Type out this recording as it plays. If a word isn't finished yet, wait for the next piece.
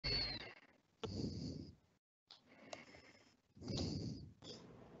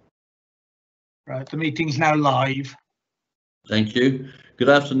Right, the meeting's now live. Thank you. Good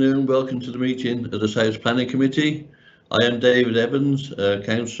afternoon. Welcome to the meeting of the South Planning Committee. I am David Evans,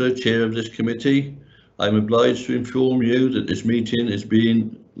 Councillor, Chair of this committee. I'm obliged to inform you that this meeting is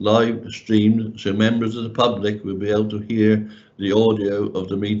being live streamed so members of the public will be able to hear the audio of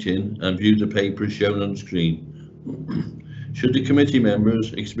the meeting and view the papers shown on screen. Should the committee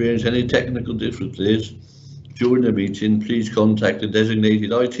members experience any technical difficulties during the meeting, please contact the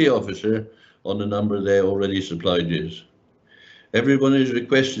designated IT officer on the number they already supplied you. Everyone is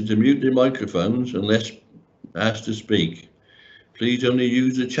requested to mute their microphones unless asked to speak. Please only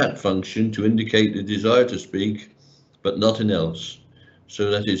use the chat function to indicate the desire to speak, but nothing else, so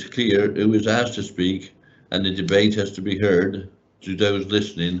that it's clear who is asked to speak and the debate has to be heard to those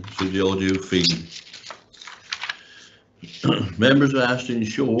listening through the audio feed. Members are asked to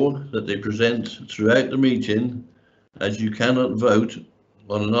ensure that they present throughout the meeting, as you cannot vote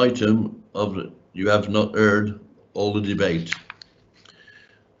on an item you have not heard all the debate.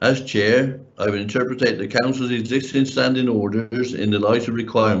 As Chair, I will interpret the Council's existing standing orders in the light of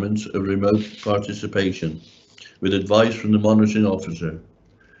requirements of remote participation, with advice from the monitoring officer.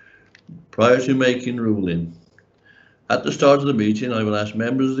 Prior to making ruling, at the start of the meeting, I will ask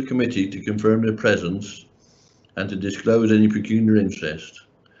members of the committee to confirm their presence and to disclose any pecuniary interest.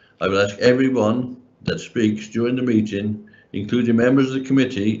 I will ask everyone that speaks during the meeting, including members of the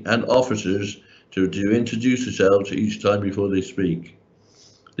committee and officers, to introduce themselves each time before they speak.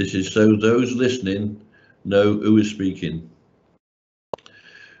 This is so those listening know who is speaking.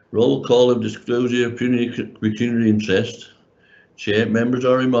 Roll call of disclosure of pecuniary interest. Chair, members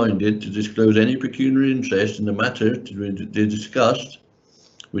are reminded to disclose any pecuniary interest in the matter to be discussed,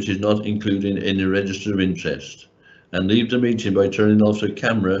 which is not included in the register of interest, and leave the meeting by turning off the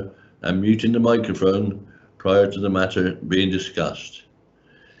camera and muting the microphone prior to the matter being discussed.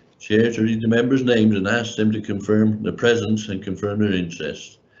 Chair to read the members' names and ask them to confirm their presence and confirm their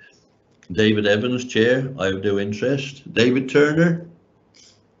interest. David Evans, Chair, I have no interest. David Turner.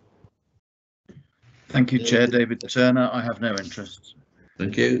 Thank you, Chair. David Turner, I have no interest.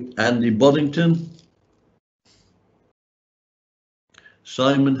 Thank you. Andy Boddington.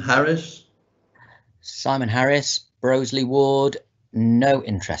 Simon Harris. Simon Harris, Broseley Ward, no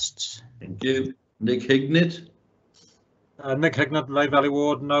interests. Thank you. Nick Hignett. Nick Hignett, Lay Valley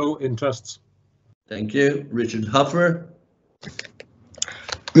Ward, no interests. Thank you. Richard Huffer.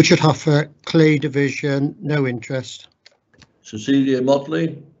 Richard Huffer, Clay Division, no interest. Cecilia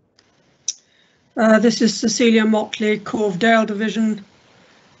Motley. This is Cecilia Motley, Corvedale Division.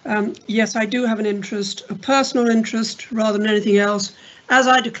 Yes, I do have an interest, a personal interest rather than anything else. As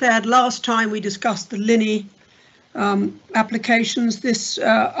I declared last time we discussed the Linney applications, this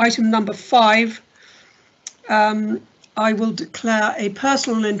item number 5, I will declare a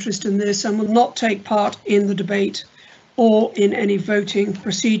personal interest in this and will not take part in the debate or in any voting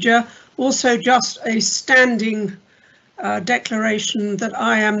procedure. Also, just a standing declaration that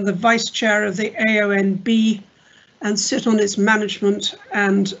I am the Vice Chair of the AONB and sit on its management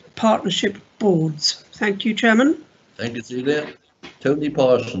and partnership boards. Thank you, Chairman. Thank you, Celia. Tony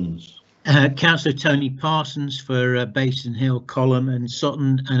Parsons. Councillor Tony Parsons for Basin Hill, Colham and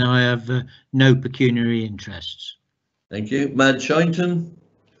Sutton, and I have no pecuniary interests. Thank you. Mad Shinton.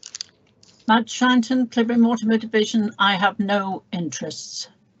 Mad Shinton, Clibberry Mortimer Division, I have no interests.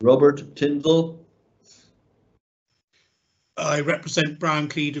 Robert Tyndall. I represent Brown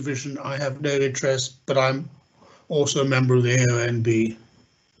Key Division. I have no interest, but I'm also a member of the AONB.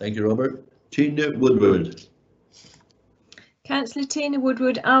 Thank you, Robert. Tina Woodward. Councillor Tina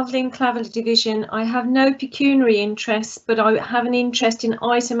Woodward, Alvlin Claverley Division. I have no pecuniary interest, but I have an interest in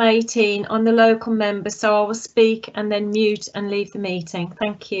item 18 on the local member, so I will speak and then mute and leave the meeting.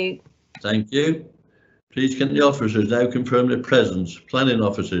 Thank you. Thank you. Please can the officers now confirm their presence? Planning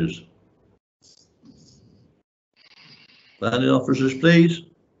officers. Planning officers, please.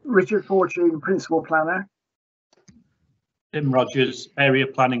 Richard Fortune, Principal Planner. Tim Rogers, Area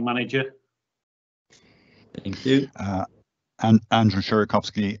Planning Manager. Thank you. And Andrew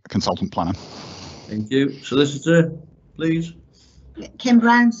Sherikowski, Consultant Planner. Thank you. Solicitor, please. Kim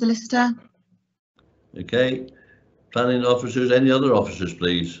Brown, Solicitor. Okay. Planning officers, any other officers,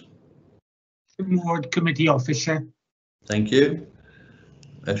 please? Ward Committee Officer. Thank you.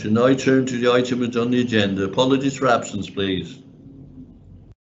 I shall now turn to the items on the agenda. Apologies for absence, please.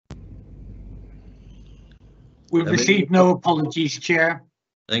 We've received no apologies, Chair.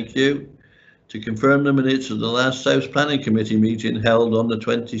 Thank you. To confirm the minutes of the last South Planning Committee meeting held on the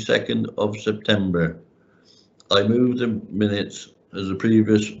 22nd of September. I move the minutes as the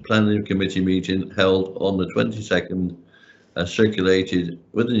previous Planning Committee meeting held on the 22nd as circulated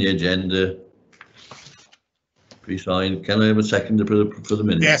within the agenda Pre-signed. Can I have a seconder for the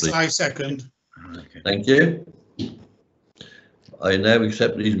minutes, Yes, please? I second. Thank you. I now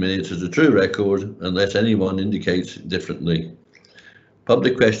accept these minutes as a true record unless anyone indicates differently.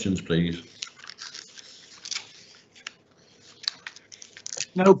 Public questions, please.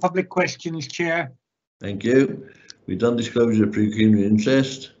 No public questions, Chair. Thank you. We've done disclosure of pecuniary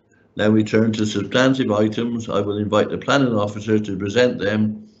interest. Now we turn to substantive items. I will invite the planning officer to present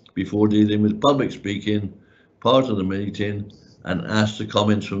them before dealing with public speaking, part of the meeting, and ask the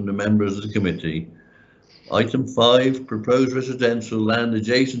comments from the members of the committee. Item 5, proposed residential land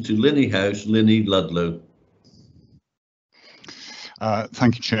adjacent to Linney House, Linney, Ludlow.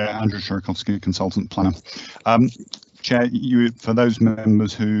 Thank you, Chair. Andrew Shurakowski, consultant planner. Chair, for those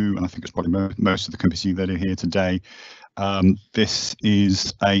members who, and I think it's probably most of the committee that are here today, this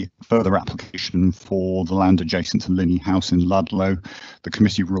is a further application for the land adjacent to Linney House in Ludlow. The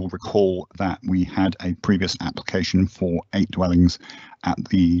committee will recall that we had a previous application for 8 dwellings at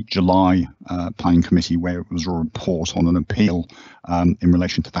the July planning committee, where it was a report on an appeal in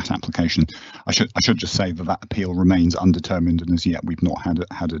relation to that application. I should just say that that appeal remains undetermined, and as yet we've not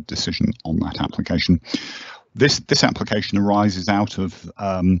had a decision on that application. This application arises out of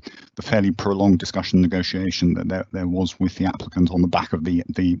the fairly prolonged discussion and negotiation that there was with the applicant on the back of that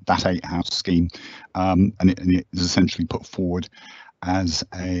 8-house scheme, and it is essentially put forward as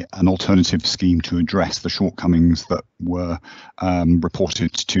an alternative scheme to address the shortcomings that were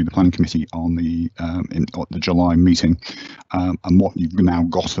reported to the planning committee on the July meeting, and what you've now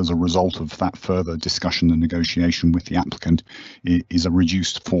got as a result of that further discussion and negotiation with the applicant is a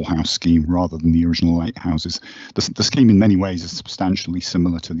reduced 4-house scheme rather than the original 8 houses. The scheme in many ways is substantially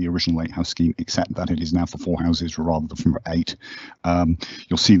similar to the original 8-house scheme, except that it is now for 4 houses rather than for 8.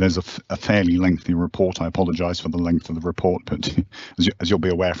 You'll see there's a fairly lengthy report. I apologise for the length of the report, but as you'll be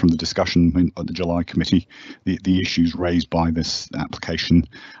aware from the discussion at the July committee, the issues raised by this application,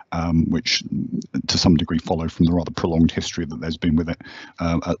 which to some degree follow from the rather prolonged history that there's been with it,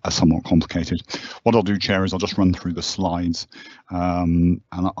 are somewhat complicated. What I'll do, Chair, is I'll just run through the slides, and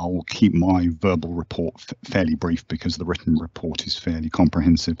I'll keep my verbal report fairly brief because the written report is fairly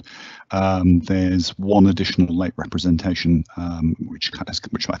comprehensive. There's one additional late representation, which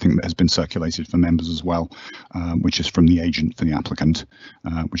I think has been circulated for members as well, which is from the agent for the applicant,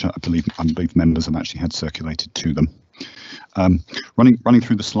 which I believe members have actually had circulated to them. Running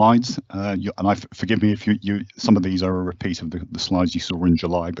through the slides, and forgive me if some of these are a repeat of the slides you saw in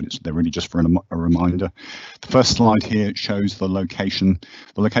July, but they're really just for a reminder. The first slide here shows the location.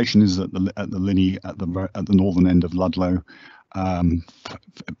 The location is at the Linney at the northern end of Ludlow.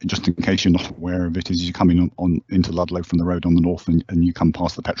 Just in case you're not aware of it, as you come into Ludlow from the road on the north, and you come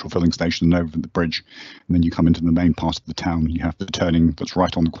past the petrol filling station and over the bridge, and then you come into the main part of the town, you have the turning that's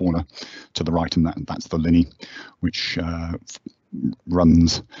right on the corner to the right, and that's the Linney, which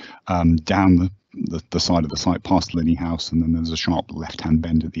runs down the side of the site past Linney House, and then there's a sharp left-hand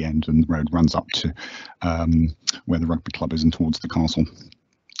bend at the end, and the road runs up to where the rugby club is and towards the castle.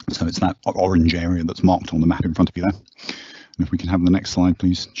 So it's that orange area that's marked on the map in front of you there. And if we can have the next slide,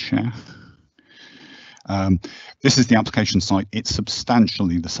 please, Chair. This is the application site. It's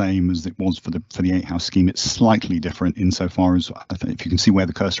substantially the same as it was for the 8-house scheme. It's slightly different insofar as, if you can see where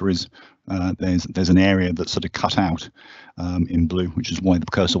the cursor is, there's an area that's sort of cut out in blue, which is why the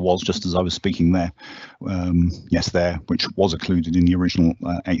cursor was just as I was speaking there. Yes, there, which was included in the original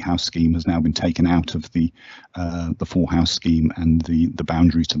 8-house scheme, has now been taken out of the 4-house scheme, and the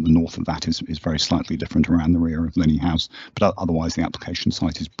boundary to the north of that is very slightly different around the rear of Linney House, but otherwise the application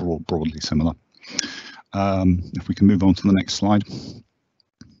site is broadly similar. If we can move on to the next slide.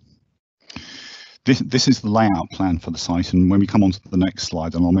 This is the layout plan for the site, and when we come on to the next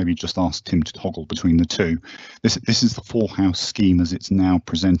slide, and I'll maybe just ask Tim to toggle between the two. This is the 4-house scheme as it's now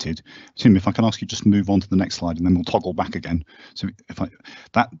presented. Tim, if I can ask you just move on to the next slide, and then we'll toggle back again. So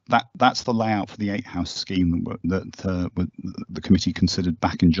that's the layout for the 8-house scheme that the committee considered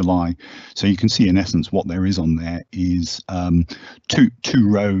back in July. So you can see in essence what there is on there is two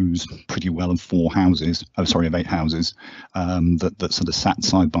rows pretty well of 8 houses that sort of sat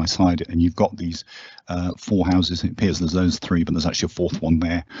side by side, and you've got these 4 houses. It appears there's those 3, but there's actually a 4th one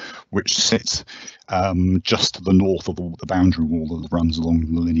there, which sits just to the north of the boundary wall that runs along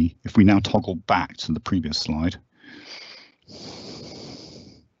the Linney. If we now toggle back to the previous slide,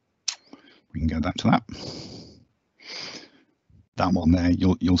 we can go back to that. That one there,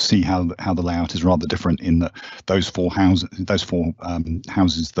 you'll see how the layout is rather different in that those 4 houses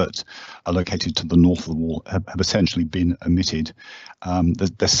that are located to the north of the wall have essentially been omitted.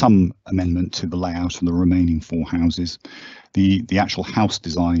 There's some amendment to the layout of the remaining 4 houses. The actual house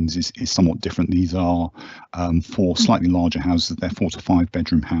designs is somewhat different. These are 4 slightly larger houses. They're 4 to 5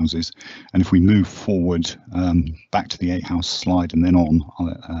 bedroom houses. And if we move forward back to the 8 house slide and then on,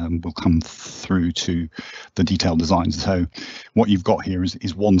 we'll come through to the detailed designs. So what you've got here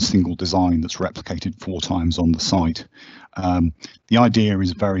is one single design that's replicated 4 times on the site. The idea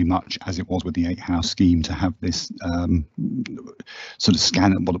is very much as it was with the 8 house scheme, to have this sort of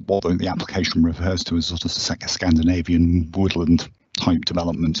what the application refers to as sort of a Scandinavian woodland type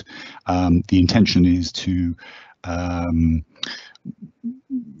development. The intention is to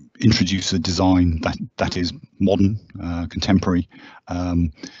introduce a design that is modern, contemporary.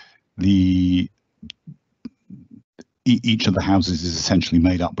 Each of the houses is essentially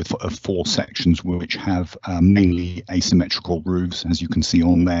made up of 4 sections which have mainly asymmetrical roofs, as you can see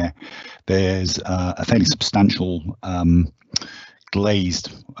on there. There's a fairly substantial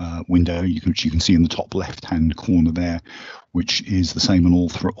glazed window, which you can see in the top left-hand corner there, which is the same on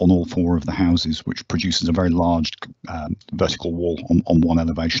all 4 of the houses, which produces a very large vertical wall on one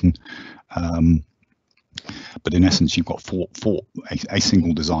elevation. But in essence, you've got a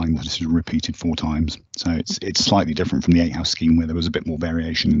single design that is repeated 4 times. So it's slightly different from the 8 house scheme, where there was a bit more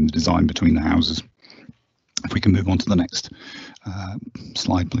variation in the design between the houses. If we can move on to the next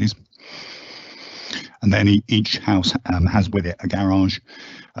slide, please. And then each house has with it a garage.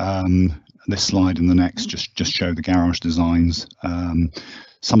 This slide and the next just show the garage designs.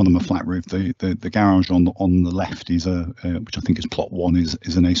 Some of them are flat roof. The garage on the left is which I think is plot 1,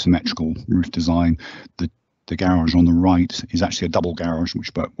 is an asymmetrical roof design. The garage on the right is actually a double garage,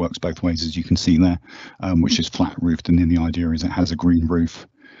 which works both ways, as you can see there, which is flat roofed, and then the idea is it has a green roof.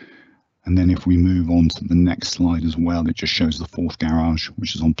 And then if we move on to the next slide as well, it just shows the 4th garage,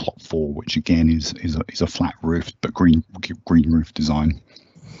 which is on plot 4, which again is a flat roofed but green roof design.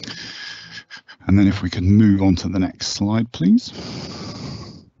 And then if we can move on to the next slide, please.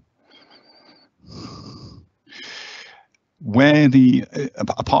 Where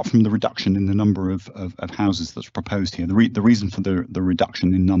apart from the reduction in the number of houses that's proposed here, the reason for the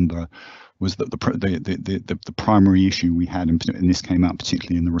reduction in number was that the primary issue we had, and this came out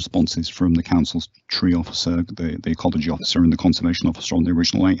particularly in the responses from the council's tree officer, the ecology officer, and the conservation officer on the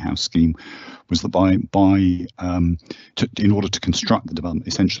original 8 house scheme, was that in order to construct the development,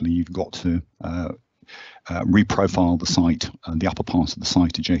 essentially you've got to reprofile the site, the upper part of the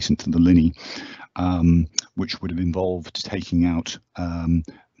site adjacent to the Linney, which would have involved taking out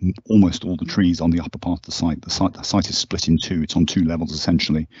almost all the trees on the upper part of the site. The site is split in 2. It's on 2 levels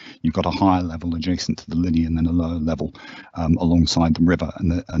essentially. You've got a higher level adjacent to the Linney and then a lower level alongside the river.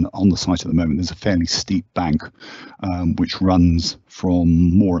 And on the site at the moment, there's a fairly steep bank which runs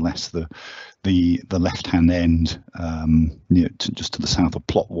from more or less the left-hand end, just to the south of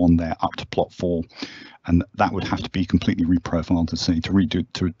plot 1 there, up to plot 4. And that would have to be completely reprofiled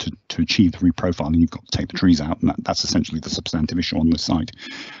to achieve the reprofiling. You've got to take the trees out, and that's essentially the substantive issue on this site.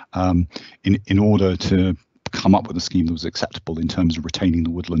 In order to come up with a scheme that was acceptable in terms of retaining the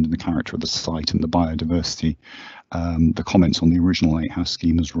woodland and the character of the site and the biodiversity, the comments on the original 8 house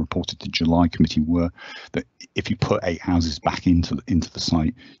scheme as reported to July committee were that if you put 8 houses back into the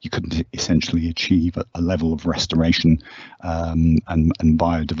site, you couldn't essentially achieve a level of restoration and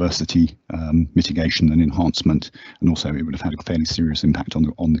biodiversity mitigation and enhancement, and also it would have had a fairly serious impact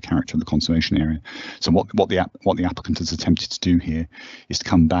on the character of the conservation area. So what the applicant has attempted to do here is to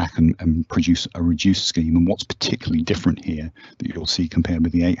come back and produce a reduced scheme. And what's particularly different here that you'll see compared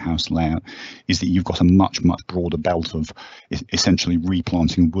with the 8 house layout is that you've got a much broader belt of essentially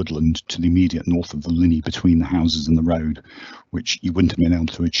replanting woodland to the immediate north of the Linney between the houses and the road, which you wouldn't have been able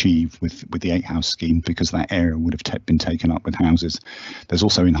to achieve with the 8 house scheme because that area would have been taken up with houses. There's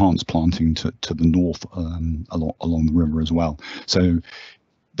also enhanced planting to the north along the river as well. So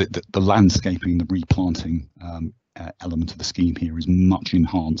the landscaping, the replanting element of the scheme here is much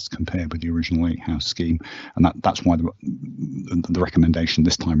enhanced compared with the original 8 house scheme, and that's why the recommendation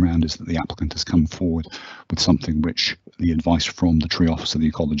this time round is that the applicant has come forward with something which the advice from the tree officer, the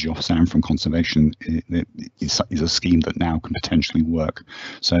ecology officer, and from conservation is a scheme that now can potentially work.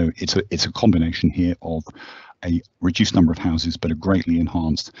 So it's a combination here of a reduced number of houses but a greatly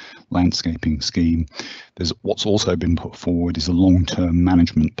enhanced landscaping scheme. What's also been put forward is a long-term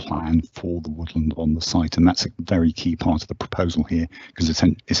management plan for the woodland on the site, and that's a very key part of the proposal here, because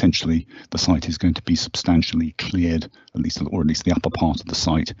essentially the site is going to be substantially cleared, at least the upper part of the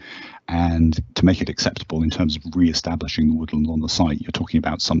site, and to make it acceptable in terms of re-establishing the woodland on the site, you're talking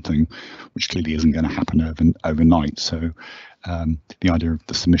about something which clearly isn't going to happen overnight. So the idea of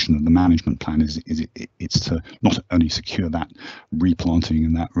the submission of the management plan it's to not only secure that replanting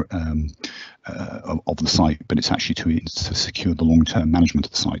and that of the site, but it's actually to secure the long-term management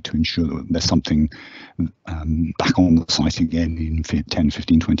of the site, to ensure that there's something back on the site again in 10,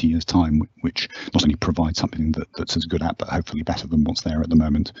 15, 20 years time, which not only provides something that's as good at, but hopefully better than what's there at the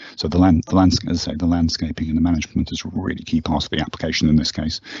moment. So the landscaping and the management is a really key part of the application in this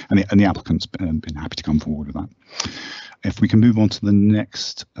case, and the applicant's been happy to come forward with that. If we can move on to the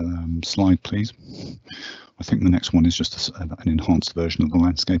next slide, please. I think the next one is just an enhanced version of the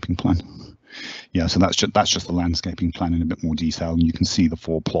landscaping plan. Yeah, so that's just the landscaping plan in a bit more detail, and you can see the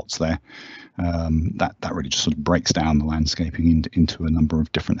 4 plots there. That really just sort of breaks down the landscaping into a number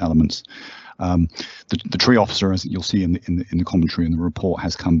of different elements. The tree officer, as you'll see in the commentary in the report,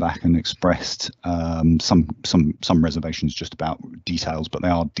 has come back and expressed some reservations just about details, but they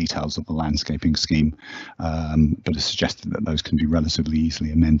are details of the landscaping scheme. But it's suggested that those can be relatively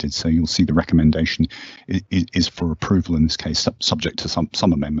easily amended. So you'll see the recommendation is for approval in this case, subject to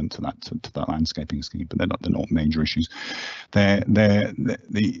some amendment to that landscaping scheme, but they're not major issues. There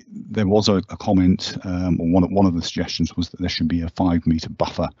was a comment, or one of the suggestions was that there should be a 5-metre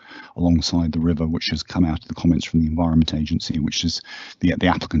buffer alongside the river, which has come out of the comments from the Environment Agency, which is the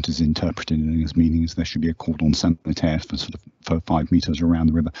applicant has interpreted it as meaning is there should be a cordon sanitaire for 5 metres around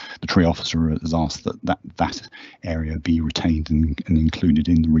the river. The tree officer has asked that area be retained and included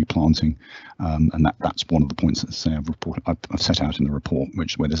in the replanting, and that's one of the points that I've set out in the report,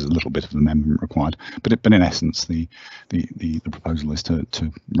 where there's a little bit of amendment required. But in essence, the proposal is to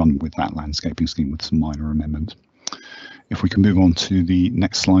run with that landscaping scheme with some minor amendments. If we can move on to the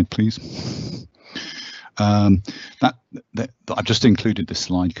next slide, please. I've just included this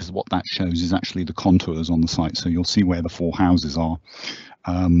slide because what that shows is actually the contours on the site. So you'll see where the 4 houses are,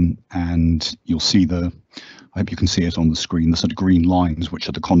 and you'll see I hope you can see it on the screen, the sort of green lines, which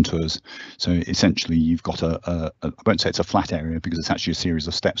are the contours. So essentially you've got I won't say it's a flat area because it's actually a series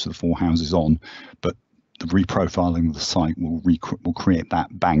of steps with the 4 houses on, but the reprofiling of the site will create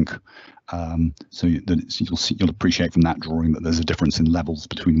that bank. So that you'll appreciate from that drawing that there's a difference in levels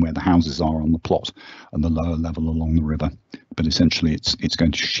between where the houses are on the plot and the lower level along the river. But essentially, it's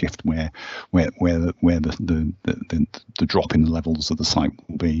going to shift where the drop in the levels of the site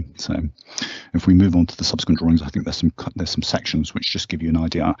will be. So, if we move on to the subsequent drawings, I think there's some sections which just give you an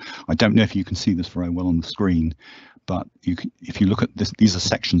idea. I don't know if you can see this very well on the screen, but if you look at this, these are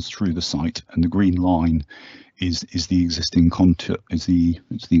sections through the site, and the green line is the existing contour. It's the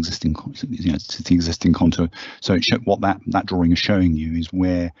existing contour. So what that drawing is showing you is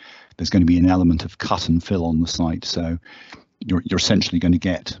where there's going to be an element of cut and fill on the site. So you're essentially going to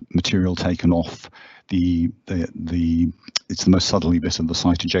get material taken off it's the most southerly bit of the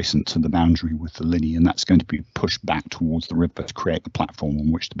site adjacent to the boundary with the Linney, and that's going to be pushed back towards the river to create the platform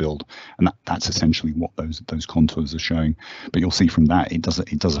on which to build, and that's essentially what those contours are showing. But you'll see from that it does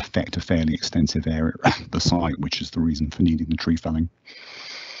affect a fairly extensive area of the site, which is the reason for needing the tree felling.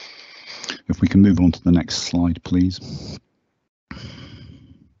 If we can move on to the next slide, please.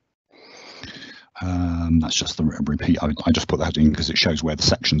 That's just the repeat. I just put that in because it shows where the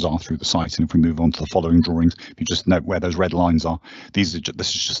sections are through the site. And if we move on to the following drawings, if you just note where those red lines are, this is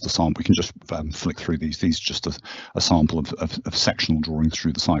just a sample. We can just flick through these. These are just a sample of sectional drawings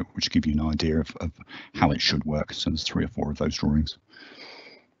through the site, which give you an idea of how it should work. So there's 3 or 4 of those drawings.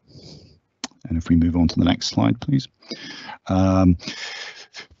 And if we move on to the next slide, please. You'll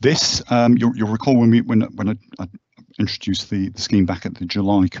recall when I introduced the scheme back at the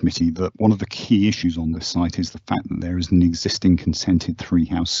July committee, that one of the key issues on this site is the fact that there is an existing consented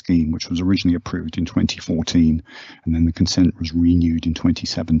 3-house scheme which was originally approved in 2014, and then the consent was renewed in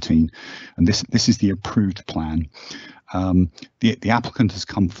 2017, and this is the approved plan. The applicant has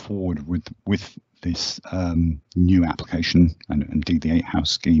come forward with this new application, and indeed the 8-house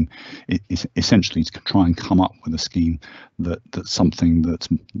scheme, is essentially to try and come up with a scheme that's something that's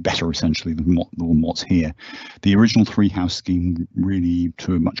better essentially than what's here. The original 3-house scheme really,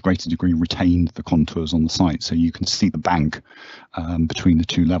 to a much greater degree, retained the contours on the site, so you can see the bank between the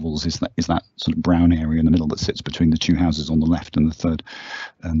 2 levels is that sort of brown area in the middle that sits between the 2 houses on the left and the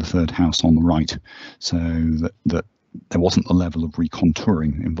third house on the right, so that there wasn't the level of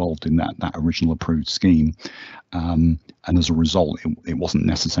recontouring involved in that original approved scheme. and as a result, it wasn't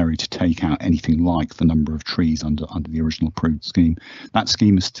necessary to take out anything like the number of trees under the original approved scheme. That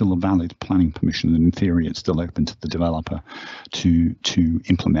scheme is still a valid planning permission, and in theory, it's still open to the developer to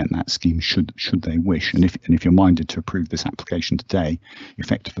implement that scheme should they wish. And if you're minded to approve this application today,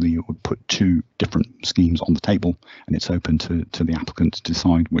 effectively it would put two different schemes on the table, and it's open to the applicant to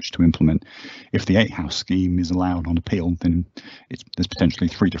decide which to implement. If the 8-house scheme is allowed on appeal, then there's potentially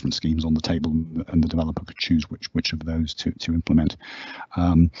 3 different schemes on the table, and the developer could choose which of those to implement.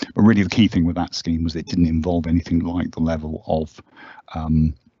 But really the key thing with that scheme was it didn't involve anything like the level of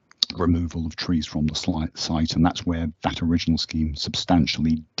removal of trees from the site, and that's where that original scheme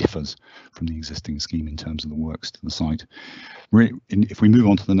substantially differs from the existing scheme in terms of the works to the site. Really, if we move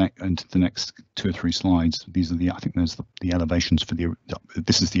on to the next 2 or 3 slides, these are I think there's the elevations for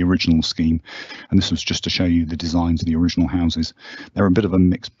this is the original scheme, and this was just to show you the designs of the original houses. They're a bit of a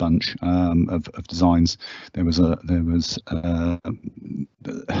mixed bunch of designs. There was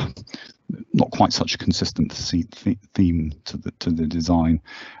not quite such a consistent theme to the design,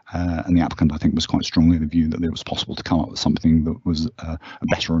 and the applicant, I think, was quite strongly of the view that it was possible to come up with something that was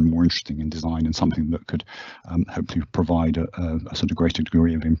better and more interesting in design, and something that could hopefully provide a sort of greater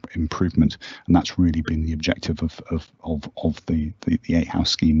degree of improvement. And that's really been the objective of the 8-house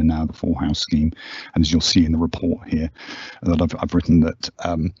scheme and now the 4-house scheme. And as you'll see in the report here, that I've written that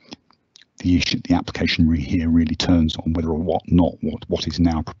the application here really turns on whether or not what is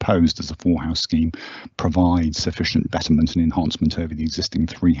now proposed as a 4-house scheme provides sufficient betterment and enhancement over the existing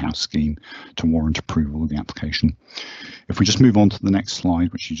 3-house scheme to warrant approval of the application. If we just move on to the next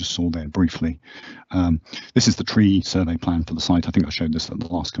slide, which you just saw there briefly, this is the tree survey plan for the site. I think I showed this at the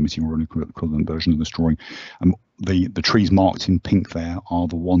last committee, or an equivalent version of this drawing. The trees marked in pink there are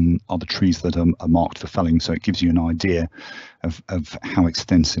the trees that are marked for felling, so it gives you an idea of how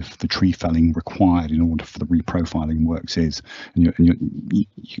extensive the tree felling required in order for the reprofiling works is, and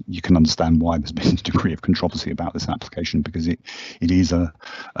you can understand why there's been a degree of controversy about this application, because it is a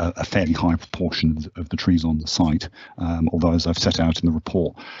fairly high proportion of the trees on the site. Although, as I've set out in the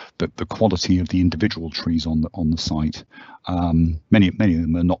report, that the quality of the individual trees on the site, many of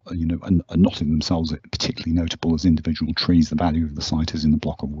them are not in themselves particularly notable as individual trees. The value of the site is in the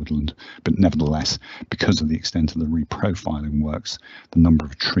block of woodland, but nevertheless, because of the extent of the reprofiling works, the number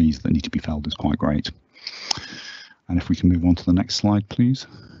of trees that need to be felled is quite great. And if we can move on to the next slide, please.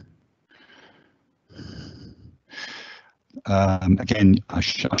 Again, I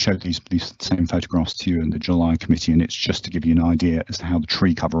showed these same photographs to you in the July committee, and it's just to give you an idea as to how the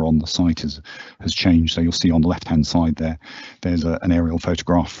tree cover on the site has changed. So you'll see on the left-hand side there's an aerial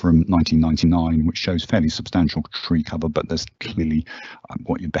photograph from 1999 which shows fairly substantial tree cover, but there's clearly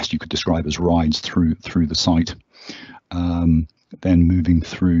what you could describe as rides through the site. Then moving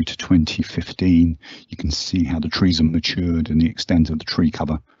through to 2015, you can see how the trees have matured and the extent of the tree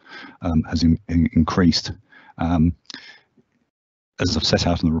cover has increased. As I've set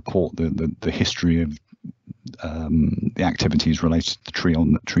out in the report, the history of the activities related to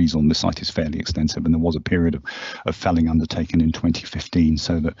trees on this site is fairly extensive, and there was a period of felling undertaken in 2015,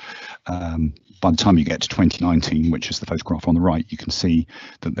 so that by the time you get to 2019, which is the photograph on the right, you can see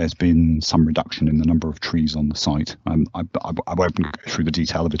that there's been some reduction in the number of trees on the site. I won't go through the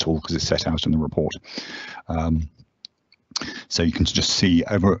detail of it all because it's set out in the report. So you can just see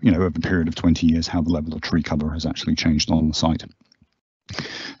over a period of 20 years how the level of tree cover has actually changed on the site.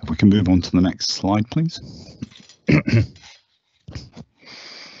 If we can move on to the next slide, please.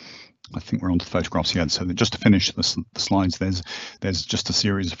 I think we're on to the photographs here. So just to finish the slides, there's just a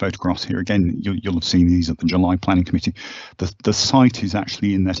series of photographs here. Again, you'll have seen these at the July Planning Committee. The site is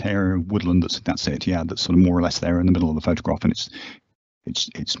actually in that area of woodland. That's it. Yeah, that's sort of more or less there in the middle of the photograph, and it's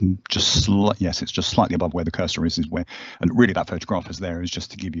just slightly above where the cursor is where, and really that photograph is there is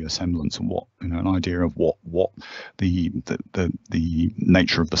just to give you a semblance of what, an idea of what the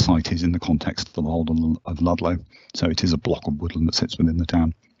nature of the site is in the context of the whole of Ludlow. So it is a block of woodland that sits within the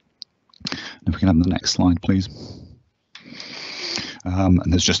town. And if we can have the next slide, please.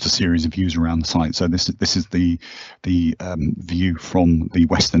 And there's just a series of views around the site. So this is the view from the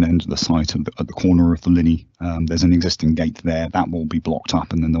western end of the site at the corner of the Linney. There's an existing gate there that will be blocked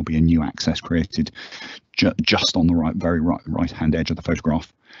up, and then there'll be a new access created just on the very right hand edge of the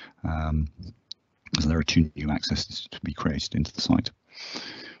photograph. So there are 2 new accesses to be created into the site.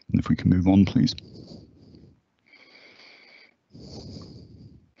 And if we can move on, please.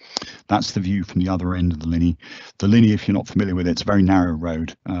 That's the view from the other end of the Linney. The Linney, if you're not familiar with it, it's a very narrow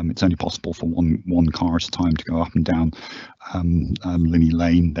road. It's only possible for one car at a time to go up and down Linney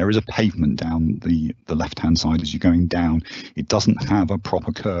Lane. There is a pavement down the left-hand side as you're going down. It doesn't have a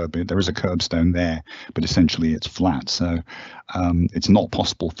proper curb. There is a curbstone there, but essentially it's flat. So it's not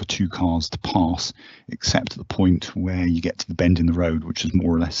possible for two cars to pass, except at the point where you get to the bend in the road, which is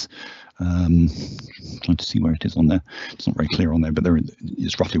more or less, trying to see where it is on there. It's not very clear on there, but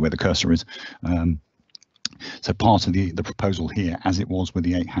it's roughly where the cursor is. So part of the proposal here, as it was with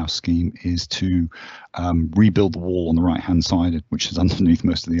the 8-house scheme, is to rebuild the wall on the right-hand side, which is underneath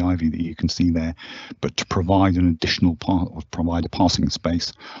most of the ivy that you can see there, but to provide an additional provide a passing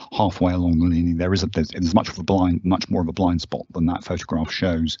space halfway along the Linney. There's much more of a blind spot than that photograph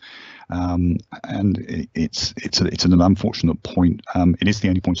shows, and it's an unfortunate point. It is the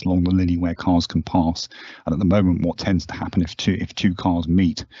only point along the Linney where cars can pass, and at the moment, what tends to happen if two cars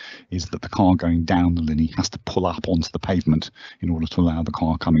meet is that the car going down the Linney has to pull up onto the pavement in order to allow the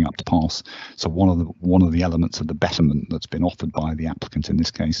car coming up to pass. So one of the elements of the betterment that's been offered by the applicant in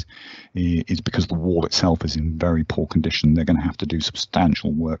this case is because the wall itself is in very poor condition. They're going to have to do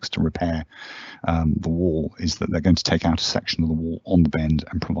substantial works to repair the wall. Is that they're going to take out a section of the wall on the bend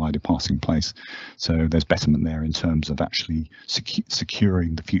and provide a passing place. So there's betterment there in terms of actually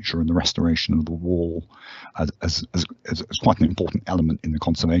securing the future and the restoration of the wall as quite an important element in the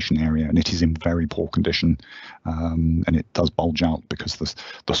conservation area, and it is in very poor condition, and it does bulge out because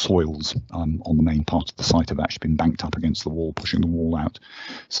the soils on the main part of the site have actually been banked up against the wall, pushing the wall out.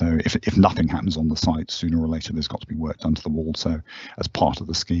 So if nothing happens on the site, sooner or later there's got to be work done to the wall. So as part of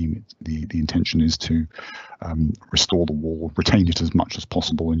the scheme, the intention is to restore the wall, retain it as much as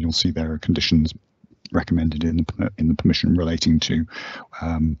possible, and you'll see there are conditions recommended in the permission relating to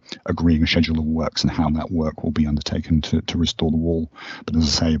agreeing a schedule of works and how that work will be undertaken to restore the wall. But as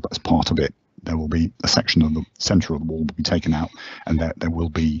I say, as part of it, there will be a section of the centre of the wall will be taken out, and there will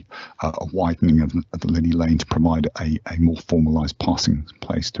be a widening of the Linney Lane to provide a more formalised passing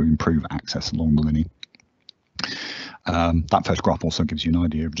place to improve access along the Linney. That photograph also gives you an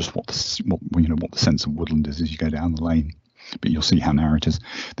idea of just what the sense of woodland is as you go down the lane, but you'll see how narrow it is.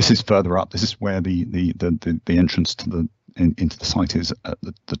 This is further up. This is where the entrance to into the site is at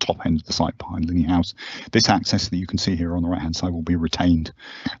the top end of the site behind Linney House. This access that you can see here on the right hand side will be retained.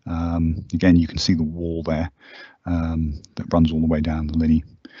 Again, you can see the wall there that runs all the way down the Linney,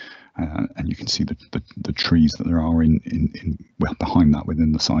 and you can see the trees that there are well, behind that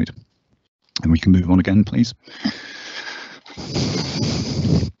within the site. And we can move on again, please.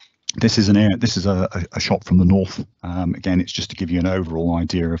 This is a shot from the north. Again, it's just to give you an overall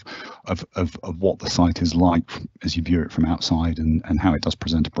idea of what the site is like as you view it from outside, and how it does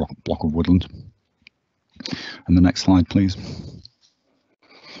present a block of woodland. And the next slide, please.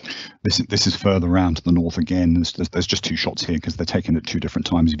 This is further around to the north again. There's just two shots here because they're taken at two different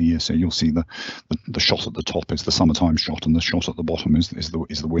times of year. So you'll see the shot at the top is the summertime shot, and the shot at the bottom is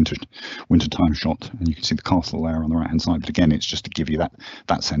the wintertime shot. And you can see the castle there on the right hand side. But again, it's just to give you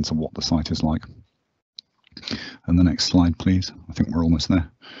that sense of what the site is like. And the next slide, please. I think we're almost there.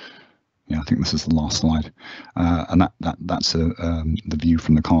 Yeah, I think this is the last slide, and that's the view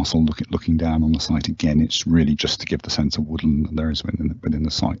from the castle looking down on the site. Again, it's really just to give the sense of woodland that there is within the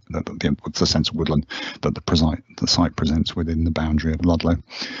site, the sense of woodland that the site presents within the boundary of Ludlow.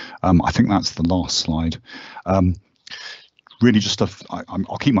 I think that's the last slide. Really, just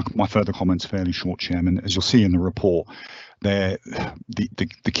I'll keep my further comments fairly short, Chairman. As you'll see in the report, the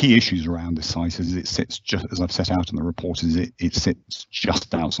key issues around this site is it sits just as I've set out in the report. Is it sits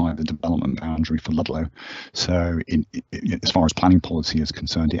just outside the development boundary for Ludlow. So, as far as planning policy is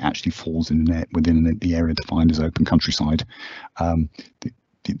concerned, it actually falls within the area defined as open countryside.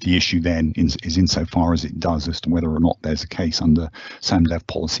 The issue then is insofar as it does as to whether or not there's a case under SAMDEV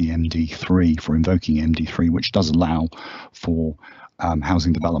policy MD3 for invoking MD3, which does allow for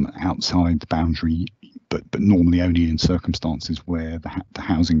housing development outside the boundary, but normally only in circumstances where the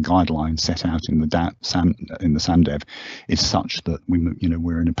housing guidelines set out in the SAMDEV is such that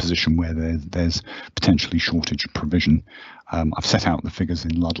we're in a position where there's potentially shortage of provision. I've set out the figures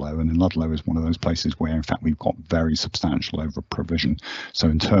in Ludlow, and in Ludlow is one of those places where, in fact, we've got very substantial over provision. So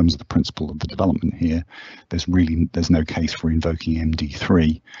in terms of the principle of the development here, there's no case for invoking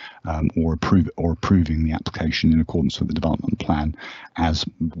MD3 or approving the application in accordance with the development plan as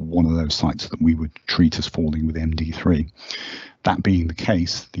one of those sites that we would treat as falling with MD3. That being the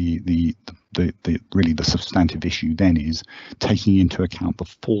case, really the substantive issue then is taking into account the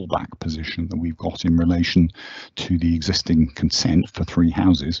fallback position that we've got in relation to the existing consent for 3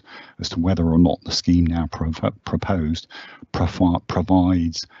 houses as to whether or not the scheme now proposed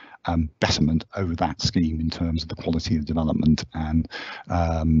provides betterment over that scheme in terms of the quality of development and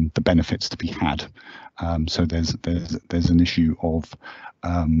the benefits to be had. So there's an issue of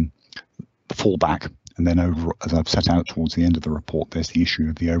the fallback. And then over, as I've set out towards the end of the report, there's the issue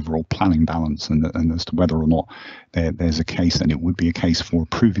of the overall planning balance and as to whether or not there's a case, and it would be a case for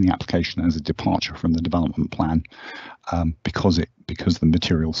approving the application as a departure from the development plan, because the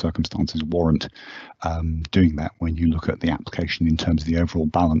material circumstances warrant doing that when you look at the application in terms of the overall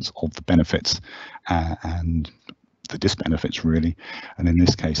balance of the benefits and the disbenefits, really. And in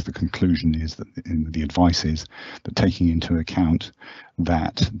this case, the conclusion is that the advice is that, taking into account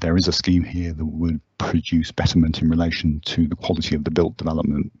that there is a scheme here that would produce betterment in relation to the quality of the built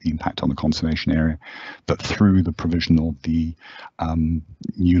development, the impact on the conservation area, but through the provision of the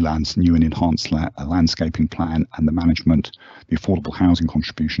new and enhanced landscaping plan and the management, the affordable housing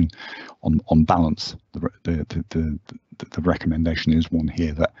contribution, on balance, the recommendation is one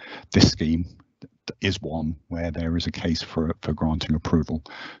here that this scheme is one where there is a case for granting approval.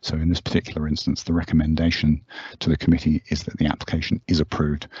 So in this particular instance, the recommendation to the committee is that the application is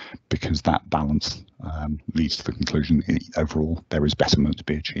approved, because that balance leads to the conclusion overall there is betterment to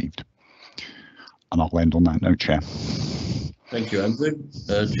be achieved. And I'll end on that note, Chair. Thank you, Andrew.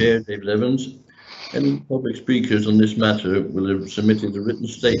 Chair David Evans. Any public speakers on this matter will have submitted a written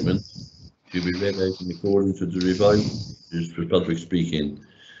statement to be read out in accordance with the revised procedures for public speaking.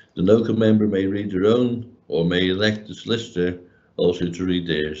 The local member may read their own or may elect the solicitor also to read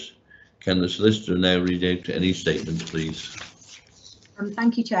theirs. Can the solicitor now read out any statement, please?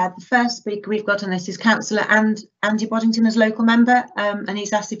 Thank you, Chair. The first speaker we've got on this is Councillor Andy Boddington as local member, and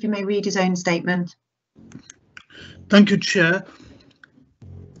he's asked if he may read his own statement. Thank you, Chair.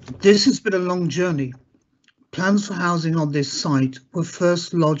 This has been a long journey. Plans for housing on this site were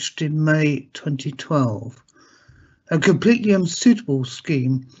first lodged in May 2012. A completely unsuitable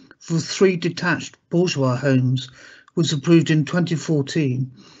scheme for 3 detached bourgeois homes was approved in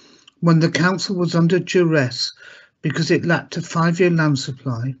 2014, when the council was under duress because it lacked a 5-year land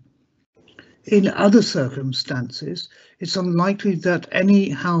supply. In other circumstances, it's unlikely that any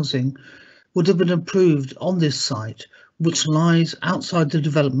housing would have been approved on this site, which lies outside the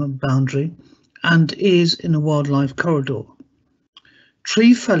development boundary and is in a wildlife corridor.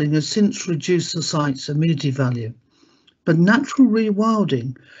 Tree felling has since reduced the site's amenity value, but natural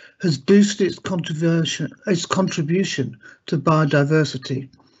rewilding has boosted its contribution to biodiversity.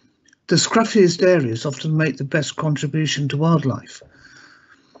 The scruffiest areas often make the best contribution to wildlife.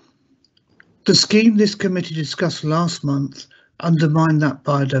 The scheme this committee discussed last month undermined that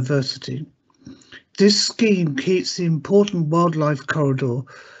biodiversity. This scheme keeps the important wildlife corridor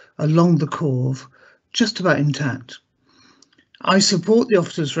along the Corve just about intact. I support the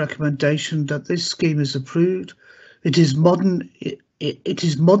officer's recommendation that this scheme is approved. It is modern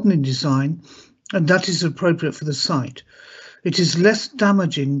in design, and that is appropriate for the site. It is less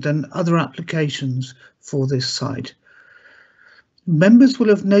damaging than other applications for this site. Members will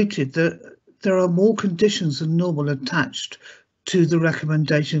have noted that there are more conditions than normal attached to the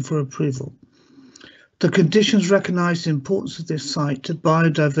recommendation for approval. The conditions recognise the importance of this site to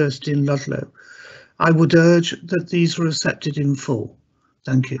biodiversity in Ludlow. I would urge that these are accepted in full.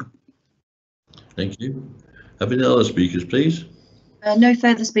 Thank you. Thank you. Have any other speakers, please? No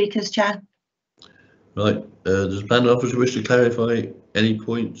further speakers, Chair. Right. Does the planning officer wish to clarify any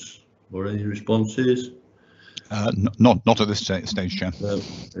points or any responses? Not at this stage, Chair.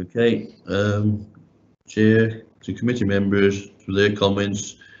 Okay. Chair, to committee members for their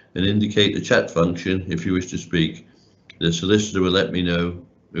comments, and indicate the chat function if you wish to speak. The solicitor will let me know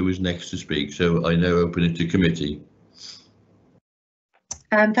who is next to speak, so I now open it to committee.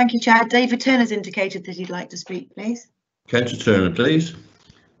 Thank you, Chair. David Turner's indicated that he'd like to speak, please. Councillor Turner, please.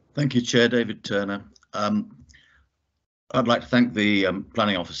 Thank you, Chair. David Turner. I'd like to thank the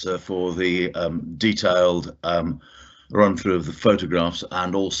planning officer for the detailed run through of the photographs,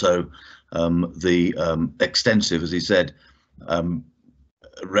 and also the extensive, as he said,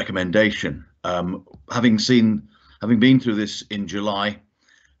 recommendation. Having been through this in July,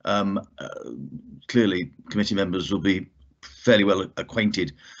 clearly committee members will be fairly well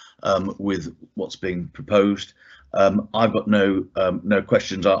acquainted with what's being proposed. I've got no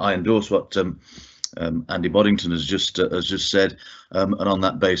questions. I endorse what Andy Boddington has just said, and on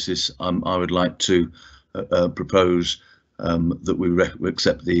that basis, I would like to propose that we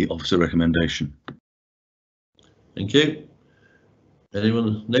accept the officer recommendation. Thank you.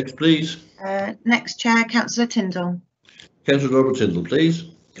 Anyone next, please? Next, Chair, Councillor Tyndall. Councillor Robert Tyndall, please.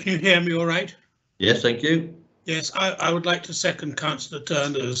 Can you hear me all right? Yes, thank you. Yes, I would like to second Councillor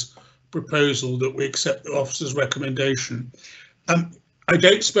Turner's proposal that we accept the officer's recommendation. I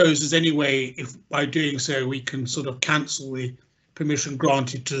don't suppose there's any way, if by doing so we can sort of cancel the permission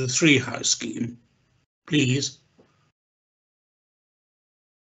granted to the 3-house scheme, please.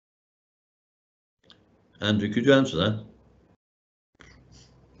 Andrew, could you answer that?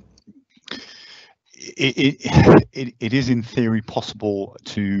 It is in theory possible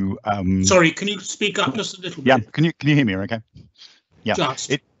to. Sorry, can you speak up just a little bit? Yeah, can you hear me? Okay. Yeah.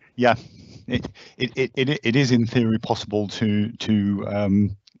 Just. It is in theory possible to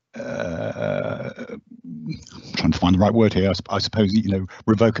I'm trying to find the right word here. I suppose, you know,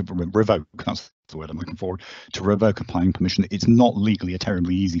 revoke. That's the word I'm looking for. To revoke a planning permission. It's not legally a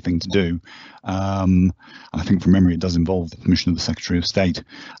terribly easy thing to do. I think from memory it does involve the permission of the Secretary of State.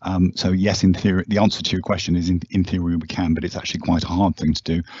 So yes, in theory, the answer to your question is in theory we can, but it's actually quite a hard thing to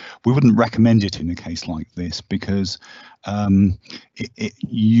do. We wouldn't recommend it in a case like this because it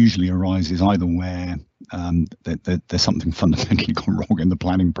usually arises either where there's something fundamentally gone wrong in the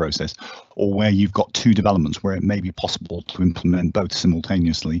planning process, or where you've got two developments where it may be possible to implement both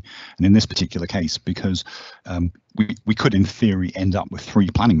simultaneously. And in this particular case, because we could in theory end up with 3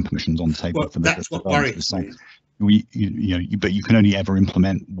 planning permissions on the table. Well, for that's what worries me. But you can only ever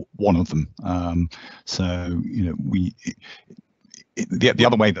implement one of them. So you know the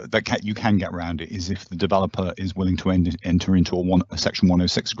other way that you can get around it is if the developer is willing to enter into a Section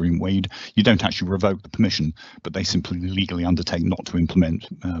 106 agreement where you don't actually revoke the permission, but they simply legally undertake not to implement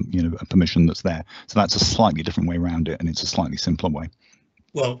a permission that's there. So that's a slightly different way around it, and it's a slightly simpler way.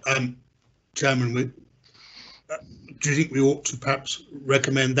 Well, Chairman, do you think we ought to perhaps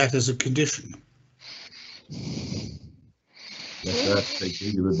recommend that as a condition? Let's take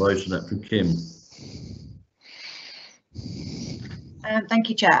your advice on that from Kim. Thank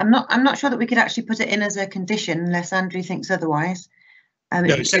you, Chair. I'm not sure that we could actually put it in as a condition unless Andrew thinks otherwise.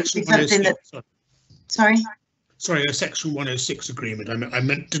 No, Section 106. Sorry, a Section 106 agreement. I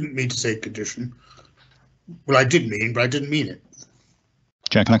didn't mean to say condition. Well, I did mean, but I didn't mean it.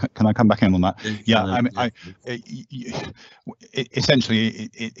 Chair, can I come back in on that? Yeah, I mean, essentially,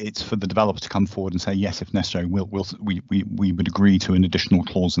 it's for the developer to come forward and say yes, if necessary, we would agree to an additional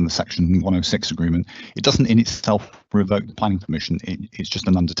clause in the Section 106 agreement. It doesn't in itself revoke the planning permission. It's just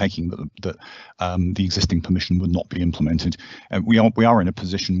an undertaking that the existing permission would not be implemented. We are in a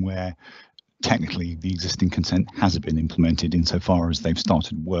position where technically the existing consent has been implemented insofar as they've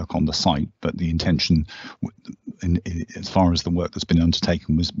started work on the site, but the intention as far as the work that's been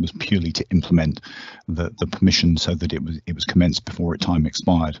undertaken was purely to implement the permission so that it was commenced before time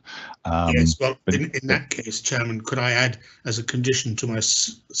expired. Yes, well, in that case, Chairman, could I add as a condition to my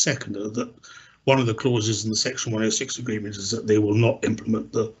seconder that one of the clauses in the Section 106 agreement is that they will not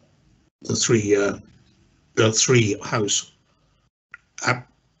implement the 3-house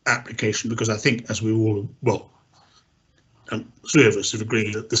application, because I think, as we all, well, 3 of us have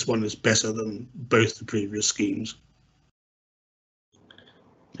agreed that this one is better than both the previous schemes.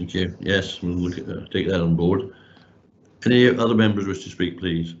 Thank you. Yes, we'll look at take that on board. Any other members wish to speak,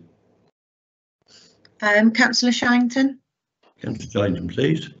 please? Councillor Shyington. Councillor Shyington,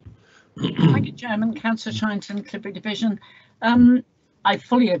 please. Thank you, Chairman. Councillor Shyington, Clippery Division. I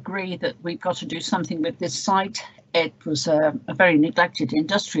fully agree that we've got to do something with this site. It was a very neglected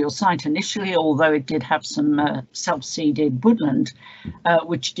industrial site initially, although it did have some self-seeded woodland,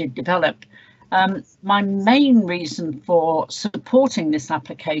 which did develop. My main reason for supporting this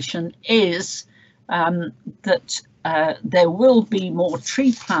application is that there will be more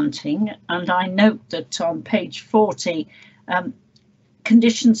tree planting, and I note that on page 40,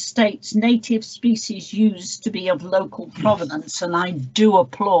 condition states native species used to be of local provenance, and I do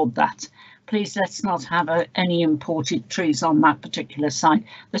applaud that. Please let's not have any imported trees on that particular site.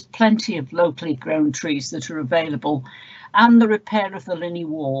 There's plenty of locally grown trees that are available, and the repair of the Linney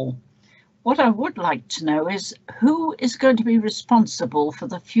Wall. What I would like to know is who is going to be responsible for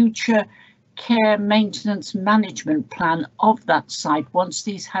the future care, maintenance, management plan of that site once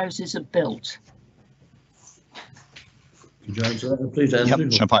these houses are built? Could you answer that, please, Andrew?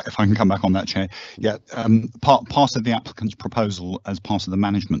 Yep, so if I can come back on that, Chair. Yeah, part of the applicant's proposal as part of the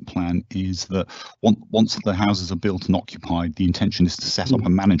management plan is that once the houses are built and occupied, the intention is to set up a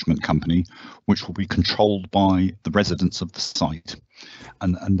management company which will be controlled by the residents of the site.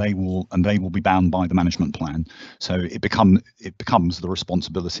 And they will be bound by the management plan. So it becomes the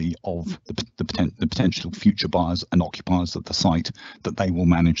responsibility of the potential future buyers and occupiers of the site that they will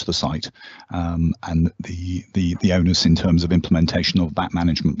manage the site, and the onus in terms of implementation of that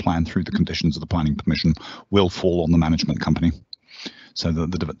management plan through the conditions of the planning permission will fall on the management company. So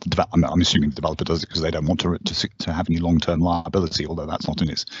I'm assuming the developer does it because they don't want to have any long-term liability, although that's not in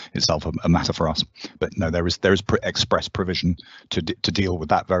itself a matter for us. But no, there is express provision to deal with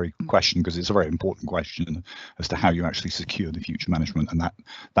that very question, because it's a very important question as to how you actually secure the future management, and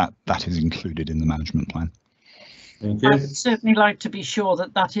that is included in the management plan. Thank you. I'd certainly like to be sure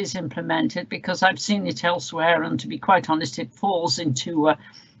that that is implemented, because I've seen it elsewhere, and to be quite honest, it falls into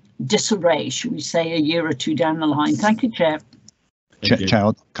disarray, should we say, a year or two down the line. Thank you, Chair.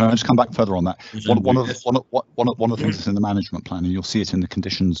 Chair, can I just come back further on that? One of the things that's in the management plan, and you'll see it in the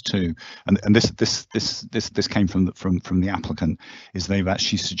conditions too, and this came from the applicant, is they've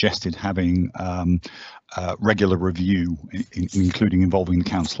actually suggested having regular review, including involving the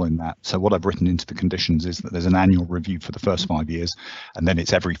council in that. So what I've written into the conditions is that there's an annual review for the first 5 years, and then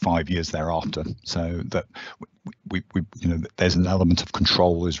it's every 5 years thereafter, so that we there's an element of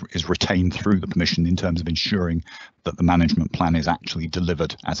control is retained through the permission in terms of ensuring that the management plan is actually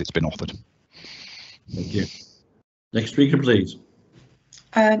delivered as it's been offered. Thank you. Next speaker, please.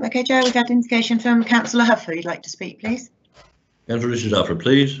 Okay, Joe, we've had indication from Councillor Huffer. You'd like to speak, please? Councillor Richard Huffer,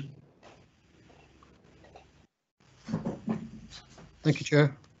 please. Thank you,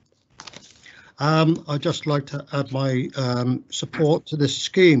 Chair. I'd just like to add my support to this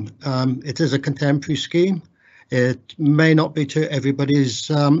scheme. It is a contemporary scheme. It may not be to everybody's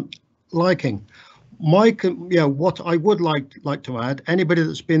liking. What I would like to add, anybody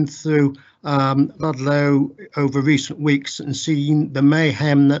that's been through Ludlow over recent weeks and seen the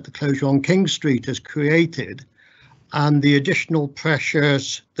mayhem that the closure on King Street has created, and the additional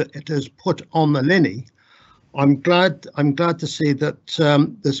pressures that it has put on the Linney, I'm glad to see that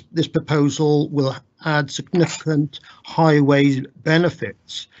this proposal will add significant highway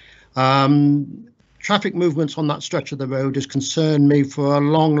benefits. Traffic movements on that stretch of the road has concerned me for a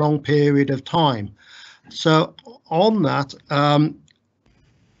long period of time. So on that,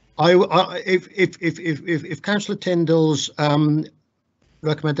 if Councillor Tyndall's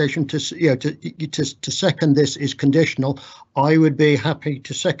recommendation to second this is conditional, I would be happy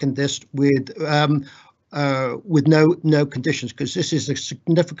to second this with no conditions, because this is a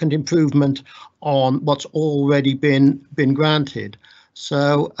significant improvement on what's already been granted.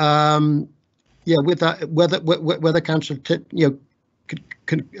 So with that, whether Councillor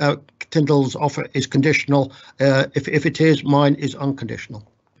Tyndall's offer is conditional, if it is, mine is unconditional.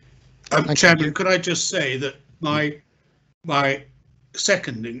 Chairman, could I just say that my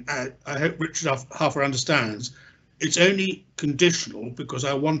seconding, I hope Richard Huffer understands, it's only conditional because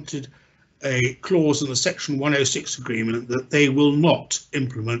I wanted a clause in the Section 106 agreement that they will not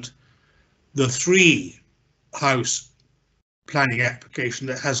implement the 3-house planning application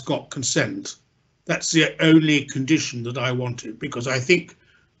that has got consent. That's the only condition that I wanted, because I think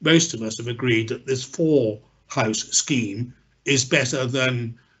most of us have agreed that this 4-house scheme is better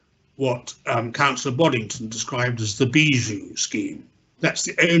than what Councillor Boddington described as the Bijou scheme. That's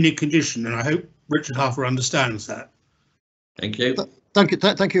the only condition, and I hope Richard Huffer understands that. Thank you.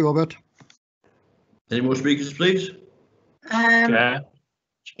 Thank you, Robert. Any more speakers, please?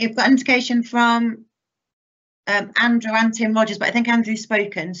 You've got indication from Andrew and Tim Rogers, but I think Andrew's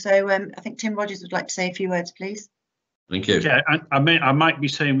spoken, so I think Tim Rogers would like to say a few words, please. Thank you. Yeah, I might be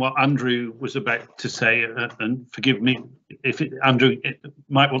saying what Andrew was about to say, and forgive me if Andrew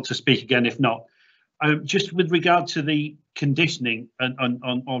might want to speak again. If not, just with regard to the conditioning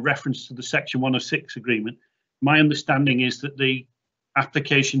and or reference to the Section 106 agreement, my understanding is that the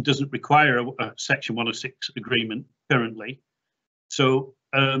application doesn't require a Section 106 agreement currently. So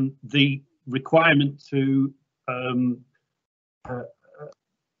the requirement to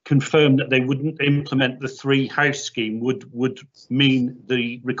confirm that they wouldn't implement the 3-house scheme would mean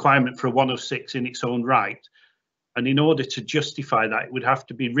the requirement for a 106 in its own right. And in order to justify that, it would have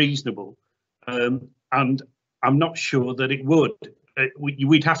to be reasonable. And I'm not sure that it would.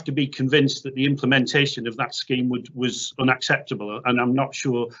 We'd have to be convinced that the implementation of that scheme was unacceptable, and I'm not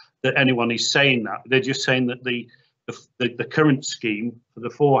sure that anyone is saying that. They're just saying that the current scheme for the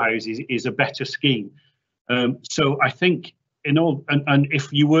 4 houses is a better scheme. So I think and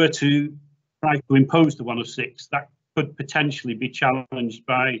if you were to try to impose the 106, that could potentially be challenged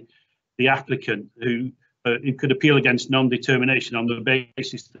by the applicant, who it could appeal against non-determination on the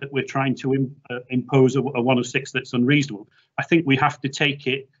basis that we're trying to impose a 106 that's unreasonable. I think we have to take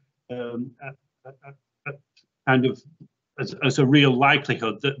it kind of as a real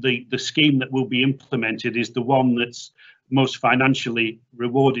likelihood that the scheme that will be implemented is the one that's most financially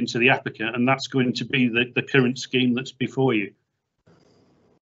rewarding to the applicant, and that's going to be the current scheme that's before you.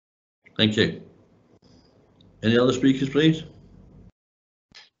 Thank you. Any other speakers, please?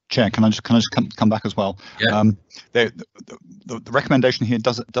 Chair, can I just come back as well? Yeah. The recommendation here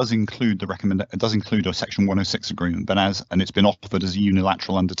does include a Section 106 agreement, but and it's been offered as a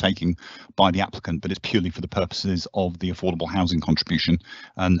unilateral undertaking by the applicant, but it's purely for the purposes of the affordable housing contribution,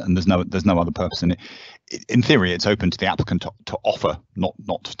 and there's no other purpose in it. In theory, it's open to the applicant to offer,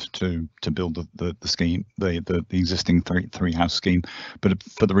 not to build the scheme, the existing three house scheme, but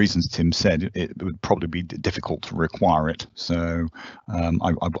for the reasons Tim said, it would probably be difficult to require it. So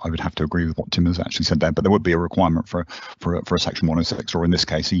I would have to agree with what Tim has actually said there, but there would be a requirement for a Section 106, or in this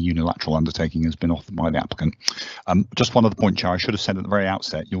case, a unilateral undertaking has been offered by the applicant. Just one other point, Chair, I should have said at the very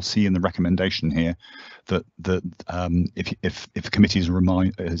outset, you'll see in the recommendation here that if the committee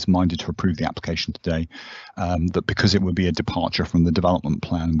is minded to approve the application today, that because it would be a departure from the development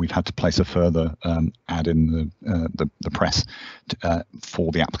plan, we've had to place a further ad in the press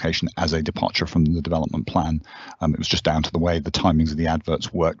for the application as a departure from the development plan. It was just down to the way the timings of the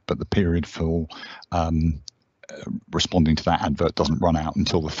adverts worked, but the period for responding to that advert doesn't run out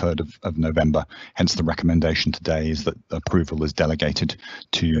until the 3rd of November. Hence the recommendation today is that approval is delegated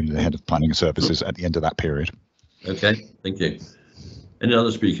to the head of planning services at the end of that period. Okay, thank you. Any other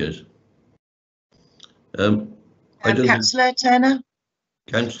speakers? Councillor Turner.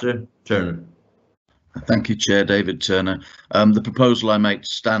 Councillor Turner. Thank you, Chair. David Turner. The proposal I make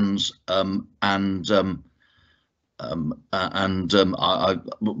stands, and I,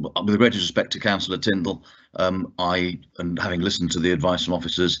 with the greatest respect to Councillor Tindall, and having listened to the advice from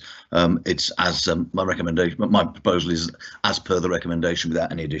officers, it's as my recommendation. My proposal is as per the recommendation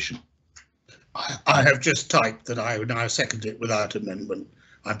without any addition. I have just typed that I would now second it without amendment.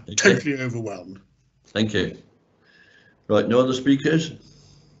 I'm totally overwhelmed. Thank you. Right, no other speakers?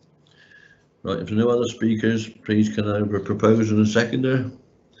 Right, if there are no other speakers, please can I have a proposer and a seconder?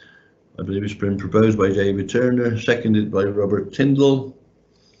 I believe it's been proposed by David Turner, seconded by Robert Tindall.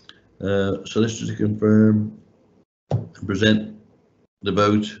 Solicitor to confirm and present the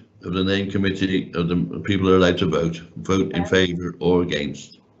vote of the name committee of the people who are allowed to vote in favour or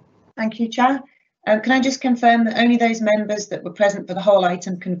against. Thank you, Chair. Can I just confirm that only those members that were present for the whole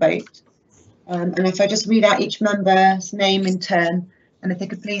item can vote? And if I just read out each member's name in turn, and if they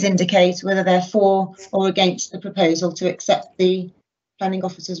could please indicate whether they're for or against the proposal to accept the planning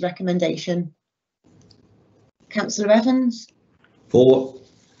officer's recommendation. Councillor Evans. For.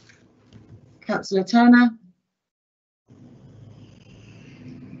 Councillor Turner.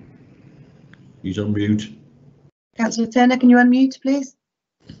 He's on mute. Councillor Turner, can you unmute, please?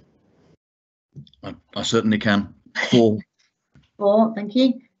 I certainly can. For. For, thank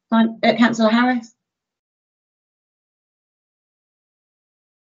you. Councillor Harris.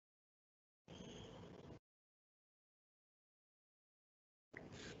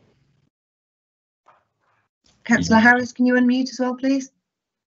 Councillor Harris, can you unmute as well, please?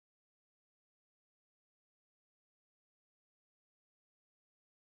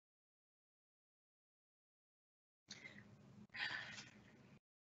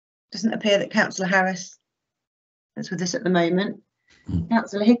 Doesn't appear that Councillor Harris is with us at the moment.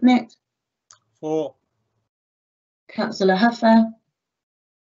 Councillor Hignett. For. Councillor Huffer.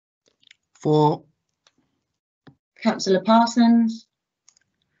 For. Councillor Parsons.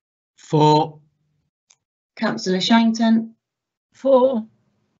 For. Councillor Shanton. For.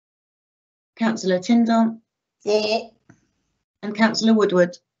 Councillor Tindall. For. And Councillor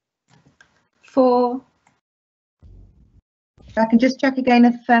Woodward. For. If I can just check again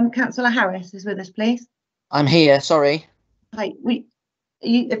if Councillor Harris is with us, please. I'm here, sorry. Hi,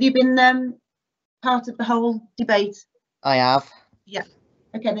 have you been part of the whole debate? I have. Yeah.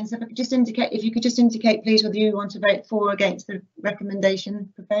 Okay, then so if I could just indicate, if you could just indicate, please, whether you want to vote for or against the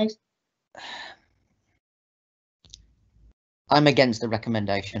recommendation proposed. I'm against the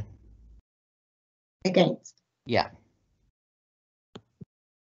recommendation. Against? Yeah.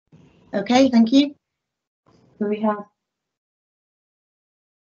 Okay, thank you. So we have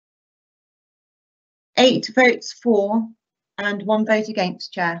 8 votes for and 1 vote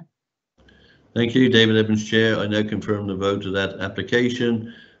against, Chair. Thank you, David Evans, Chair. I now confirm the vote of that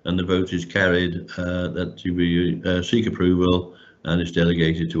application, and the vote is carried that you seek approval and is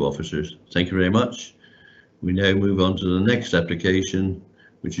delegated to officers. Thank you very much. We now move on to the next application,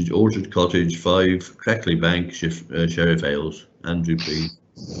 which is Orchard Cottage 5, Crackley Bank, Sheriff Hales. Andrew, please.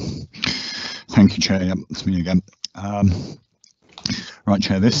 Thank you, Chair. It's me again. Right,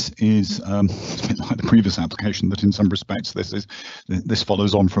 Chair, this is a bit like the previous application, but in some respects this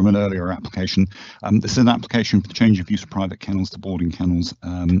follows on from an earlier application. This is an application for the change of use of private kennels to boarding kennels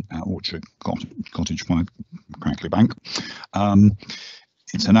at Orchard Cottage 5, Crackley Bank.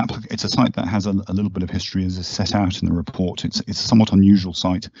 It's a site that has a little bit of history as is set out in the report. It's a somewhat unusual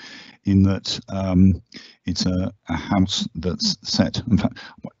site in that it's a house that's set. In fact,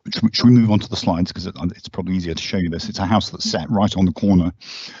 should we move on to the slides, because it's probably easier to show you this. It's a house that's set right on the corner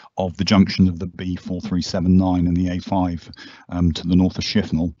of the junction of the B4379 and the A5 to the north of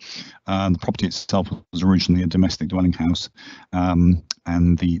Shifnal. The property itself was originally a domestic dwelling house, and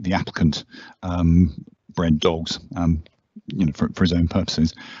the applicant bred dogs, for his own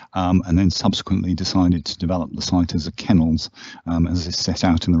purposes, and then subsequently decided to develop the site as a kennels, as is set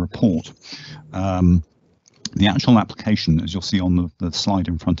out in the report. The actual application, as you'll see on the slide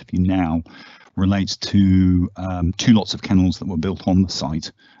in front of you now, relates to 2 lots of kennels that were built on the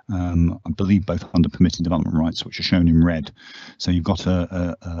site, I believe both under permitted development rights, which are shown in red. So you've got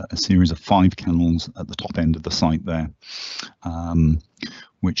a series of 5 kennels at the top end of the site there,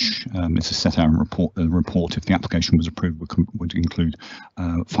 which is set out in the report. If the application was approved, would include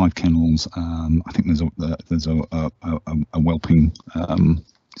 5 kennels. I think there's a whelping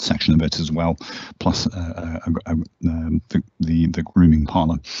section of it as well, plus the grooming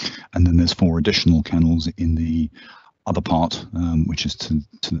parlour, and then there's 4 additional kennels in the other part, which is to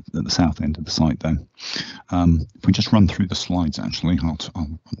the south end of the site there. If we just run through the slides, actually, I'll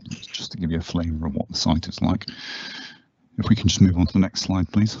just to give you a flavour of what the site is like. If we can just move on to the next slide,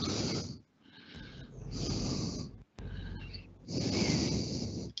 please.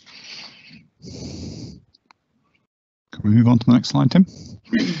 Can we move on to the next slide, Tim?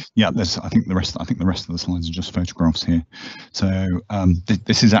 Yeah, I think the rest of the slides are just photographs here. So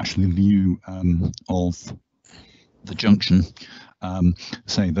this is actually the view of the junction.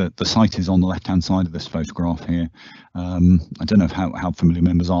 Say that the site is on the left-hand side of this photograph here. I don't know how familiar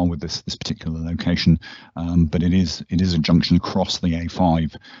members are with this particular location, but it is a junction across the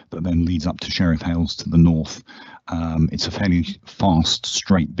A5 that then leads up to Sheriff Hales to the north. It's a fairly fast,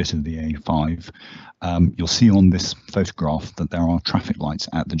 straight bit of the A5. You'll see on this photograph that there are traffic lights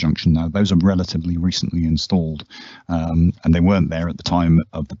at the junction now. Those are relatively recently installed, and they weren't there at the time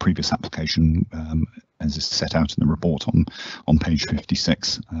of the previous application, as is set out in the report on page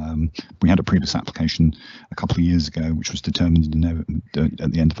 56. We had a previous application a couple of years ago, which was determined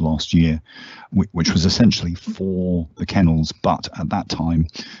at the end of last year, which was essentially for the kennels, but at that time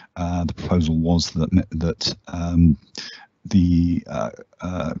the proposal was that the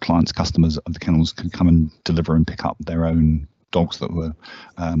clients, customers of the kennels could come and deliver and pick up their own dogs that were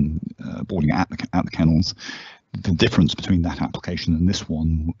boarding at the kennels. The difference between that application and this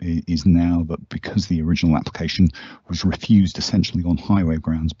one is now that because the original application was refused essentially on highway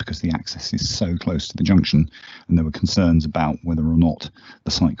grounds because the access is so close to the junction, and there were concerns about whether or not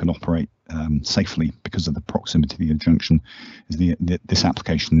the site could operate safely because of the proximity to the junction, this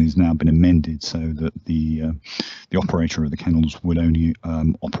application has now been amended so that the operator of the kennels would only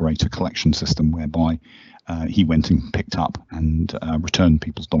operate a collection system whereby he went and picked up and returned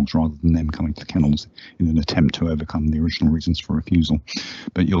people's dogs rather than them coming to the kennels in an attempt to overcome the original reasons for refusal.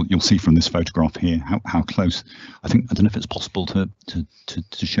 But you'll see from this photograph here how close. I don't know if it's possible to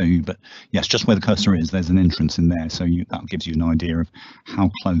show you, but yes, just where the cursor is, there's an entrance in there, so that gives you an idea of how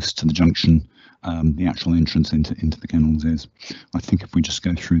close to the junction the actual entrance into the kennels is. I think if we just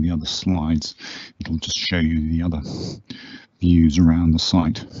go through the other slides, it'll just show you the other views around the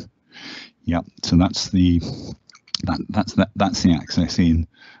site. Yeah, so that's the access in.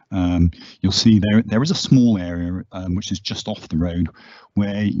 You'll see there is a small area which is just off the road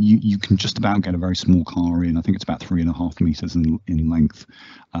where you can just about get a very small car in. I think it's about 3.5 meters in length.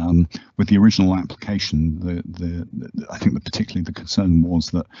 With the original application, I think that particularly the concern was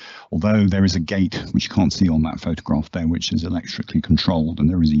that although there is a gate which you can't see on that photograph there, which is electrically controlled, and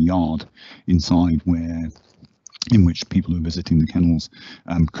there is a yard inside in which people who are visiting the kennels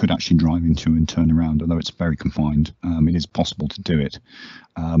could actually drive into and turn around, although it's very confined. It is possible to do it.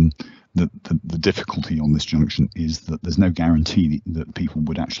 The difficulty on this junction is that there's no guarantee that people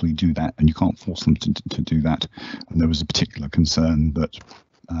would actually do that, and you can't force them to do that. And there was a particular concern that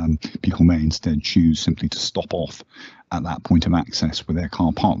people may instead choose simply to stop off at that point of access with their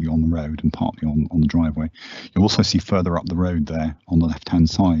car partly on the road and partly on the driveway. You'll also see further up the road there on the left-hand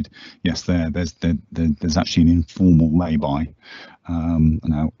side. Yes, there's actually an informal lay-by.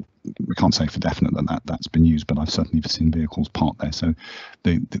 Now, we can't say for definite that's been used, but I've certainly seen vehicles parked there. So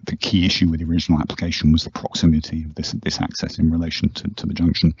the key issue with the original application was the proximity of this access in relation to the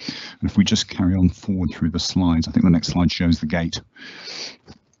junction. And if we just carry on forward through the slides, I think the next slide shows the gate.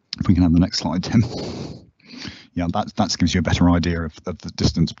 If we can have the next slide, Tim. Yeah, that gives you a better idea of the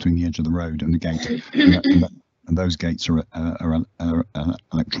distance between the edge of the road and the gate. and those gates are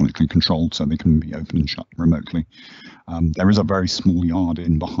electronically controlled, so they can be opened and shut remotely. There is a very small yard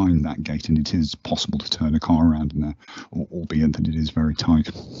in behind that gate, and it is possible to turn a car around in there, albeit that it is very tight.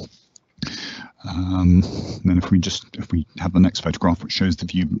 Then if we have the next photograph, which shows the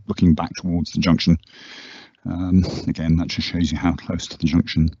view looking back towards the junction, again, that just shows you how close to the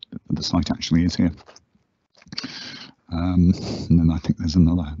junction the site actually is here. And then I think there's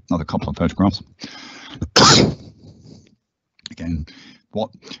another couple of photographs. Again, what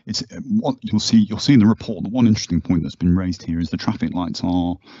you'll see in the report, the one interesting point that's been raised here is the traffic lights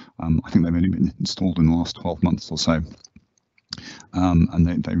are, I think they've only been installed in the last 12 months or so. And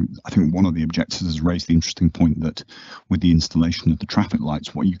I think one of the objectors has raised the interesting point that with the installation of the traffic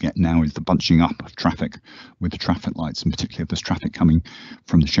lights, what you get now is the bunching up of traffic with the traffic lights, and particularly if there's traffic coming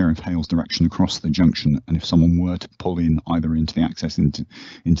from the Sheriff Hales direction across the junction, and if someone were to pull in either into the access into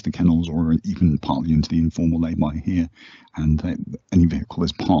the kennels or even partly into the informal lay-by here, and any vehicle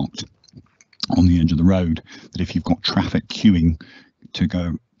is parked on the edge of the road, that if you've got traffic queuing to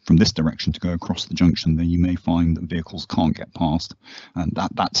go from this direction to go across the junction, then you may find that vehicles can't get past, and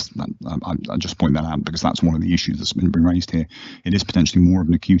I just point that out because that's one of the issues that's been raised here. It is potentially more of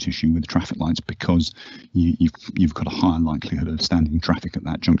an acute issue with the traffic lights because you've got a higher likelihood of standing traffic at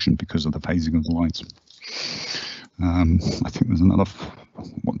that junction because of the phasing of the lights. I think there's another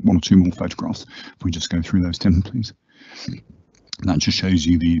one or two more photographs. If we just go through those, Tim, please. That just shows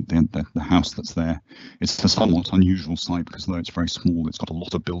you the house that's there. It's a somewhat unusual site because though it's very small, it's got a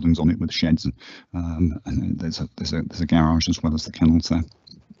lot of buildings on it with sheds, and there's a garage as well as the kennels there.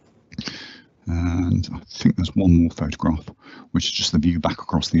 And I think there's one more photograph, which is just the view back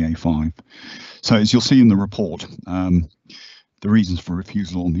across the A5. So as you'll see in the report, the reasons for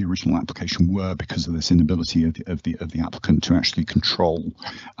refusal on the original application were because of this inability of the applicant to actually control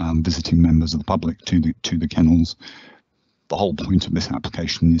visiting members of the public to the kennels. The whole point of this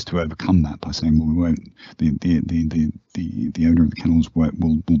application is to overcome that by saying, well, we won't. The owner of the kennels will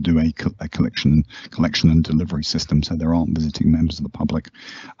do a collection and delivery system, so there aren't visiting members of the public.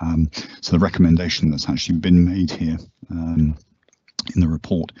 So the recommendation that's actually been made here in the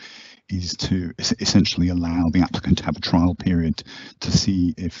report is to essentially allow the applicant to have a trial period to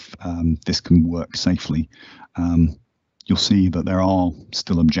see if this can work safely. You'll see that there are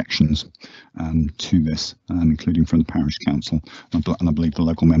still objections to this, including from the parish council, and I believe the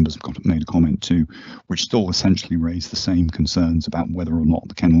local members have made a comment too, which still essentially raise the same concerns about whether or not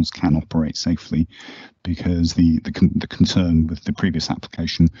the kennels can operate safely, because the concern with the previous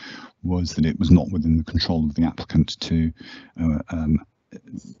application was that it was not within the control of the applicant to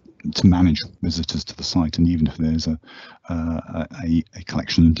manage visitors to the site, and even if there's a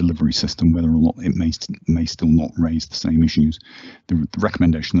collection and delivery system, whether or not it may still not raise the same issues. The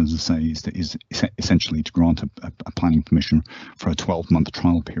recommendation, as I say, is essentially to grant a planning permission for a 12-month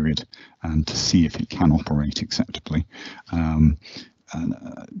trial period and to see if it can operate acceptably, and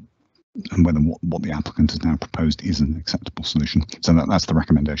whether what the applicant has now proposed is an acceptable solution. So that's the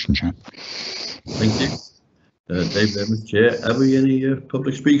recommendation, Chair. Thank you. David Evans, Chair. Have we any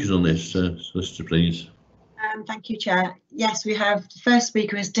public speakers on this, Solicitor, please? Thank you, Chair. Yes, we have. The first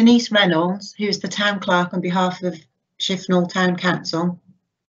speaker is Denise Reynolds, who is the Town Clerk on behalf of Shifnal Town Council.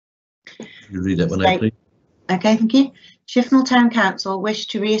 You read that one out, please. Okay, thank you. Shifnal Town Council wish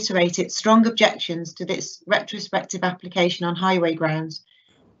to reiterate its strong objections to this retrospective application on highway grounds.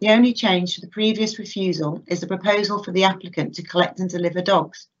 The only change to the previous refusal is the proposal for the applicant to collect and deliver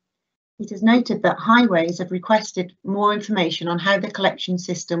dogs. It is noted that Highways have requested more information on how the collection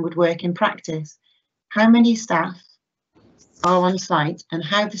system would work in practice, how many staff are on site and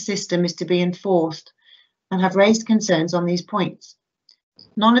how the system is to be enforced, and have raised concerns on these points.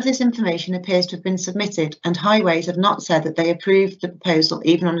 None of this information appears to have been submitted, and Highways have not said that they approved the proposal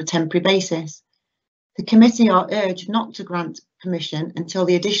even on a temporary basis. The committee are urged not to grant permission until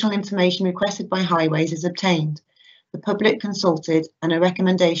the additional information requested by Highways is obtained, the public consulted, and a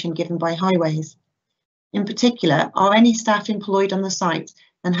recommendation given by Highways. In particular, are any staff employed on the site,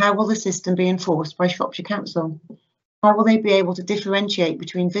 and how will the system be enforced by Shropshire Council? How will they be able to differentiate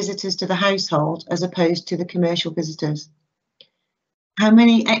between visitors to the household as opposed to the commercial visitors? How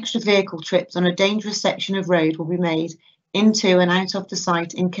many extra vehicle trips on a dangerous section of road will be made into and out of the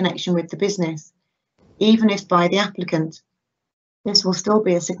site in connection with the business, even if by the applicant? This will still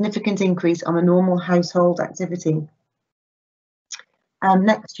be a significant increase on a normal household activity.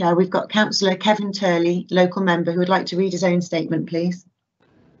 Next, Chair, we've got Councillor Kevin Turley, local member, who would like to read his own statement, please.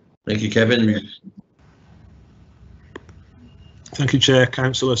 Thank you, Kevin. Thank you, Chair.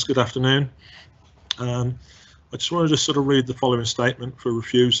 Councillors, good afternoon. I just wanted to sort of read the following statement for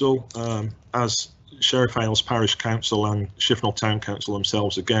refusal. As Sheriff Hales Parish Council and Shifnal Town Council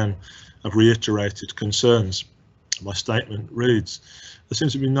themselves again have reiterated concerns. My statement reads, there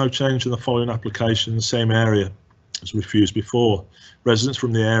seems to be no change in the following application in the same area as refused before. Residents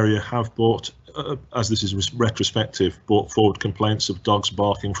from the area have brought, as this is retrospective, brought forward complaints of dogs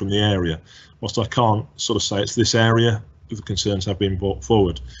barking from the area. Whilst I can't sort of say it's this area, the concerns have been brought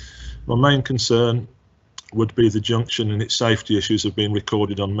forward. My main concern would be the junction and its safety issues have been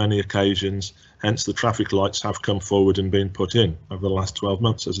recorded on many occasions, hence the traffic lights have come forward and been put in over the last 12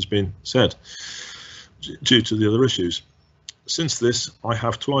 months, as has been said, due to the other issues. Since this, I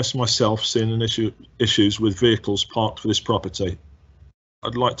have twice myself seen issues with vehicles parked for this property.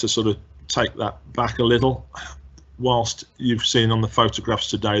 I'd like to sort of take that back a little. Whilst you've seen on the photographs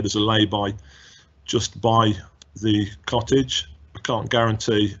today, there's a lay-by just by the cottage. I can't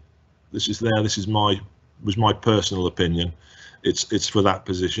guarantee this is there. This is was my personal opinion. It's for that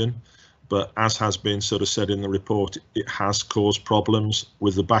position, but as has been sort of said in the report, it has caused problems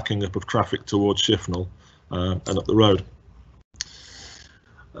with the backing up of traffic towards Shifnal and up the road.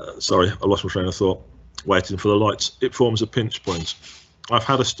 Sorry, I lost my train of thought. Waiting for the lights. It forms a pinch point. I've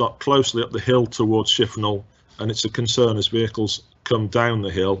had a stop closely up the hill towards Shifnal, and it's a concern as vehicles come down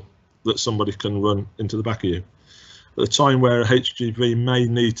the hill that somebody can run into the back of you. At a time where a HGV may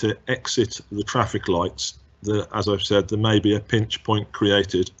need to exit the traffic lights, as I've said, there may be a pinch point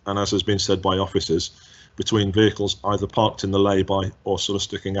created, and as has been said by officers, between vehicles either parked in the lay-by or sort of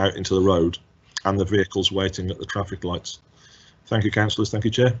sticking out into the road, and the vehicles waiting at the traffic lights. Thank you, councillors. Thank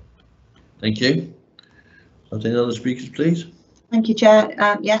you, Chair. Thank you. Are there any other speakers, please? Thank you,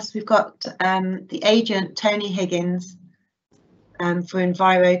 Chair. Yes, we've got the agent, Tony Higgins, for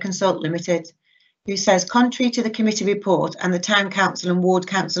Enviro Consult Limited, who says, contrary to the committee report and the Town Council and Ward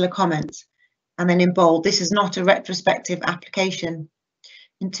Councillor comments, and then in bold, this is not a retrospective application.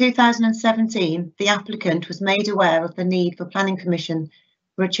 In 2017, the applicant was made aware of the need for planning permission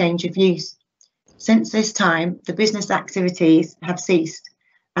for a change of use. Since this time, the business activities have ceased,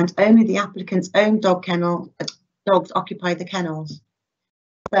 and only the applicant's own dogs occupy the kennels.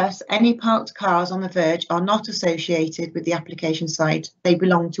 Thus, any parked cars on the verge are not associated with the application site. They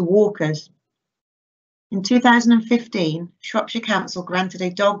belong to walkers. In 2015, Shropshire Council granted a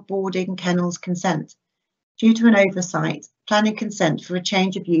dog boarding kennels consent. Due to an oversight, planning consent for a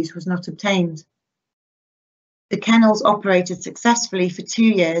change of use was not obtained. The kennels operated successfully for 2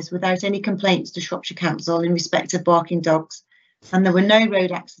 years without any complaints to Shropshire Council in respect of barking dogs, and there were no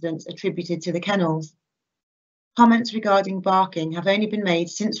road accidents attributed to the kennels. Comments regarding barking have only been made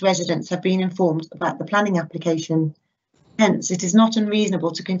since residents have been informed about the planning application. Hence, it is not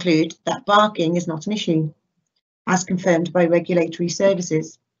unreasonable to conclude that barking is not an issue, as confirmed by regulatory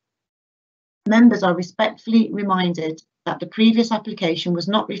services. Members are respectfully reminded that the previous application was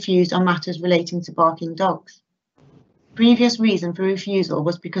not refused on matters relating to barking dogs. The previous reason for refusal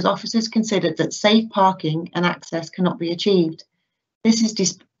was because officers considered that safe parking and access cannot be achieved. This is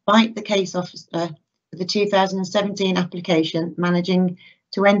despite the case officer for the 2017 application managing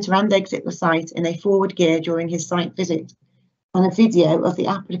to enter and exit the site in a forward gear during his site visit, on a video of the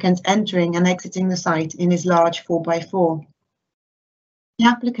applicant entering and exiting the site in his large 4x4. The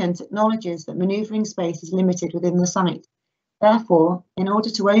applicant acknowledges that manoeuvring space is limited within the site. Therefore, in order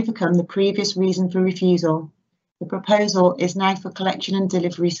to overcome the previous reason for refusal, the proposal is now for collection and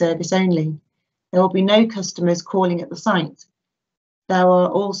delivery service only. There will be no customers calling at the site. There are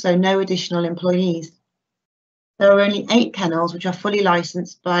also no additional employees. There are only 8 kennels which are fully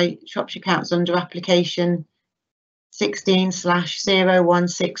licensed by Shropshire Council under application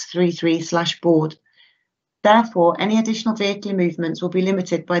 16/01633/board. Therefore, any additional vehicle movements will be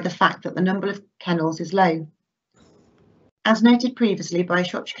limited by the fact that the number of kennels is low. As noted previously by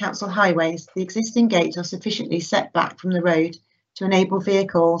Shropshire Council Highways, the existing gates are sufficiently set back from the road to enable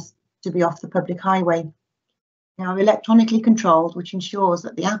vehicles to be off the public highway. They are electronically controlled, which ensures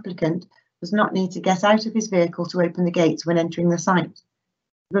that the applicant does not need to get out of his vehicle to open the gates when entering the site.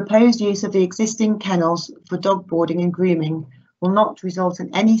 The proposed use of the existing kennels for dog boarding and grooming will not result in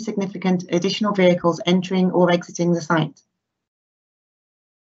any significant additional vehicles entering or exiting the site.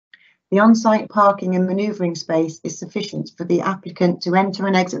 The on-site parking and manoeuvring space is sufficient for the applicant to enter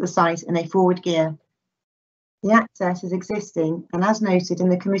and exit the site in a forward gear. The access is existing, and as noted in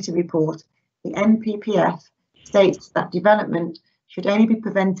the committee report, the NPPF states that development should only be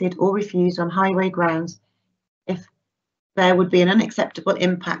prevented or refused on highway grounds if there would be an unacceptable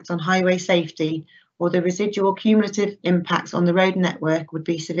impact on highway safety or the residual cumulative impacts on the road network would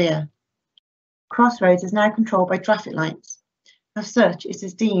be severe. Crossroads is now controlled by traffic lights. As such, it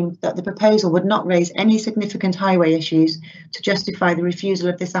is deemed that the proposal would not raise any significant highway issues to justify the refusal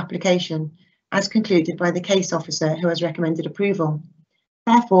of this application, as concluded by the case officer who has recommended approval.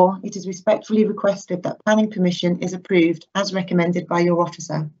 Therefore, it is respectfully requested that planning permission is approved as recommended by your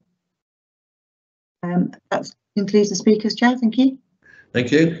officer. That concludes the speakers, Chair. Thank you.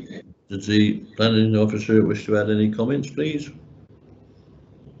 Thank you. Does the planning officer wish to add any comments, please?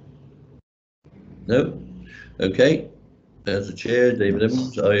 No? Okay. As the chair, David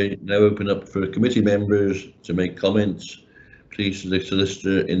Evans, I now open up for committee members to make comments. Please, the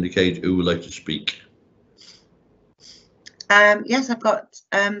solicitor, indicate who would like to speak. Yes, I've got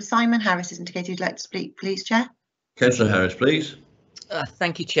Simon Harris has indicated he'd like to speak, please, Chair. Councillor Harris, please.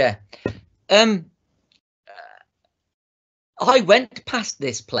 Thank you, Chair. I went past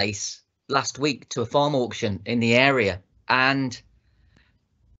this place last week to a farm auction in the area, and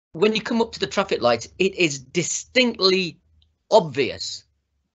when you come up to the traffic lights, it is distinctly obvious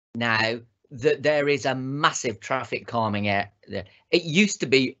now that there is a massive traffic calming area there. It used to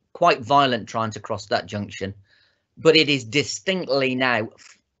be quite violent trying to cross that junction, but it is distinctly now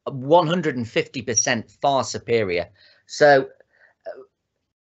 150% far superior. So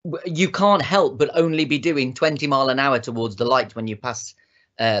you can't help but only be doing 20 miles an hour towards the light when you pass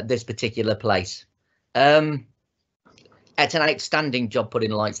this particular place. It's an outstanding job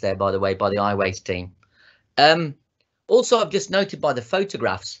putting lights there, by the way, by the highways team. Also, I've just noted by the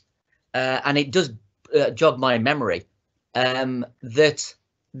photographs, and it does jog my memory, that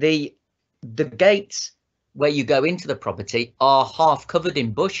the gates where you go into the property are half covered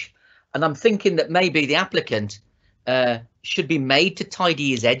in bush, and I'm thinking that maybe the applicant should be made to tidy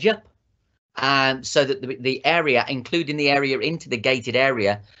his edge up, so that the area, including the area into the gated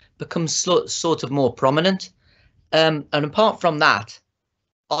area, becomes sort of more prominent. And apart from that,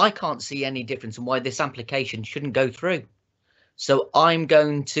 I can't see any difference in why this application shouldn't go through. So I'm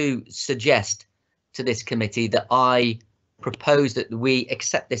going to suggest to this committee that I propose that we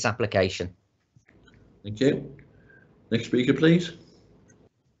accept this application. Thank you. Next speaker, please.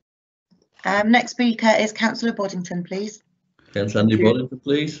 Next speaker is Councillor Boddington, please. Councillor Andy Boddington,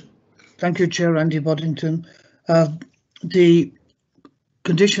 please. Thank you, Chair. Andy Boddington. The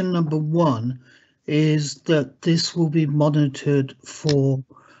condition number 1 is that this will be monitored for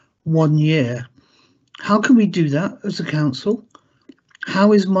 1 year. How can we do that as a council?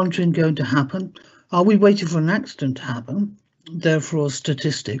 How is monitoring going to happen? Are we waiting for an accident to happen, therefore a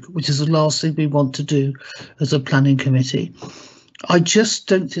statistic, which is the last thing we want to do as a planning committee? I just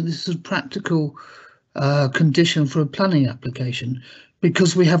don't think this is a practical condition for a planning application,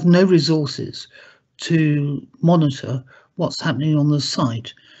 because we have no resources to monitor what's happening on the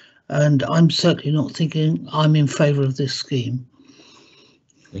site. And I'm certainly not thinking I'm in favour of this scheme.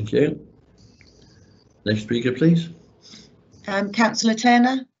 Thank you. Next speaker, please. Councillor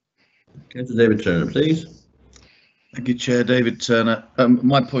Turner. Councillor David Turner, please. Thank you, Chair. David Turner.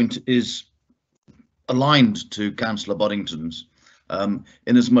 My point is aligned to Councillor Boddington's, in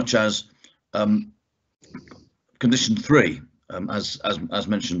as much as condition 3, as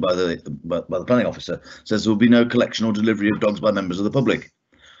mentioned by the planning officer, says there will be no collection or delivery of dogs by members of the public.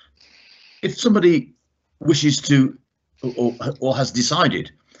 If somebody wishes to, or has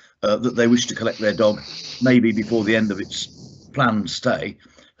decided that they wish to collect their dog maybe before the end of its planned stay,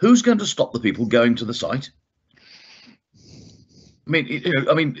 who's going to stop the people going to the site? I mean,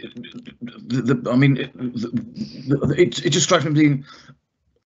 it just strikes me being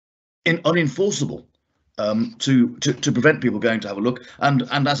unenforceable to prevent people going to have a look. And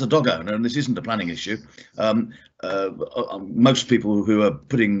as a dog owner, and this isn't a planning issue, most people who are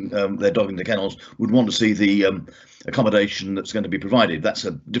putting their dog into kennels would want to see the accommodation that's going to be provided. That's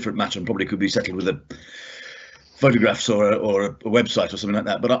a different matter and probably could be settled with photographs or a website or something like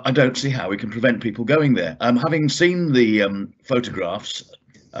that. But I don't see how we can prevent people going there. Having seen the photographs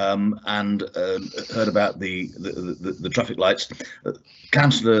and heard about the traffic lights,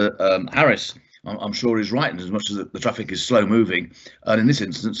 Councillor Harris, I'm sure is right, in as much as the traffic is slow moving, and in this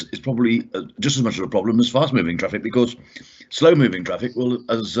instance it's probably just as much of a problem as fast moving traffic, because slow moving traffic will,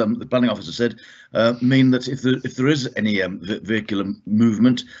 as the planning officer said, mean that if there is any vehicular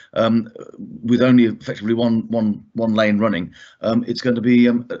movement with only effectively one lane running, it's going to be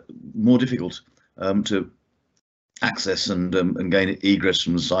more difficult to access and gain egress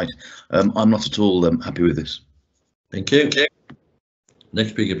from the site. I'm not at all happy with this. Thank you. Next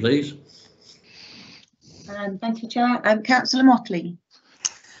speaker, please. Thank you, Chair. Councillor Motley.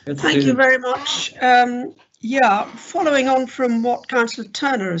 Thank you very much. Yeah, following on from what Councillor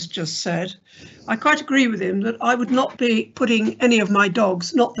Turner has just said, I quite agree with him that I would not be putting any of my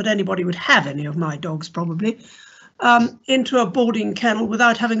dogs, not that anybody would have any of my dogs probably, into a boarding kennel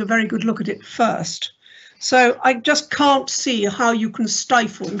without having a very good look at it first. So I just can't see how you can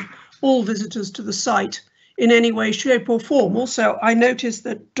stifle all visitors to the site in any way, shape or form. Also, I noticed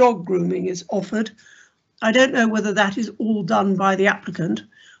that dog grooming is offered. I don't know whether that is all done by the applicant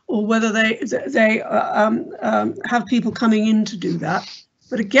or whether they have people coming in to do that.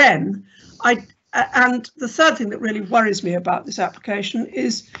 But again, and the third thing that really worries me about this application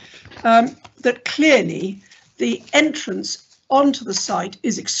is that clearly the entrance onto the site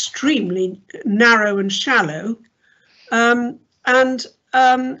is extremely narrow and shallow.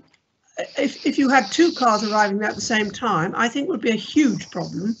 If you had two cars arriving at the same time, I think would be a huge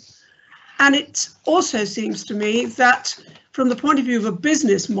problem. And it also seems to me that from the point of view of a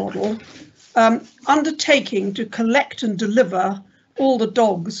business model, undertaking to collect and deliver all the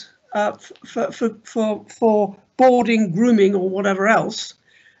dogs for boarding, grooming or whatever else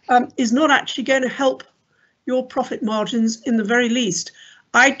is not actually going to help your profit margins in the very least.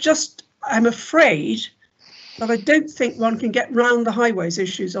 I'm afraid that I don't think one can get round the highways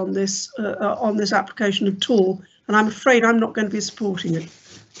issues on this application at all, and I'm afraid I'm not going to be supporting it.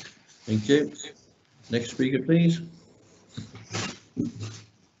 Thank you. Next speaker, please.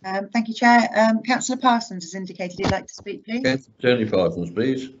 Thank you, Chair. Councillor Parsons has indicated he'd like to speak, please. Councillor Tony Parsons,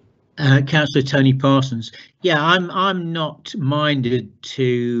 please. Councillor Tony Parsons. Yeah, I'm not minded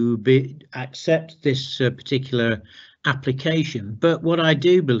to accept this particular application, but what I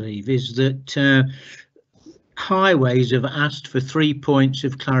do believe is that highways have asked for 3 points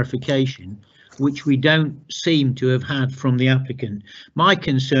of clarification, which we don't seem to have had from the applicant. My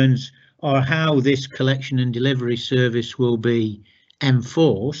concerns are how this collection and delivery service will be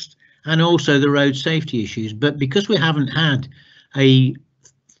enforced and also the road safety issues. But because we haven't had a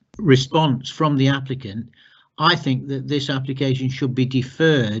response from the applicant, I think that this application should be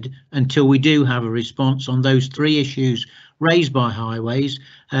deferred until we do have a response on those 3 issues raised by highways,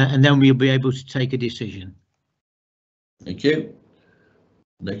 and then we'll be able to take a decision. Thank you.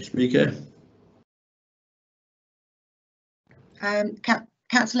 Next speaker.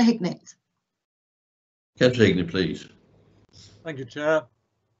 Councillor Hignett. Councillor Hignett, please. Thank you, Chair.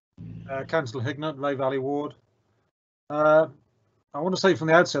 Councillor Hignett, Ray Valley Ward. I want to say from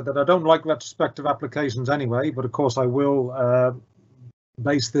the outset that I don't like retrospective applications anyway, but of course I will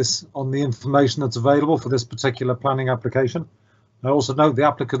base this on the information that's available for this particular planning application. I also note the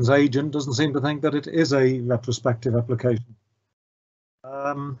applicant's agent doesn't seem to think that it is a retrospective application.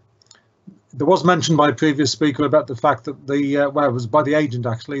 There was mention by a previous speaker about the fact that well, it was by the agent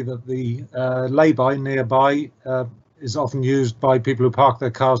actually, that the lay-by nearby is often used by people who park their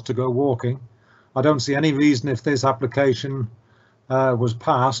cars to go walking. I don't see any reason, if this application was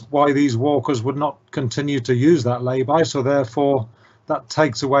passed, why these walkers would not continue to use that lay-by, so therefore that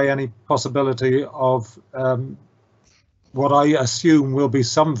takes away any possibility of what I assume will be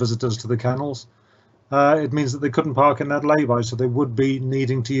some visitors to the kennels. It means that they couldn't park in that lay-by, so they would be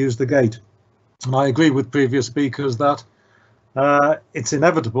needing to use the gate. And I agree with previous speakers that it's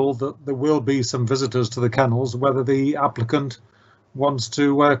inevitable that there will be some visitors to the kennels, whether the applicant wants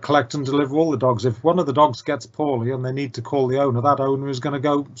to collect and deliver all the dogs. If one of the dogs gets poorly and they need to call the owner, that owner is going to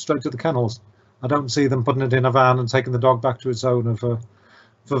go straight to the kennels. I don't see them putting it in a van and taking the dog back to its owner for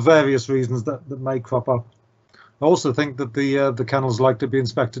various reasons that may crop up. I also think that the kennels like to be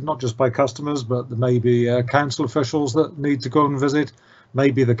inspected not just by customers, but there may be council officials that need to go and visit,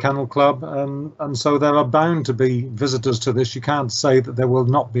 maybe the kennel club, and so there are bound to be visitors to this. You can't say that there will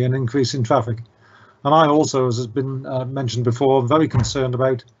not be an increase in traffic. And I also, as has been mentioned before, am very concerned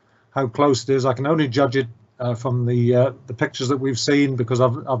about how close it is. I can only judge it from the pictures that we've seen, because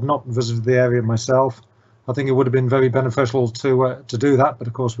I've not visited the area myself. I think it would have been very beneficial to do that, but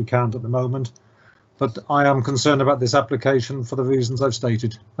of course we can't at the moment. But I am concerned about this application for the reasons I've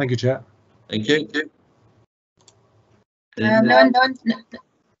stated. Thank you, Chair. Thank you. No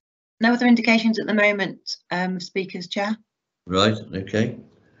other indications at the moment, speakers, Chair. Right, okay.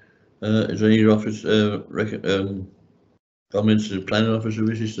 Is there any office comments the planning officer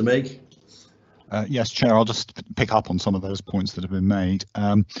wishes to make? Yes, Chair, I'll just pick up on some of those points that have been made.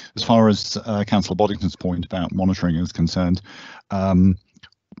 As far as Councillor Boddington's point about monitoring is concerned,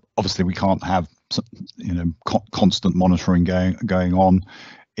 obviously we can't have constant monitoring going on.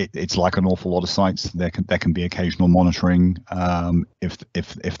 It's like an awful lot of sites. There can be occasional monitoring.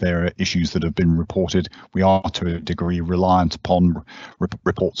 If there are issues that have been reported, we are to a degree reliant upon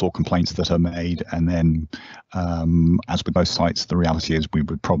reports or complaints that are made, and then as with both sites, the reality is we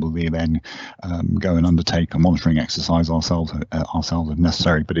would probably then go and undertake a monitoring exercise ourselves if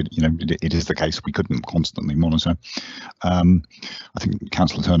necessary. But it is the case we couldn't constantly monitor. I think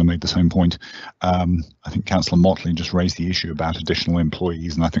Councillor Turner made the same point. I think Councillor Motley just raised the issue about additional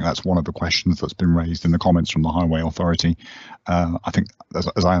employees, and I think that's one of the questions that's been raised in the comments from the Highway Authority. I think,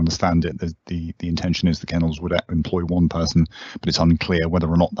 as I understand it, the intention is the kennels would employ one person, but it's unclear whether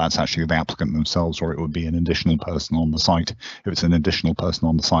or not that's actually the applicant themselves or it would be an additional person on the site. If it's an additional person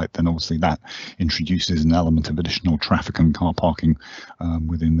on the site, then obviously that introduces an element of additional traffic and car parking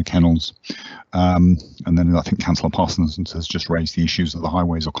within the kennels. And then I think Councillor Parsons has just raised the issues of the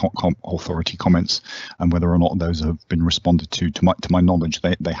Highways Authority comments and whether or not those have been responded to. To my knowledge,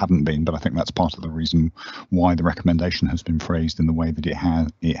 they haven't been, but I think that's part of the reason why the recommendation has been phrased in the way that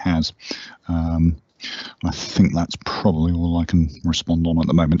it has. I think that's probably all I can respond on at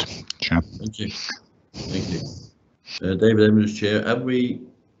the moment, Chair. Thank you. Thank you. David Evans, Chair. Have we,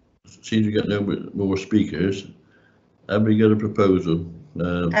 since we got no more speakers, have we got a proposal?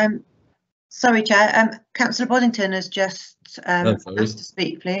 Sorry, Chair. Councillor Boddington has just asked to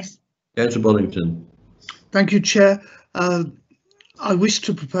speak, please. Councillor Boddington. Thank you, Chair. I wish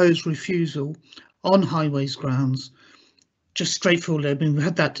to propose refusal on highways grounds. Just straightforward. I mean, we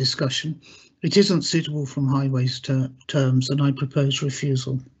had that discussion. It isn't suitable from highways terms, and I propose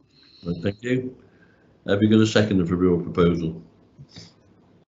refusal. Well, thank you. Have you got a second for your proposal?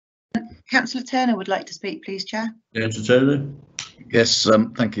 Councillor Turner would like to speak, please, Chair. Councillor Turner. Yes,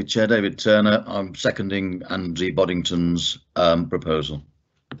 thank you, Chair. David Turner. I'm seconding Andy Boddington's proposal.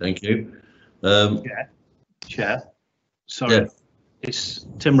 Thank you. Chair. Sorry, yeah. It's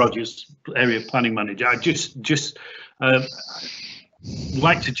Tim Rogers, Area Planning Manager. I just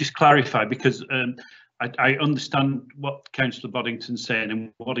like to just clarify, because I understand what Councillor Boddington's saying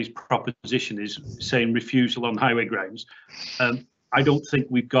and what his proposition is, saying refusal on highway grounds. I don't think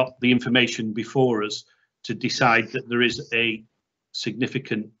we've got the information before us to decide that there is a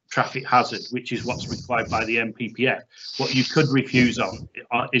significant traffic hazard, which is what's required by the NPPF. What you could refuse on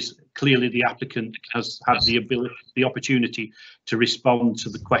is clearly the applicant has had the opportunity to respond to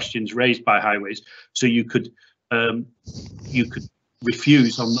the questions raised by highways. So you could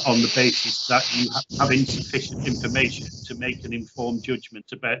refuse on the basis that you have insufficient information to make an informed judgment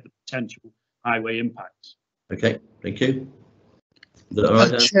about the potential highway impacts. Okay, thank you. Is that all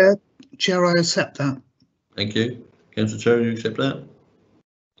right, Chair, I accept that. Thank you. Councillor Turner, you accept that?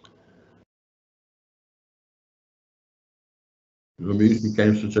 You're muted,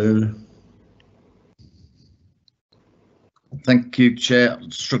 Councillor Turner. Thank you, Chair.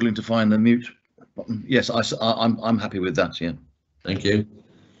 I'm struggling to find the mute button. Yes, I'm happy with that. Yeah. Thank you.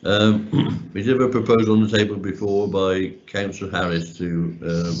 We did have a proposal on the table before by Councillor Harris to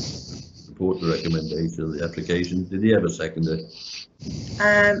support the recommendation of the application. Did he ever second it?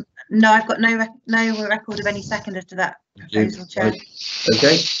 No, I've got no record of any seconder to that proposal, Chair. Right.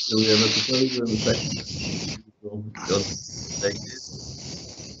 Okay, so we have a proposal and a second.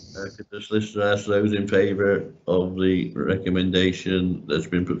 Could the solicitor ask those in favour of the recommendation that's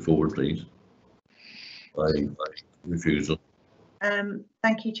been put forward, please? By refusal.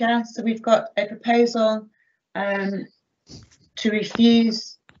 Thank you, Chair. So we've got a proposal to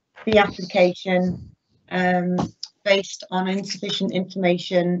refuse the application based on insufficient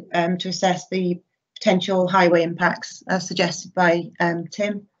information to assess the potential highway impacts as suggested by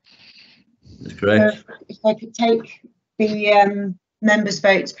Tim. That's correct. So if I could take the members'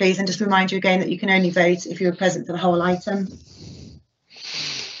 votes, please, and just remind you again that you can only vote if you're present for the whole item.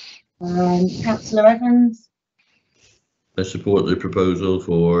 Councillor Evans. I support the proposal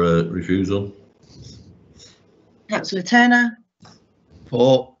for refusal. Councillor Turner.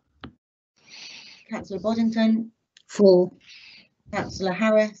 For. Councillor Boddington. For. Councillor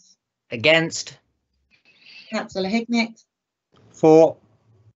Harris. Against. Councillor Hignett. For.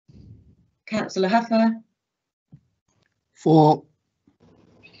 Councillor Huffer. For.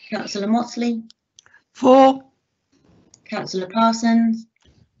 Councillor Motley. For. Councillor Parsons.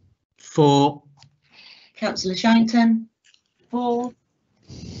 For. Councillor Shinton. For.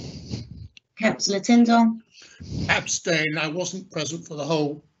 Councillor Tyndall. Abstain. I wasn't present for the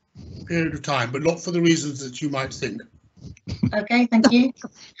whole period of time, but not for the reasons that you might think. Okay, thank you.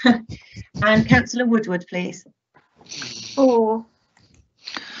 And Councillor Woodward, please. For.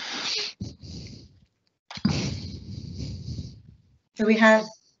 So we have,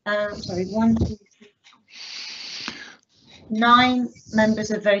 9 members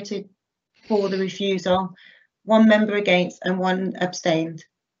have voted for the refusal, 1 member against and 1 abstained.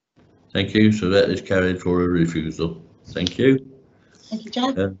 Thank you. So that is carried for a refusal. Thank you. Thank you,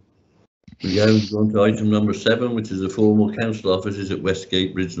 Chair. We go on to item number 7, which is the formal council offices at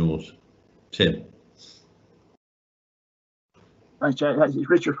Westgate Bridge North. Tim. Thanks, Chair. It's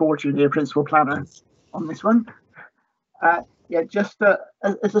Richard Fortune here, Principal Planner on this one. Yeah, just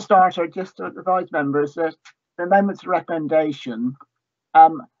as a starter, just to advise members that the amendment to recommendation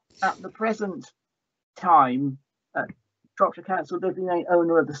At the present time, Shropshire Council does remain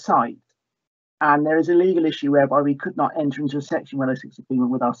owner of the site, and there is a legal issue whereby we could not enter into a Section 106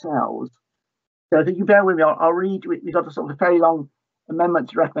 agreement with ourselves. So if you bear with me, I'll read. We've got a sort of a very long amendment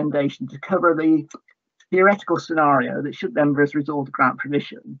to recommendation to cover the theoretical scenario that should members resolve the grant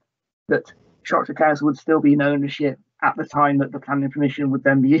permission, that Shropshire Council would still be in ownership at the time that the planning permission would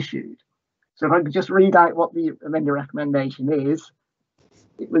then be issued. So if I could just read out what the amended recommendation is,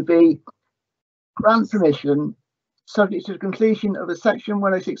 it would be grant permission subject to the completion of a Section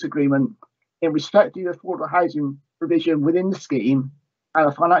 106 agreement in respect to the affordable housing provision within the scheme and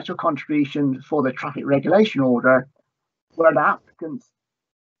a financial contribution for the traffic regulation order where the applicants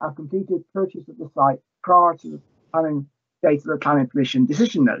have completed purchase of the site prior to the planning date of the planning permission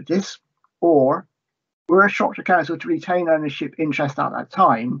decision notice, or were Shropshire Council to retain ownership interest at that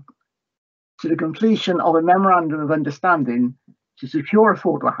time, to the completion of a memorandum of understanding to secure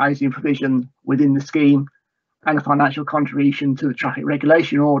affordable housing provision within the scheme and a financial contribution to the traffic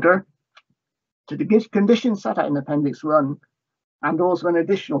regulation order, to the conditions set out in Appendix 1, and also an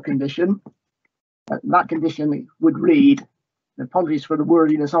additional condition. That condition would read, apologies for the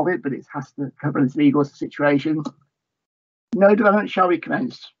wordiness of it, but it has to cover this legal situation. No development shall be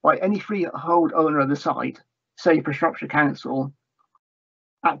commenced by any freehold owner of the site, save for Shropshire Council,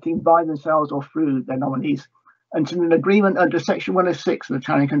 acting by themselves or through their nominees, until an agreement under Section 106 of the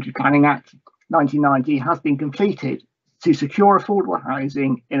Town and Country Planning Act 1990 has been completed to secure affordable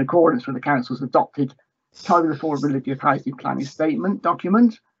housing in accordance with the Council's adopted Target Affordability of Housing Planning Statement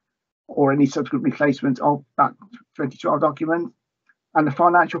document, or any subsequent replacement of that 2012 document, and the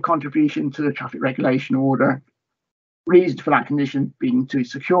financial contribution to the traffic regulation order. Reason for that condition being to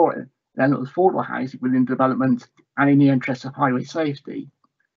secure then affordable housing within development and in the interests of highway safety.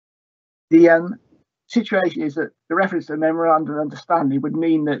 The situation is that the reference to the memorandum of understanding would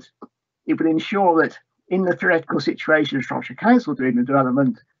mean that it would ensure that in the theoretical situation of Shropshire Council doing the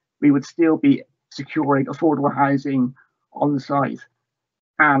development, we would still be securing affordable housing on the site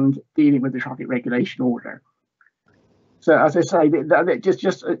and dealing with the traffic regulation order. So as I say,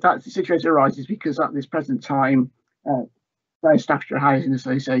 that situation arises because at this present time, the Staffordshire Housing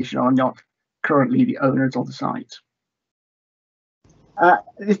Association are not currently the owners of the site.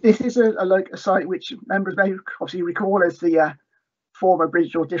 This is a site which members may obviously recall as the former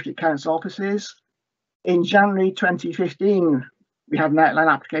Bridgnorth District Council offices. In January 2015, we had an outline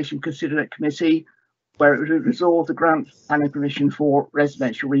application considered at committee where it would resolve the grant planning permission for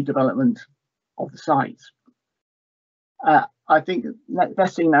residential redevelopment of the site. I think the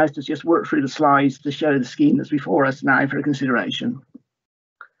best thing now is to just work through the slides to show the scheme that's before us now for consideration.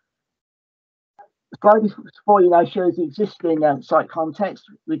 The slide before you now shows the existing site context.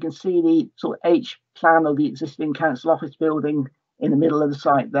 We can see the sort of H plan of the existing council office building in the middle of the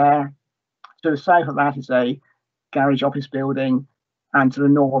site there. To the south of that is a garage office building, and to the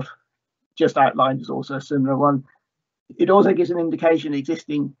north, just outlined, is also a similar one. It also gives an indication of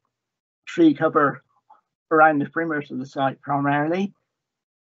existing tree cover around the perimeter of the site primarily.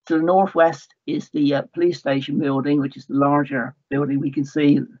 To the northwest is the police station building, which is the larger building we can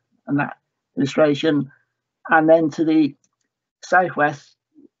see in that illustration. And then to the southwest,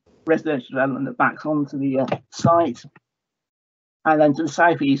 residential development that backs onto the site. And then to the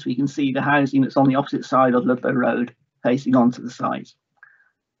southeast, we can see the housing that's on the opposite side of Ludlow Road, facing onto the site.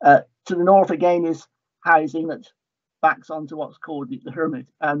 To the north again is housing that backs onto what's called the Hermit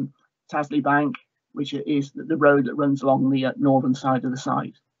Tasley Bank, which is the road that runs along the northern side of the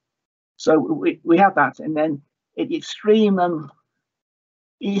site. So we have that, and then at the extreme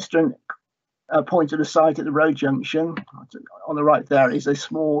eastern point of the site at the road junction, on the right there is a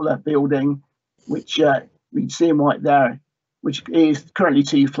smaller building, which we can see in white there, which is currently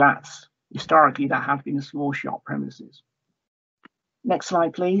 2 flats. Historically, that had been a small shop premises. Next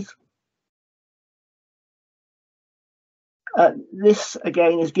slide, please. This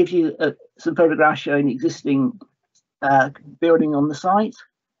again gives you some photographs showing the existing building on the site.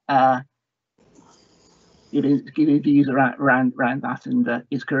 Give you views around that and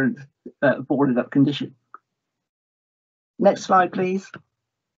its current boarded up condition. Next slide, please.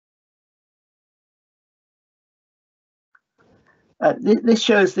 This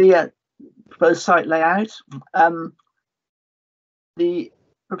shows the proposed site layout. The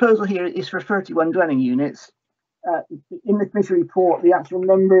proposal here is for 31 dwelling units. In the committee report, the actual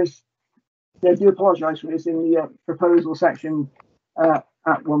numbers, I do apologise for this, in the proposal section at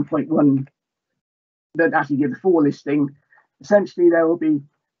 1.1, don't actually give the full listing. Essentially, there will be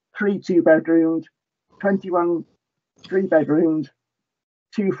 3 2-bedroomed, 21 3-bedroomed,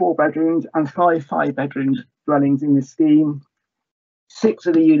 2 4-bedroomed, and 5 5-bedroomed dwellings in this scheme. 6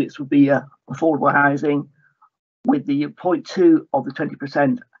 of the units would be affordable housing, with the 0.2 of the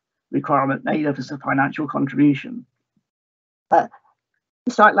 20% requirement made up as a financial contribution. The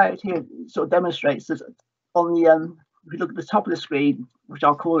site layout here sort of demonstrates that on the, if you look at the top of the screen, which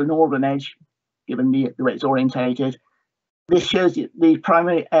I'll call the northern edge, given the way it's orientated, this shows the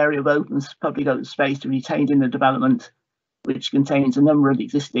primary area of public open space to be retained in the development, which contains a number of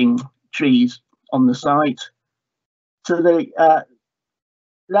existing trees on the site. So the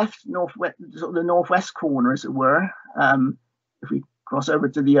left northwest, sort of the northwest corner, as it were, if we cross over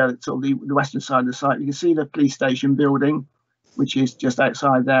to the sort of the western side of the site, you can see the police station building, which is just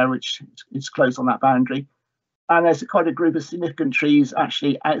outside there, which is close on that boundary. And there's quite a group of significant trees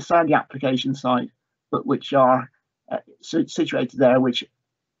actually outside the application site, but which are situated there, which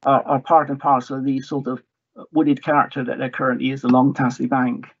are part and parcel of the sort of wooded character that there currently is along Tassie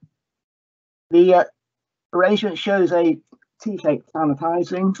Bank. The arrangement shows a T-shaped plan of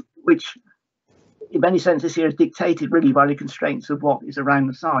housing, which in many senses here is dictated really by the constraints of what is around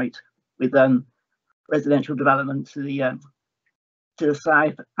the site, with residential development to the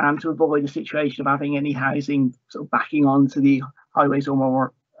south, and to avoid the situation of having any housing sort of backing onto the highways or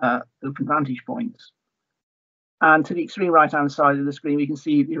more open vantage points. And to the extreme right-hand side of the screen, we can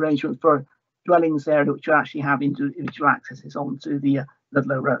see the arrangement for dwellings there, which will actually have individual accesses onto the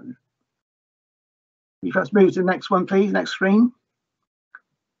Ludlow Road. If let's move to the next one, please, next screen.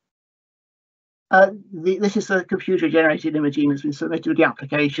 This is the computer-generated imaging that's been submitted with the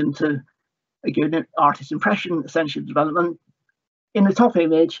application to give an artist's impression, essentially, of development. In the top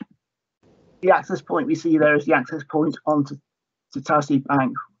image, the access point we see there is the access point onto Tassie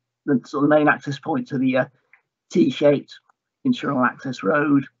Bank, the sort of main access point to the T-shaped internal access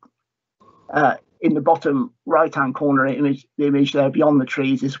road. In the bottom right-hand corner image, the image there beyond the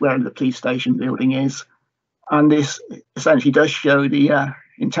trees is where the police station building is. And this essentially does show the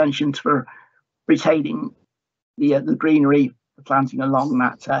intentions for retaining the greenery, the planting along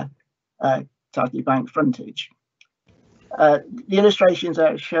that Tassie Bank frontage. The illustrations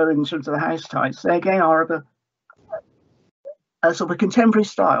are shown in terms of the house types. They again are of a sort of a contemporary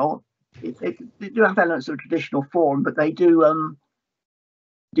style. They do have elements of traditional form, but they do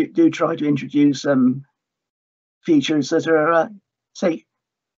try to introduce features that are, say,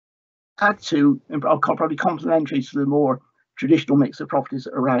 add to and probably complementary to the more traditional mix of properties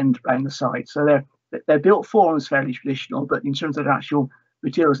around the site. So their built form is fairly traditional, but in terms of actual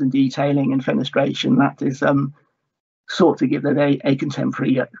materials and detailing and fenestration, that is sought to give them a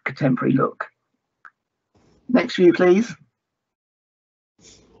contemporary look. Next view, please.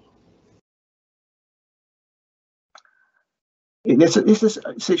 This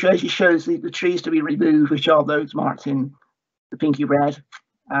situation shows the trees to be removed, which are those marked in the pinky red,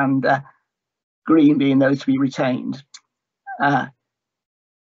 and green being those to be retained. And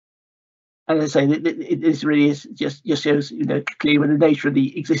as I say, this really is just shows clearly with the nature of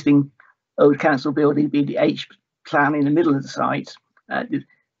the existing old council building being the H plan in the middle of the site.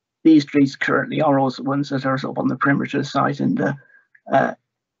 These trees currently are also ones that are sort of on the perimeter of the site and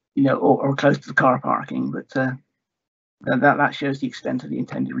or close to the car parking, but that shows the extent of the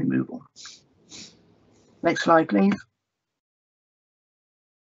intended removal. Next slide, please.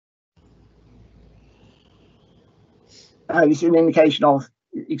 You see an indication of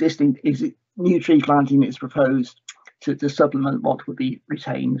existing new tree planting is proposed to supplement what would be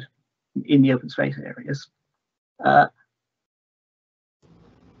retained in the open space areas. If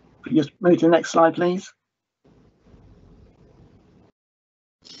you just move to the next slide, please.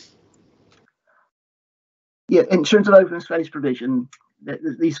 Yeah, in terms of open space provision,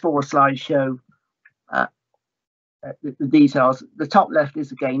 these 4 slides show the details. The top left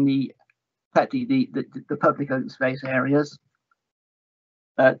is again the public open space areas.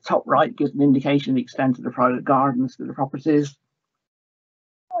 Top right gives an indication of the extent of the private gardens to the properties.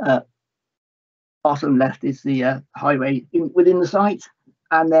 Bottom left is the highway within the site,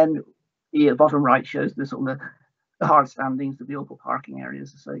 and then the bottom right shows the sort of the hard standings, the vehicle parking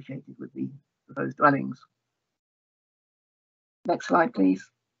areas associated with the proposed dwellings. Next slide, please.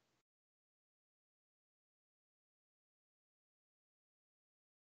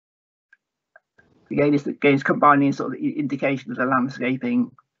 Again, it's combining sort of the indications of landscaping,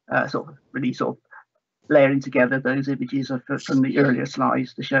 sort of layering together those images from the earlier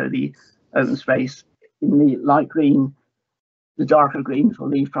slides to show the open space in the light green, the darker green for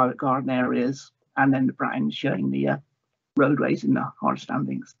the private garden areas, and then the brown showing the roadways in the hard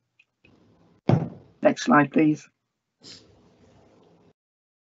standings. Next slide, please.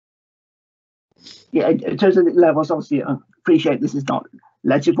 Yeah, in terms of the levels, obviously, I appreciate this is not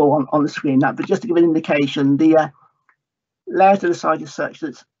legible on the screen, but just to give an indication, the layout of the site is such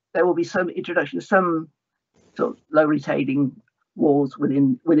that there will be some introduction of some sort of low retaining walls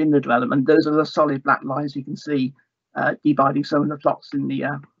within the development. Those are the solid black lines you can see dividing some of the plots in the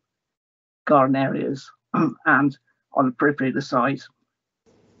garden areas and on the periphery of the site.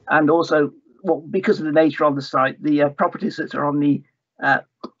 And also, because of the nature of the site, the properties that are on the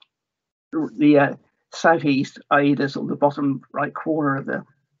southeast, i.e. the sort of the bottom right corner of the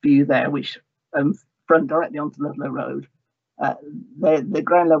view there, which front directly onto Ludlow Road, the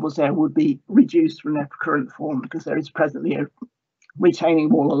ground levels there would be reduced from their current form because there is presently a retaining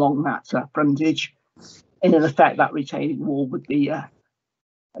wall along that frontage. And in effect, that retaining wall would be a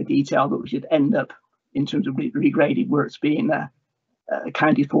detail that we should end up in terms of regrading where it's being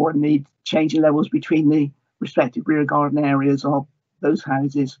accounted for, and the changing levels between the respective rear garden areas of those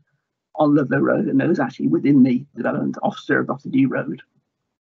houses on Ludlow Road and those actually within the development off-served off the new road.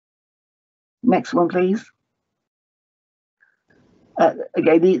 Next one, please.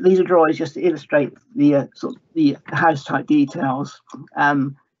 Again, these are drawings just to illustrate the sort of the house type details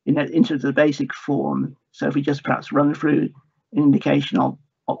in terms of the basic form. So if we just perhaps run through an indication of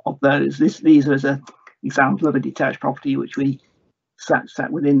those, these are an example of a detached property which we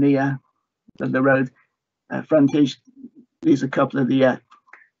sat within the road frontage. These are a couple of the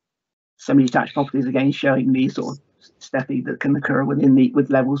semi-detached properties, again showing the sort of stepping that can occur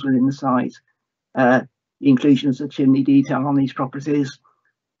with levels within the site. The inclusions of chimney detail on these properties.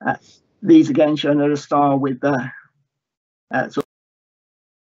 These again show another style with sort of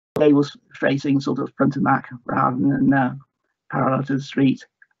gables facing sort of front and back rather than parallel to the street,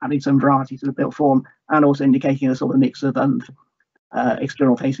 adding some variety to the built form and also indicating a sort of mix of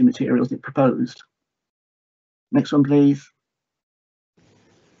external facing materials it proposed. Next one, please.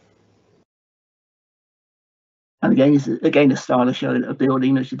 And again, this is again a style of showing a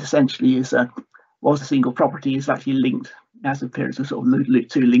building which essentially is whilst a single property is actually linked, as appears to sort of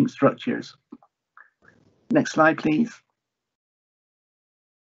two linked structures. Next slide, please.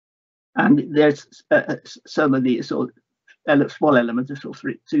 And there's some of the sort of small elements of sort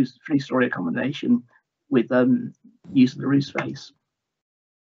of three-story accommodation with use of the roof space.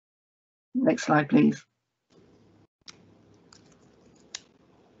 Next slide, please.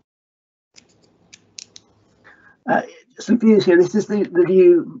 Some views here. This is the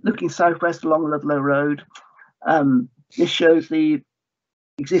view looking southwest along Ludlow Road. This shows the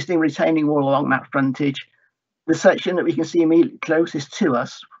existing retaining wall along that frontage. The section that we can see immediately closest to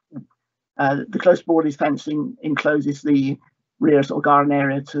us, the close boarded fencing encloses the rear sort of garden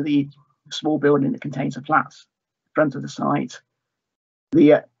area to the small building that contains the flats front of the site.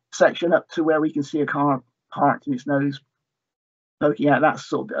 The section up to where we can see a car parked in its nose poking out, that's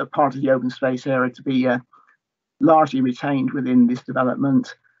sort of a part of the open space area to be largely retained within this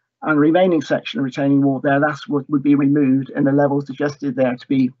development. And the remaining section of retaining wall there, that's what would be removed and the levels adjusted there to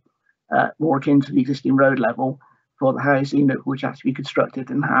be more akin to the existing road level for the housing that would actually be constructed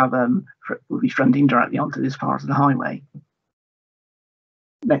and have would be fronting directly onto this part of the highway.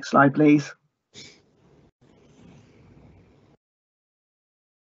 Next slide, please.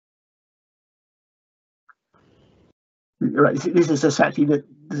 Right, this is essentially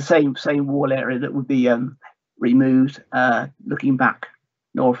the same wall area that would be removed, looking back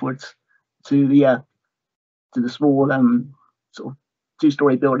northwards to the small sort of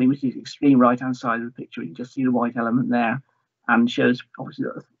two-story building, which is the extreme right-hand side of the picture. You can just see the white element there, and shows obviously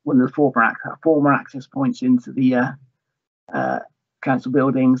one of the former access points into the council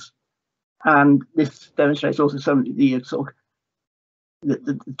buildings. And this demonstrates also some of the sort of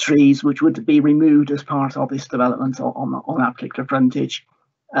the trees which would be removed as part of this development on that particular frontage.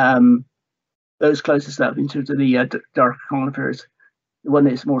 Those closest up into the dark conifers, the one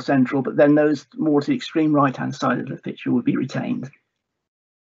that's more central, but then those more to the extreme right-hand side of the picture would be retained.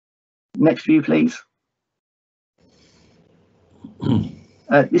 Next view, please.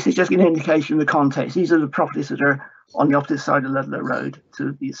 This is just an indication of the context. These are the properties that are on the opposite side of Ludlow Road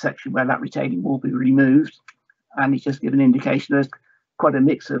to the section where that retaining will be removed. And it's just given an indication there's quite a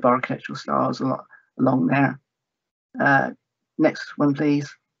mix of architectural styles along there. Next one,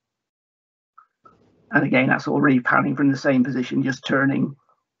 please. And again, that's all really panning from the same position, just turning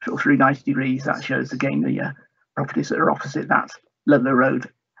sort of through 90 degrees. That shows again the properties that are opposite that Ludlow Road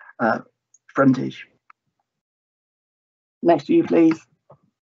frontage. Next view, please.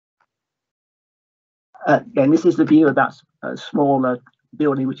 Again, this is the view of that small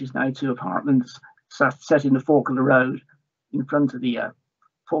building, which is now 2 apartments set in the fork of the road in front of the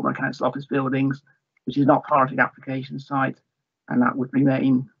former council office buildings, which is not part of the application site, and that would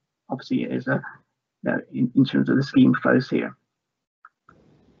remain obviously as a in terms of the scheme proposed here.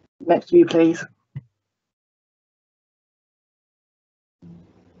 Next view, please.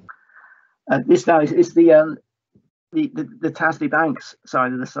 This now is the Tasley Banks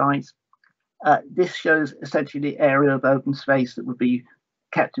side of the site. This shows essentially the area of open space that would be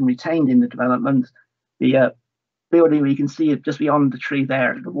kept and retained in the development. The building we can see just beyond the tree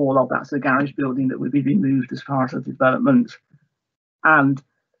there, the wall of that's the garage building that would be removed as part of the development. And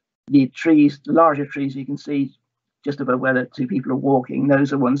the trees, the larger trees you can see just above where the two people are walking,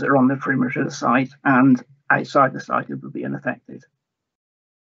 those are ones that are on the perimeter of the site, and outside the site it would be unaffected.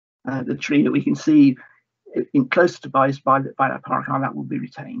 The tree that we can see in close to by that park line, that will be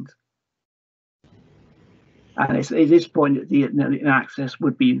retained. And it's at this point that the access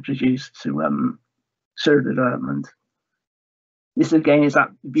would be introduced to serve the development. This again is that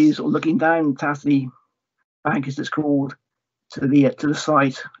view sort of looking down Tasley Bank, as it's called, to the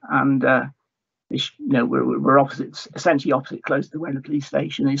site, and we're opposite, essentially opposite, close to where the police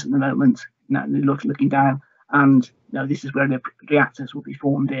station is at the moment. Looking down, and this is where the access will be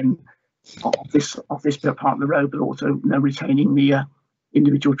formed in of this part of the road, but also retaining the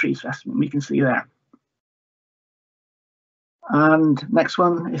individual tree specimen we can see there. And next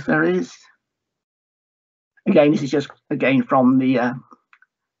one, if there is. Again, this is just again from the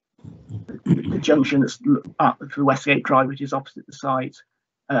junction that's up to Westgate Drive, which is opposite the site,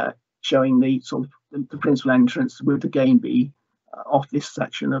 showing the sort of the principal entrance would again be off this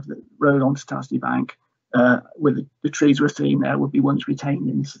section of the road onto Tasley Bank, with the trees we're seeing there would be ones retained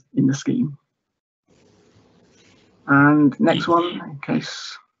in the scheme. And next one, in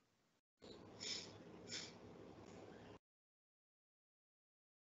case.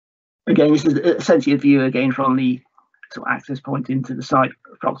 Again, this is essentially a view again from the sort of access point into the site,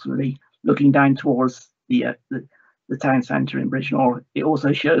 approximately looking down towards the town centre in Bridgnorth. It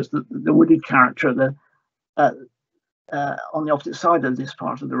also shows the wooded character of the on the opposite side of this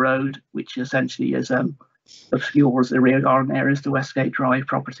part of the road, which essentially is obscures the rear garden areas to Westgate Drive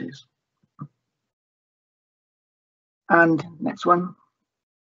properties. And next one.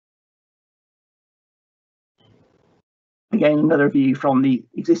 Again, another view from the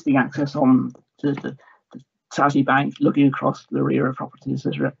existing access on to the Tasley Bank, looking across the rear of properties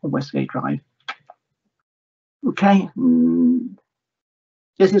at Westgate Drive. Okay,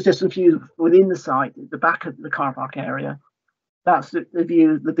 this is just a view within the site, at the back of the car park area. That's the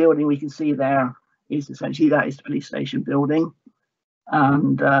view. The building we can see there is essentially that is the police station building,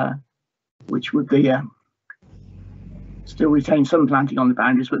 and which would be still retain some planting on the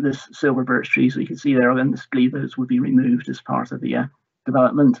boundaries, but there's silver birch trees we can see there, and the those would be removed as part of the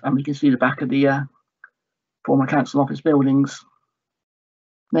development. And we can see the back of the former council office buildings.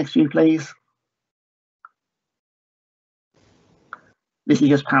 Next view, please. This is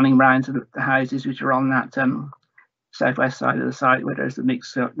just panning round to the houses which are on that southwest side of the site, where there's a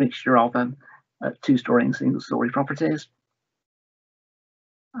mixture of two-storey and single-storey properties.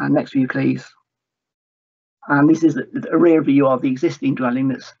 And next view, please. And this is a rear view of the existing dwelling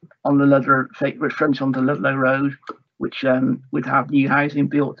that's on the Ludlow, fronts onto Ludlow Road, which would have new housing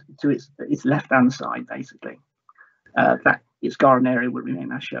built to its left-hand side, basically. That its garden area would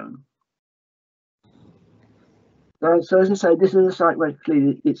remain as shown. So as I say, this is a site where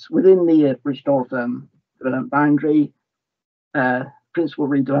clearly it's within the Bridgnorth development boundary. Principal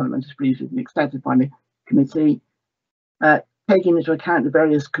redevelopment is previously accepted by the committee. Taking into account the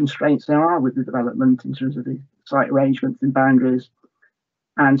various constraints there are with the development in terms of the site arrangements and boundaries,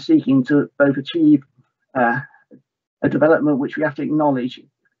 and seeking to both achieve a development which we have to acknowledge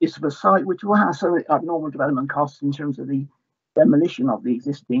is of a site which will have some abnormal development costs in terms of the demolition of the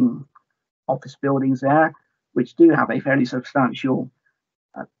existing office buildings there, which do have a fairly substantial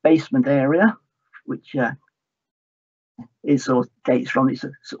basement area, which is sort of dates from its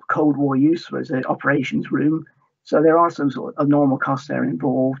sort of Cold War use as an operations room. So there are some sort of abnormal costs there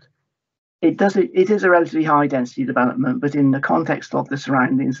involved. It is a relatively high density development, but in the context of the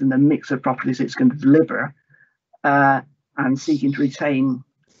surroundings and the mix of properties it's going to deliver, and seeking to retain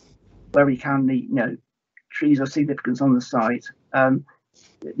where we can the trees of significance on the site,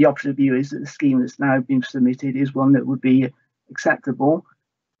 the operative view is that the scheme that's now been submitted is one that would be acceptable.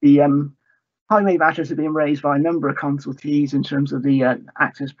 The highway matters have been raised by a number of consultees in terms of the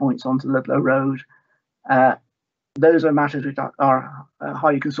access points onto Ludlow Road. Those are matters which our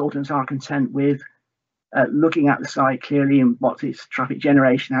highway consultants are content with, looking at the site clearly and what its traffic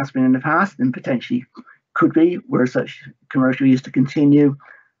generation has been in the past and potentially could be were such commercial use to continue,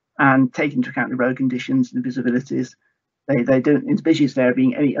 and take into account the road conditions and visibilities. They don't envisage there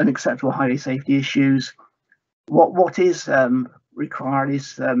being any unacceptable highway safety issues. What is required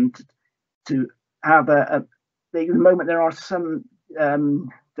is to have at the moment there are some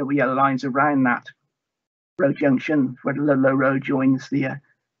double yellow lines around that road junction where the Ludlow Road joins the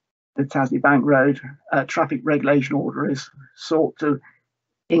the Tassie Bank Road traffic regulation order is sought to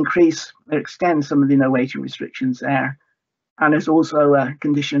increase or extend some of the no waiting restrictions there. And there's also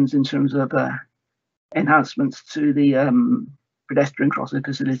conditions in terms of enhancements to the pedestrian crossing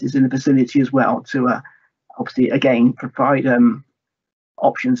facilities in the vicinity as well, to obviously again provide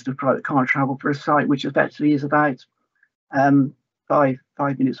options to private car travel for a site which effectively is about 5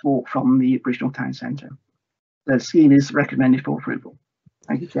 minutes walk from the original town centre. The scheme is recommended for approval.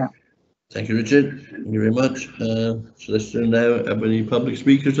 Thank you, Chair. Thank you, Richard. Thank you very much. Solicitor now, have any public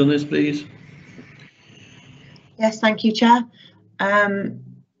speakers on this, please? Yes, thank you, Chair.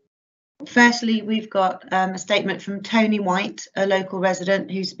 Firstly, we've got a statement from Tony White, a local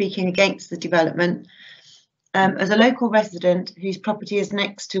resident who's speaking against the development. As a local resident whose property is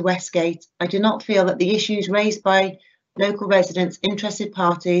next to Westgate, I do not feel that the issues raised by local residents, interested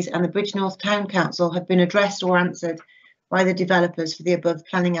parties and the Bridgnorth Town Council have been addressed or answered by the developers for the above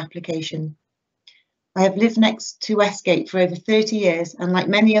planning application. I have lived next to Westgate for over 30 years and, like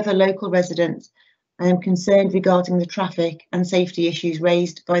many other local residents, I am concerned regarding the traffic and safety issues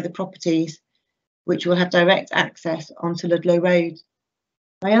raised by the properties which will have direct access onto Ludlow Road.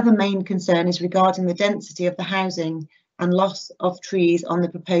 My other main concern is regarding the density of the housing and loss of trees on the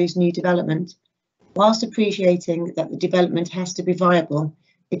proposed new development. Whilst appreciating that the development has to be viable,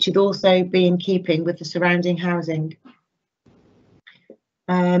 it should also be in keeping with the surrounding housing.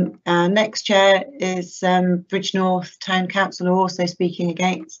 Our next chair is Bridgnorth Town Council, who are also speaking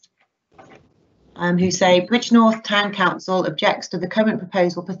against, who say Bridgnorth Town Council objects to the current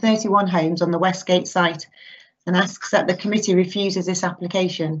proposal for 31 homes on the Westgate site and asks that the committee refuses this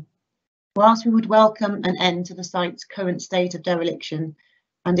application. Whilst we would welcome an end to the site's current state of dereliction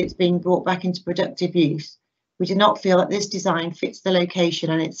and it's being brought back into productive use, we do not feel that this design fits the location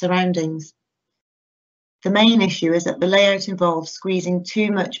and its surroundings. The main issue is that the layout involves squeezing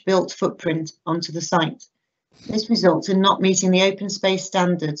too much built footprint onto the site. This results in not meeting the open space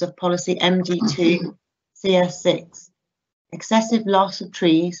standards of policy MD2 CS6, excessive loss of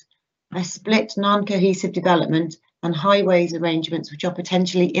trees, a split non-cohesive development and highways arrangements which are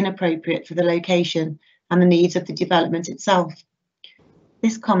potentially inappropriate for the location and the needs of the development itself.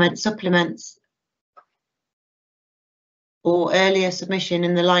 This comment supplements or earlier submission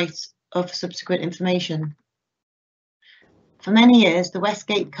in the light of subsequent information. For many years, the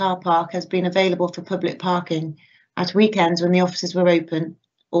Westgate car park has been available for public parking at weekends when the offices were open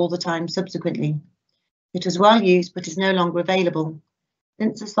all the time subsequently. It was well used but is no longer available.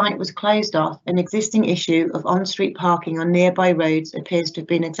 Since the site was closed off, an existing issue of on-street parking on nearby roads appears to have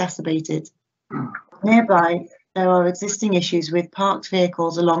been exacerbated. Nearby, there are existing issues with parked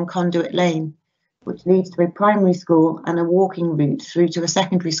vehicles along Conduit Lane, which leads to a primary school and a walking route through to a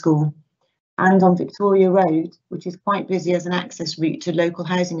secondary school, and on Victoria Road, which is quite busy as an access route to local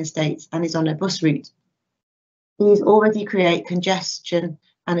housing estates and is on a bus route. These already create congestion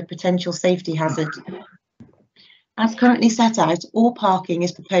and a potential safety hazard. As currently set out, all parking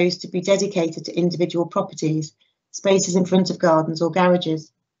is proposed to be dedicated to individual properties, spaces in front of gardens or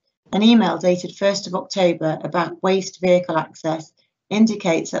garages. An email dated 1st of October about waste vehicle access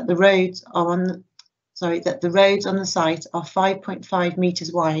indicates that the roads on the site are 5.5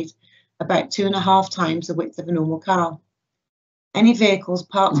 metres wide, about 2.5 times the width of a normal car. Any vehicles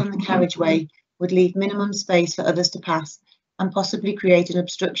parked on the carriageway would leave minimum space for others to pass and possibly create an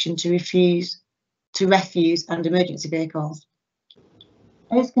obstruction to refuse and emergency vehicles.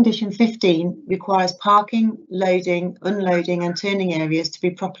 Post condition 15 requires parking, loading, unloading and turning areas to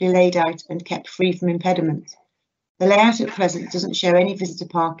be properly laid out and kept free from impediments. The layout at present doesn't show any visitor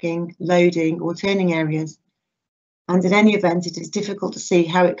parking, loading or turning areas, and in any event it is difficult to see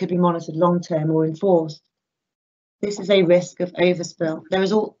how it could be monitored long term or enforced. This is a risk of overspill. There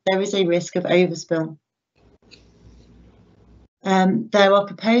is a risk of overspill. There are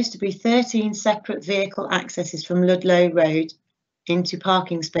proposed to be 13 separate vehicle accesses from Ludlow Road into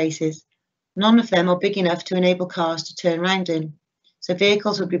parking spaces. None of them are big enough to enable cars to turn around in, so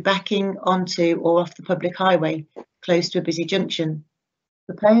vehicles would be backing onto or off the public highway close to a busy junction.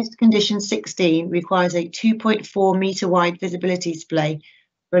 Proposed condition 16 requires a 2.4 metre wide visibility display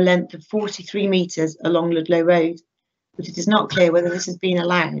for a length of 43 metres along Ludlow Road, but it is not clear whether this has been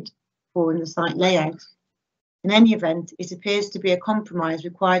allowed for in the site layout. In any event, it appears to be a compromise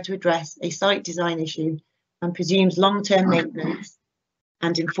required to address a site design issue and presumes long-term maintenance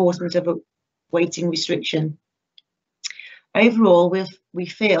and enforcement of a weighting restriction. Overall, we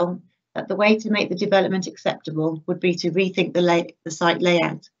feel that the way to make the development acceptable would be to rethink the site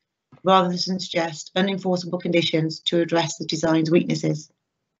layout, rather than suggest unenforceable conditions to address the design's weaknesses.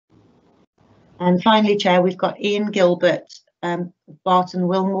 And finally, Chair, we've got Ian Gilbert, Barton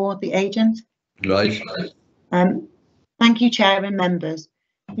Wilmore, the agent. Right. Thank you, Chair and members.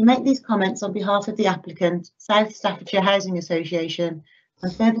 We make these comments on behalf of the applicant, South Staffordshire Housing Association,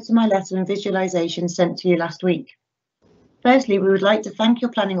 and further to my letter and visualisation sent to you last week. Firstly, we would like to thank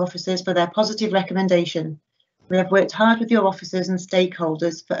your planning officers for their positive recommendation. We have worked hard with your officers and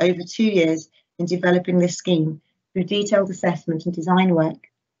stakeholders for over 2 years in developing this scheme through detailed assessment and design work.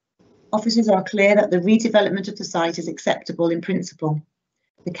 Officers are clear that the redevelopment of the site is acceptable in principle.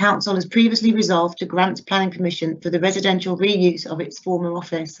 The council has previously resolved to grant planning permission for the residential reuse of its former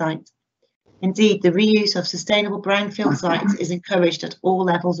office site. Indeed, the reuse of sustainable brownfield sites is encouraged at all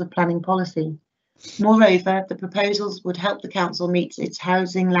levels of planning policy. Moreover, the proposals would help the council meet its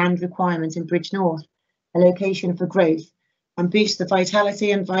housing land requirement in Bridgnorth, a location for growth, and boost the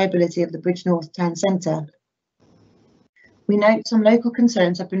vitality and viability of the Bridgnorth town centre. We note some local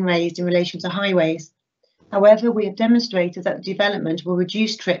concerns have been raised in relation to highways. However, we have demonstrated that the development will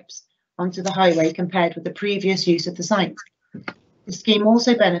reduce trips onto the highway compared with the previous use of the site. The scheme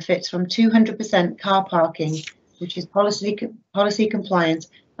also benefits from 200% car parking, which is policy compliant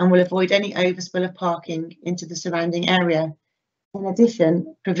and will avoid any overspill of parking into the surrounding area. In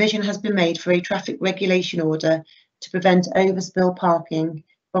addition, provision has been made for a traffic regulation order to prevent overspill parking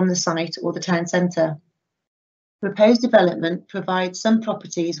from the site or the town centre. Proposed development provides some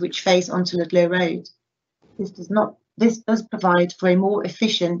properties which face onto Ludlow Road. This does provide for a more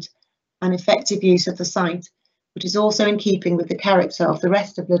efficient and effective use of the site, which is also in keeping with the character of the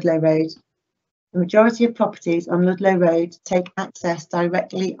rest of Ludlow Road. The majority of properties on Ludlow Road take access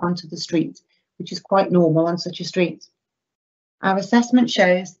directly onto the street, which is quite normal on such a street. Our assessment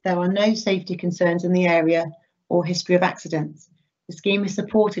shows there are no safety concerns in the area or history of accidents. The scheme is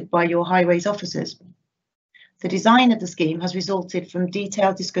supported by your highways officers. The design of the scheme has resulted from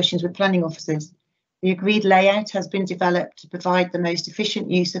detailed discussions with planning officers. The agreed layout has been developed to provide the most efficient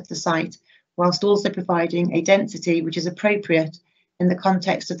use of the site, whilst also providing a density which is appropriate in the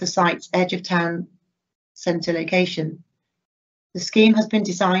context of the site's edge of town centre location. The scheme has been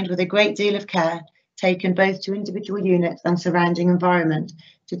designed with a great deal of care taken both to individual units and surrounding environment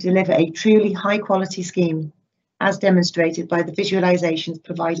to deliver a truly high quality scheme, as demonstrated by the visualisations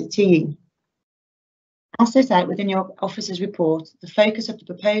provided to you. As set out within your officer's report, the focus of the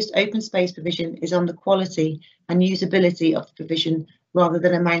proposed open space provision is on the quality and usability of the provision rather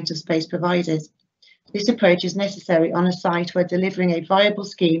than amount of space provided. This approach is necessary on a site where delivering a viable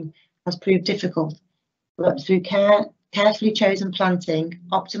scheme has proved difficult, but through carefully chosen planting,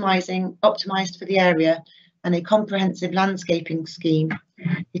 optimised for the area, and a comprehensive landscaping scheme,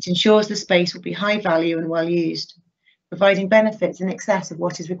 it ensures the space will be high value and well used, providing benefits in excess of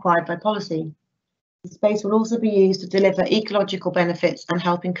what is required by policy. The space will also be used to deliver ecological benefits and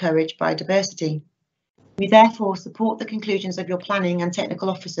help encourage biodiversity. We therefore support the conclusions of your planning and technical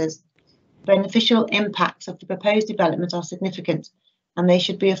officers. The beneficial impacts of the proposed development are significant, and they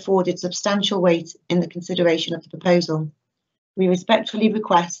should be afforded substantial weight in the consideration of the proposal. We respectfully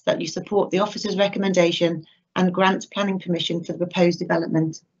request that you support the officer's recommendation and grant planning permission for the proposed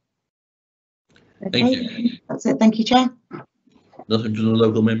development. Okay, thank you. That's it. Thank you, Chair. Nothing from the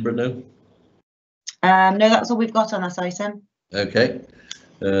local member now? No, that's all we've got on that item. Okay.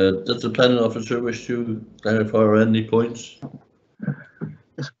 Does the planning officer wish to clarify any points?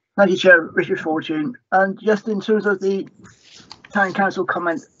 Thank you, Chair. Richard Fortune. And just in terms of the Town Council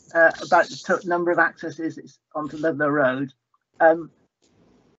comment about the number of accesses onto Ludlow Road, I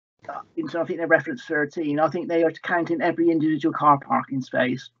think they referenced 13. I think they are counting every individual car parking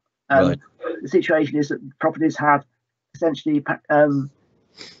space. Right. The situation is that properties have essentially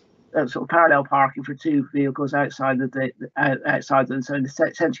sort of parallel parking for two vehicles outside of outside them. So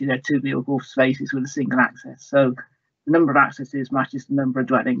essentially they're two vehicle spaces with a single access. So the number of accesses matches the number of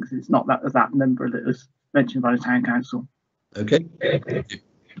dwellings. It's not that number that was mentioned by the Town Council. Okay. Thank you.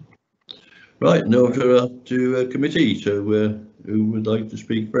 Right, now to committee. So who would like to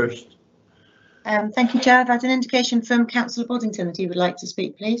speak first? Thank you, Chair. I've had an indication from Councillor Boddington that he would like to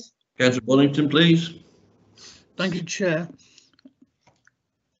speak, please. Councillor Boddington, please. Thank you, Chair.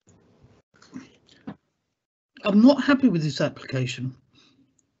 I'm not happy with this application.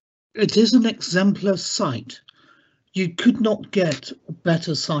 It is an exemplar site. You could not get a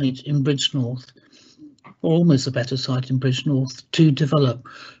better site in Bridgnorth, or almost a better site in Bridgnorth, to develop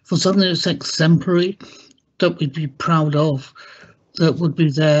for something that's exemplary, that we'd be proud of, that would be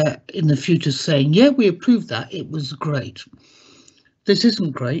there in the future saying, yeah, we approved that, it was great. This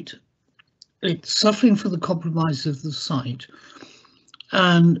isn't great. It's suffering for the compromise of the site.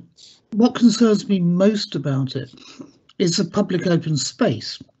 And what concerns me most about it is the public open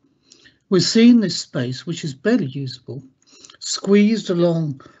space. We're seeing this space, which is barely usable, squeezed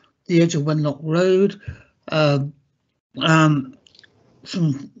along the edge of Wenlock Road.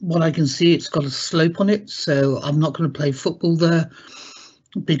 From what I can see, it's got a slope on it, so I'm not going to play football there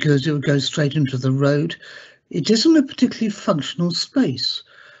because it would go straight into the road. It isn't a particularly functional space,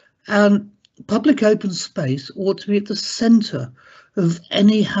 and public open space ought to be at the centre of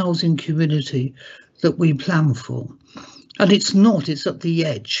any housing community that we plan for. And it's not, it's at the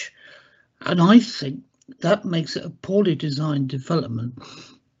edge. And I think that makes it a poorly designed development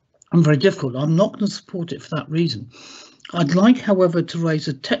and very difficult. I'm not going to support it for that reason. I'd like, however, to raise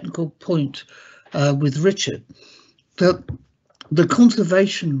a technical point with Richard, that the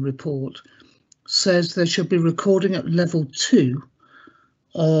conservation report says there should be recording at level 2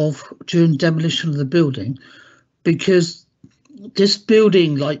 during demolition of the building, because this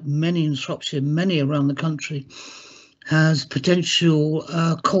building, like many in Shropshire, many around the country, has potential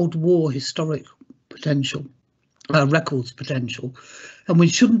Cold War historic potential, records potential, and we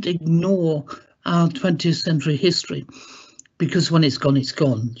shouldn't ignore our 20th century history, because when it's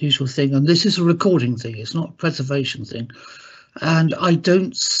gone, usual thing. And this is a recording thing, it's not a preservation thing. And I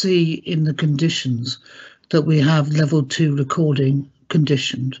don't see in the conditions that we have level 2 recording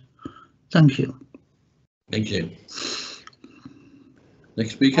conditioned. Thank you. Thank you.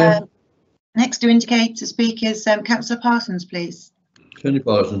 Next speaker. Next to indicate to speak is Councillor Parsons, please. Tony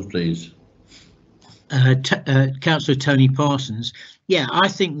Parsons, please. Councillor Tony Parsons. Yeah, I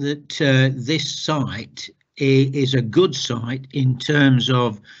think that this site is a good site in terms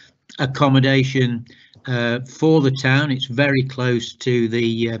of accommodation for the town. It's very close to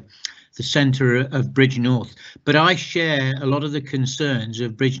the centre of Bridgnorth, but I share a lot of the concerns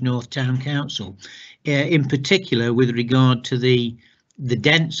of Bridgnorth Town Council, in particular with regard to the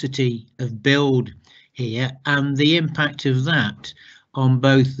density of build here and the impact of that on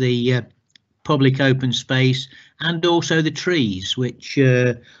both the public open space and also the trees, which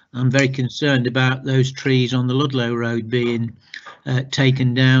I'm very concerned about those trees on the Ludlow Road being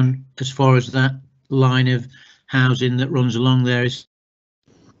taken down as far as that line of housing that runs along there is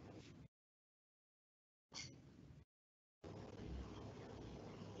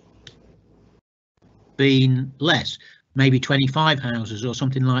been less, maybe 25 houses or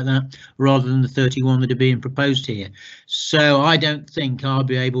something like that, rather than the 31 that are being proposed here. So I don't think I'll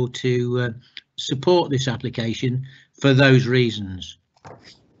be able to support this application for those reasons.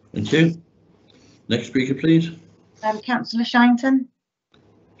 Thank you. Next speaker, please. Councillor Shinton.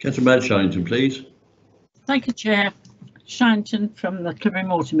 Councillor Mad Shinton, please. Thank you, Chair. Shinton from the Clibberry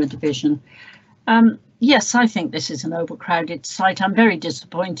Mortimer Division. Yes, I think this is an overcrowded site. I'm very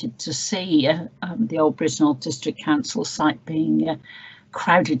disappointed to see the Old Bridgnorth District Council site being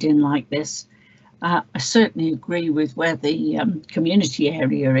crowded in like this. I certainly agree with where the community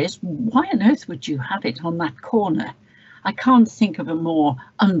area is. Why on earth would you have it on that corner? I can't think of a more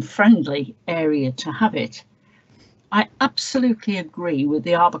unfriendly area to have it. I absolutely agree with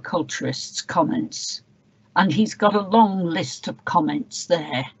the arboriculturist's comments, and he's got a long list of comments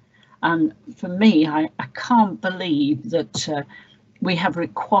there. And for me, I can't believe that we have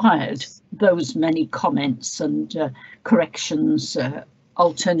required those many comments and corrections,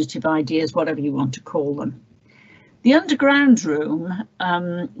 alternative ideas, whatever you want to call them. The underground room,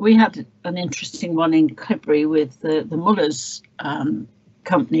 we had an interesting one in Clibberry with the Mullers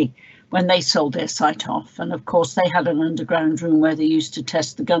company when they sold their site off. And of course, they had an underground room where they used to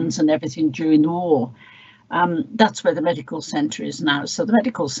test the guns and everything during the war. That's where the medical centre is now. So the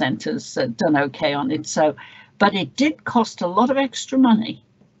medical centre's done okay on it. But it did cost a lot of extra money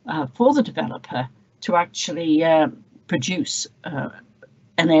for the developer to actually produce an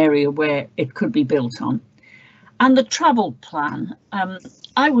area where it could be built on. And the travel plan,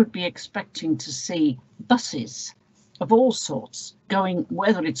 I would be expecting to see buses of all sorts going,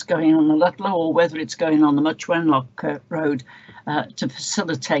 whether it's going on the Ludlow or whether it's going on the Much Wenlock Road, to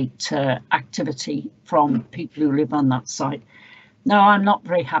facilitate activity from people who live on that site. No, I'm not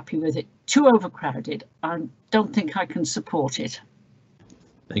very happy with it. Too overcrowded. I don't think I can support it.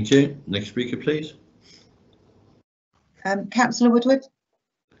 Thank you. Next speaker, please. Councillor Woodward.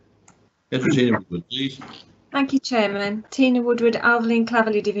 Tina Woodward, please. Thank you, Chairman. Tina Woodward, Alvelin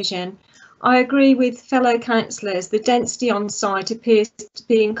Claverley Division. I agree with fellow councillors. The density on site appears to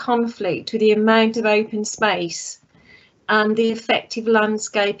be in conflict with the amount of open space and the effective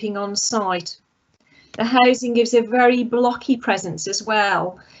landscaping on site. The housing gives a very blocky presence as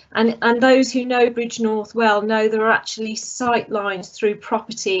well, and those who know Bridgnorth well know there are actually sight lines through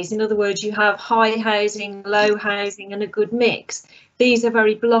properties. In other words, you have high housing, low housing and a good mix. These are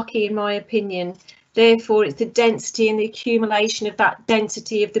very blocky in my opinion. Therefore, it's the density and the accumulation of that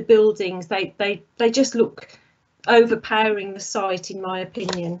density of the buildings. They just look overpowering the site, in my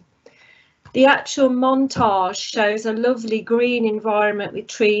opinion. The actual montage shows a lovely green environment with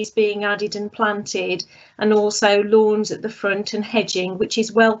trees being added and planted, and also lawns at the front and hedging, which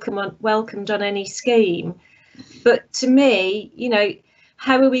is welcomed on any scheme. But to me, you know,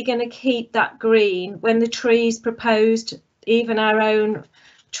 how are we going to keep that green when the trees proposed, even our own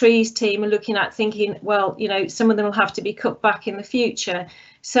trees team are looking at thinking, well, you know, some of them will have to be cut back in the future.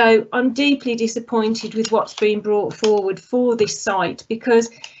 So I'm deeply disappointed with what's been brought forward for this site, because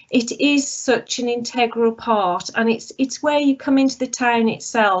it is such an integral part, and it's where you come into the town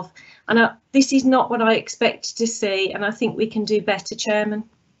itself. And this is not what I expected to see, and I think we can do better, Chairman.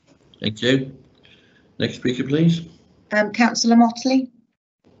 Thank you. Next speaker, please. Councillor Motley.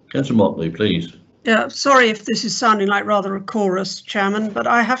 Councillor Motley, please. Yeah, sorry if this is sounding like rather a chorus, Chairman, but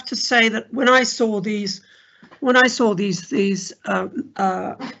I have to say that when I saw these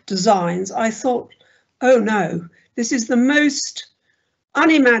designs, I thought, oh no, this is the most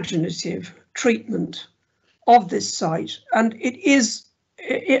unimaginative treatment of this site. And it is,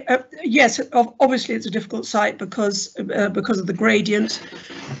 yes, obviously it's a difficult site because of the gradient,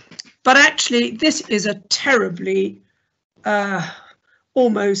 but actually this is a terribly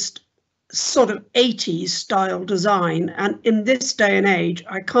almost sort of 80s style design, and in this day and age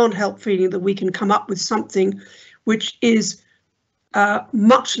I can't help feeling that we can come up with something which is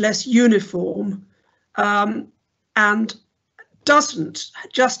much less uniform and doesn't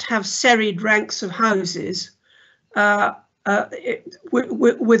just have serried ranks of houses with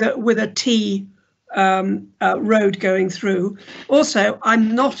a T road going through. Also,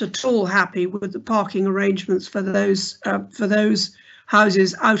 I'm not at all happy with the parking arrangements for those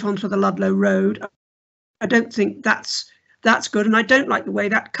houses out onto the Ludlow Road. I don't think that's good, and I don't like the way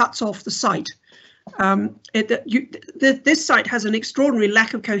that cuts off the site. This site has an extraordinary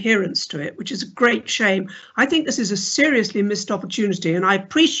lack of coherence to it, which is a great shame. I think this is a seriously missed opportunity, and I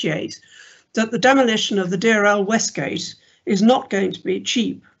appreciate that the demolition of the DRL Westgate is not going to be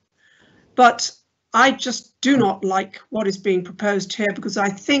cheap. But I just do not like what is being proposed here, because I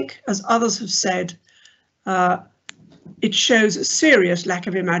think, as others have said, it shows a serious lack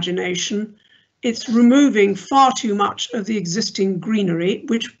of imagination. It's removing far too much of the existing greenery,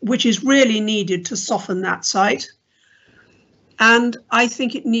 which is really needed to soften that site. And I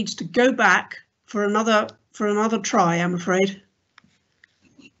think it needs to go back for another try, I'm afraid.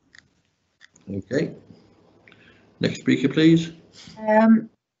 Okay. Next speaker, please.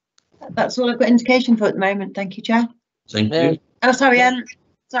 That's all I've got indication for at the moment. Thank you, Chair. Thank you. Oh, sorry.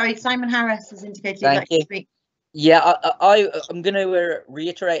 Sorry, Simon Harris has indicated he'd like to speak. Yeah, I'm going to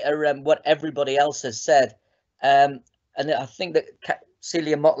reiterate what everybody else has said, and I think that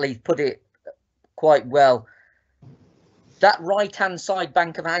Celia Motley put it quite well. That right-hand side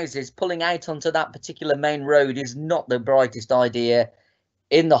bank of houses pulling out onto that particular main road is not the brightest idea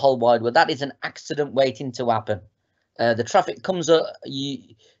in the whole wide world. That is an accident waiting to happen. The traffic comes up,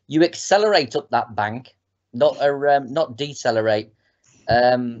 you accelerate up that bank, not decelerate.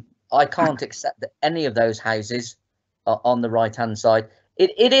 I can't accept that any of those houses are on the right hand side.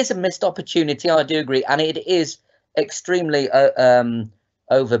 It is a missed opportunity, I do agree, and it is extremely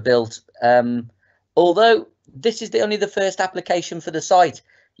overbuilt. Although this is only the first application for the site,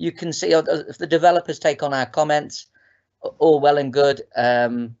 you can see if the developers take on our comments, all well and good.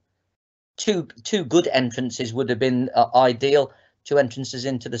 Two good entrances would have been ideal, 2 entrances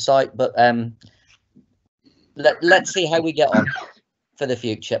into the site, but let's see how we get on for the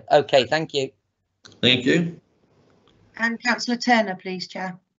future. Okay, thank you. Thank you. And Councillor Turner, please,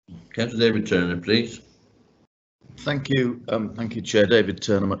 Chair. Councillor David Turner, please. Thank you, Chair. David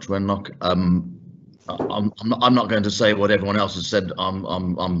Turner, Much Wenlock. I'm not going to say what everyone else has said.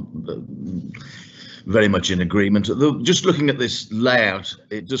 I'm very much in agreement. Just looking at this layout,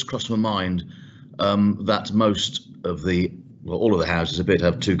 it just crossed my mind that most of all of the houses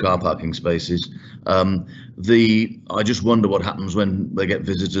have 2 car parking spaces. I just wonder what happens when they get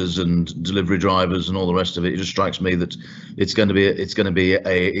visitors and delivery drivers and all the rest of it. It just strikes me that it's going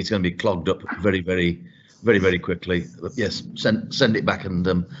to be clogged up very quickly. But yes, send it back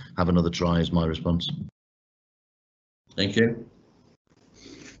and have another try is my response. Thank you.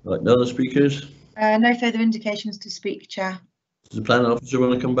 Right, no other speakers? No further indications to speak, Chair. Does the planning officer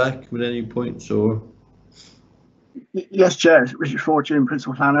want to come back with any points or? Yes, Chair. Richard Fortune,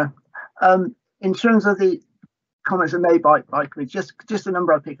 Principal Planner. In terms of the comments that are made by committee, just a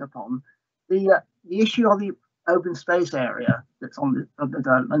number I pick up on. The issue of the open space area that's on the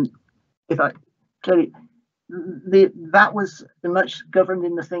development, that was much governed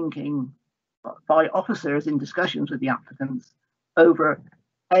in the thinking by officers in discussions with the applicants over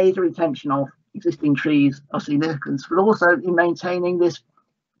the retention of existing trees of significance, but also in maintaining this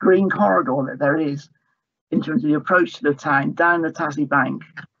green corridor that there is in terms of the approach to the town down the Tassie Bank,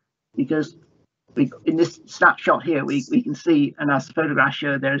 because in this snapshot here we can see, and as the photograph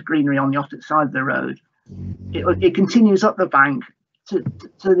showed, there's greenery on the opposite side of the road. It continues up the bank to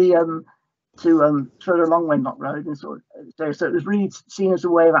further along Wenlock Road, and so it was really seen as a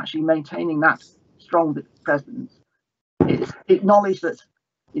way of actually maintaining that strong presence. It's acknowledged that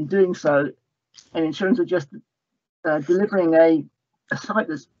in doing so, and in terms of just delivering a site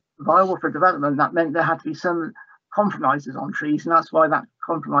that's viable for development, that meant there had to be some compromises on trees, and that's why that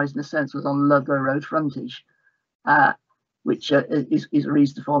compromise in a sense was on Ludlow Road frontage, which is a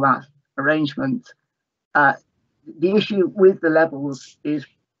reason for that arrangement. The issue with the levels is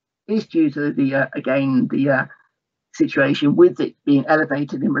due to the situation with it being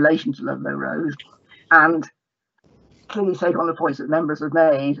elevated in relation to Ludlow Road, and clearly take on the points that members have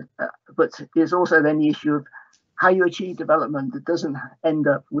made, but there's also then the issue of how you achieve development that doesn't end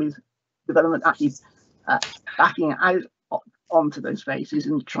up with development actually backing out onto those spaces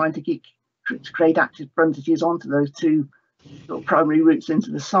and trying to create active frontages onto those two sort of primary routes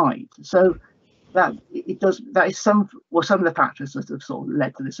into the site. So that is some of the factors that have sort of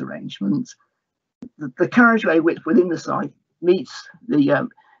led to this arrangement. The carriageway width within the site meets the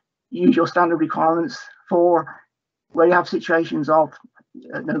usual standard requirements for where you have situations of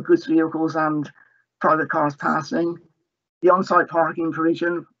no goods vehicles and private cars passing. The on-site parking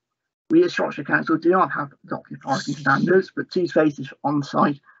provision, we as Shropshire Council do not have adopted parking standards, but 2 spaces on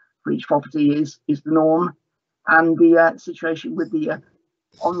site for each property is the norm. And the situation with the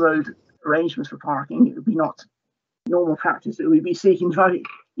on-road arrangements for parking, it would be not normal practice. It would be seeking to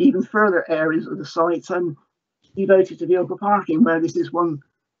even further areas of the site and devoted to vehicle parking, where this is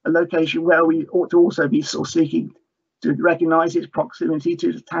a location where we ought to also be sort of seeking to recognise its proximity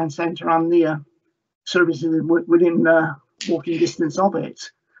to the town centre and the services within walking distance of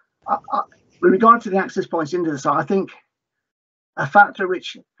it. With regard to the access points into the site, I think a factor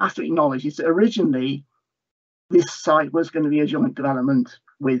which has to be acknowledged is that originally this site was going to be a joint development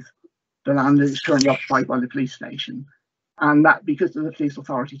with the land that is currently occupied by the police station, and that because of the police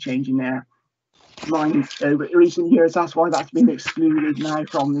authority changing their minds over recent years, that's why that's been excluded now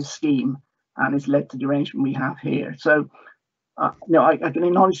from this scheme, and it's led to the arrangement we have here. So no, I can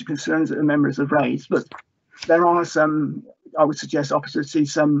acknowledge the concerns that the members have raised, but there are some, I would suggest oppositely,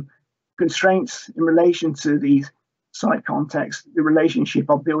 some constraints in relation to the site context, the relationship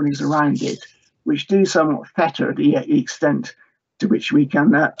of buildings around it, which do somewhat fetter the extent to which we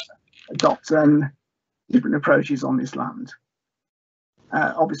can adopt different approaches on this land.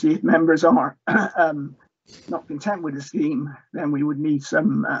 Obviously, if members are not content with the scheme, then we would need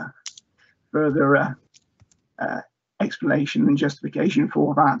some further explanation and justification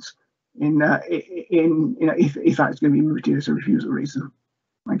for that if that's going to be mooted as a refusal reason.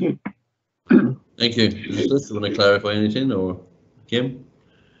 Thank you. Thank you. Does you want to clarify anything, or Kim?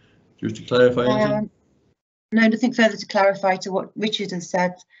 Just to clarify anything? No, nothing further to clarify to what Richard has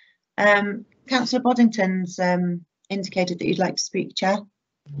said. Councillor Boddington's indicated that you'd like to speak, Chair.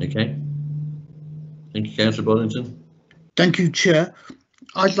 Okay. Thank you, Councillor Boddington. Thank you, Chair.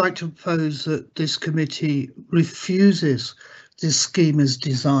 I'd like to propose that this committee refuses this scheme as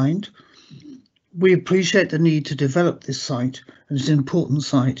designed. We appreciate the need to develop this site, and it's an important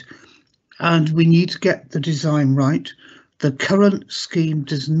site, and we need to get the design right. The current scheme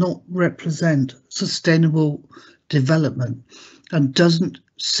does not represent sustainable development and doesn't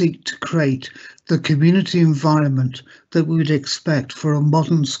seek to create the community environment that we would expect for a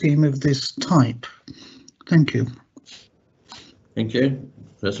modern scheme of this type. Thank you. Thank you.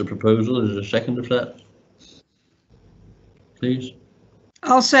 That's a proposal. Is there a second of that? Please.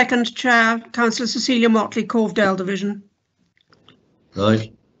 I'll second, Chair. Councillor Cecilia Motley, Corvedale Division.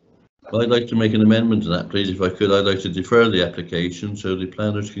 Right. I'd like to make an amendment to that, please, if I could. I'd like to defer the application so the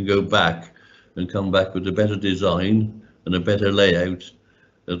planners can go back and come back with a better design and a better layout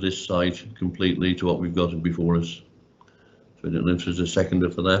of this site completely to what we've got before us. So I don't know if there's a seconder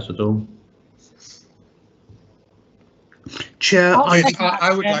for that at all. Chair,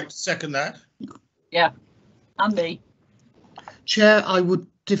 I would like to second that. Yeah, and me. Chair, I would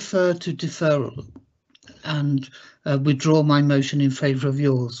defer to deferral and withdraw my motion in favour of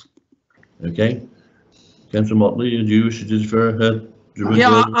yours. Okay. Councillor Motley, do you wish to defer?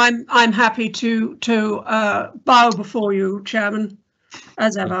 Yeah, I'm happy to bow before you, Chairman,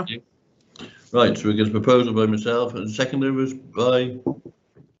 as ever. Right, so we get a proposal by myself and seconded was by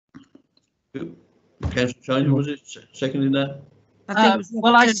Councillor China, was it seconding that?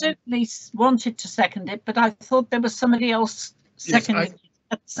 Well, I certainly wanted to second it, but I thought there was somebody else seconding.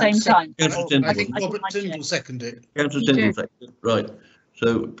 at the same time. Councillor Tindall. I think Robert Tindall seconded it. Councillor Tindall seconded. Right.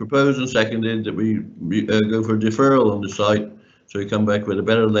 So proposed and seconded that we go for a deferral on the site, so we come back with a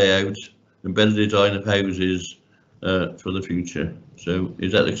better layout and better design of houses for the future. So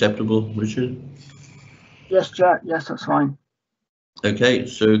is that acceptable, Richard? Yes, Chair. Yes, that's fine. Okay.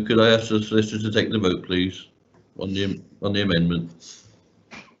 So could I ask the solicitor to take the vote, please, on the amendment?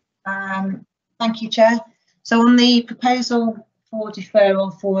 Thank you, Chair. So on the proposal for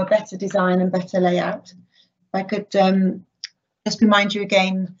deferral for a better design and better layout, if I could just remind you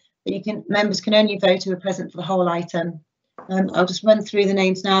again that members can only vote who are present for the whole item. I'll just run through the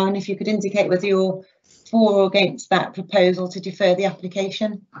names now, and if you could indicate whether you're for or against that proposal to defer the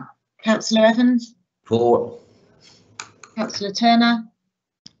application. Councillor Evans? For. Councillor Turner?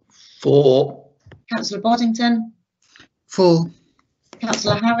 For. Councillor Boddington? For.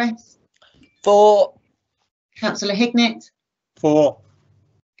 Councillor Harris? For. Councillor Hignett? For.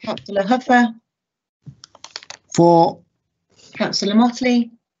 Councillor Huffer? For. Councillor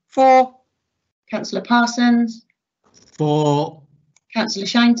Motley? For. Councillor Parsons? For. Councillor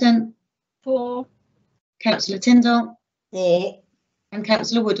Shinton? For. Councillor Tindall? For. And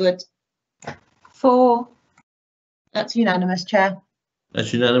Councillor Woodward? For. That's unanimous, Chair.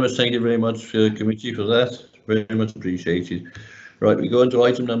 That's unanimous. Thank you very much, committee, for that. Very much appreciated. Right, we go on to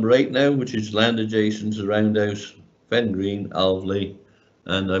item number 8 now, which is land adjacent to Roundhouse, Fen Green, Alveley,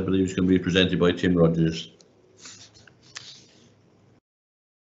 and I believe it's going to be presented by Tim Rogers.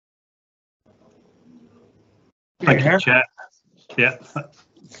 Thank you, Chair. Yeah,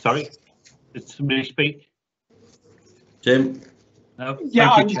 sorry, did somebody speak? Tim? No.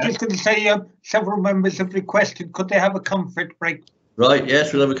 Yeah, I was Chair. just going to say several members have requested, could they have a comfort break? Right,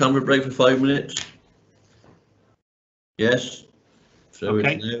 yes, we'll have a comfort break for 5 minutes. Yes. So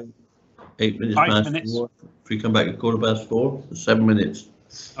Okay. it's now 8 minutes 5 past minutes. 4. If we come back at 4:15, 7 minutes.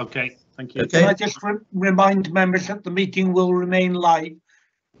 Okay, thank you. Okay. Can I just remind members that the meeting will remain live,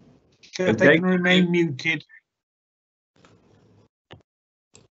 so if they Okay. can remain muted.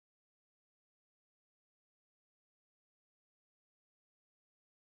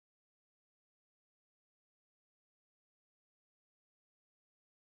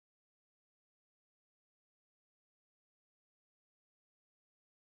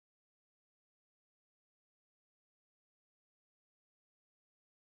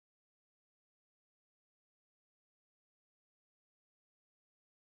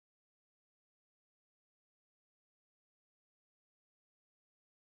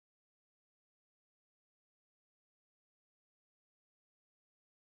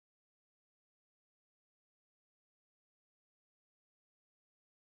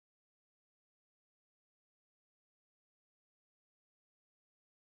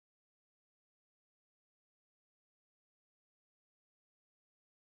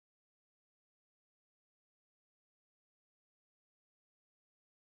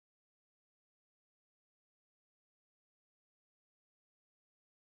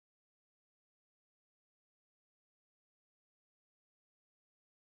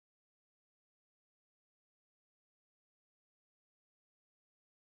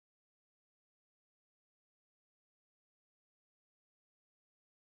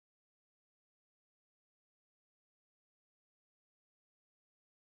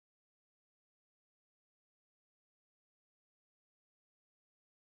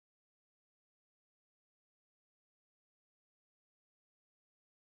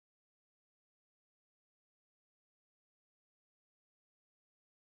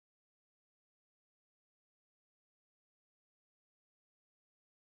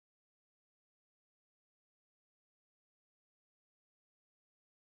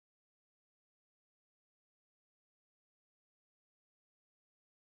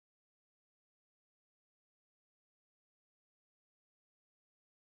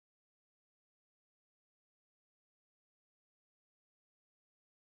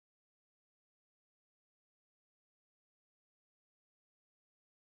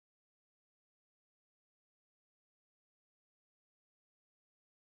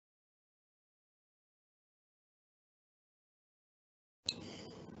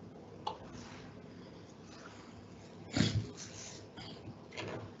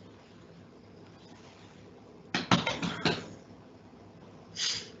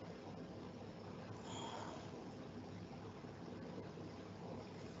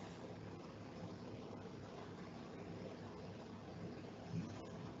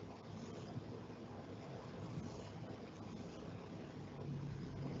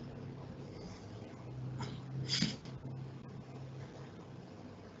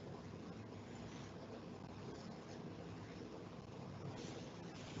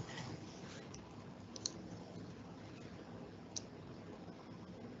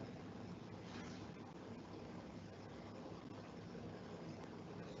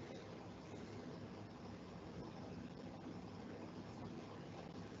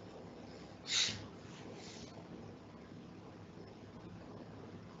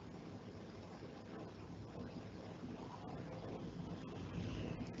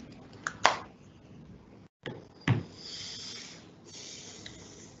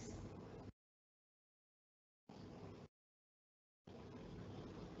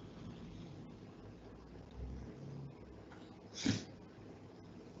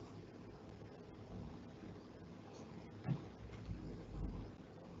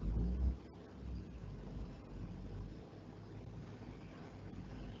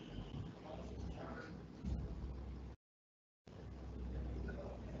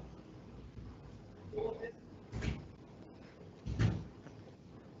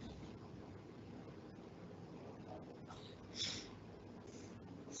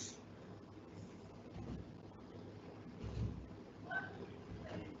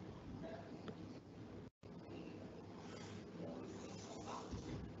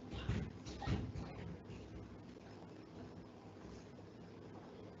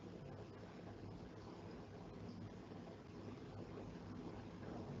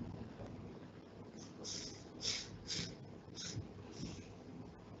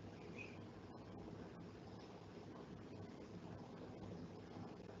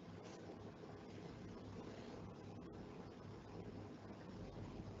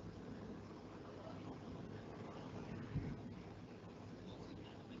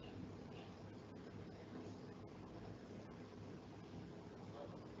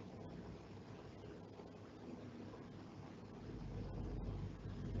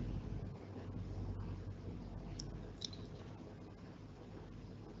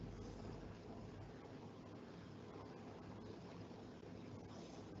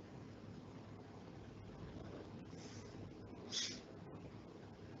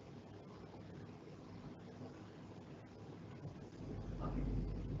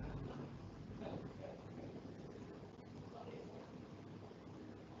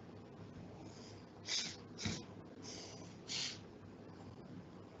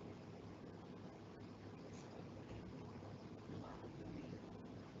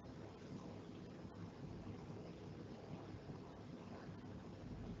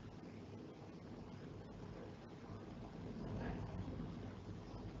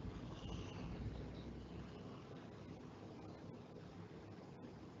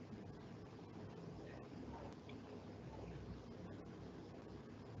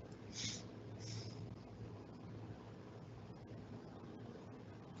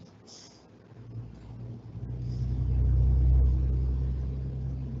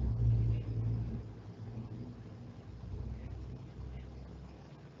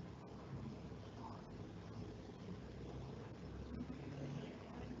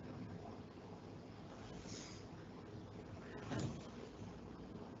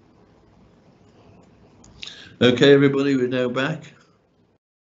 Okay, everybody, we're now back.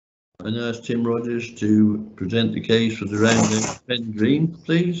 I now ask Tim Rogers to present the case for the Roundhouse Fen Green,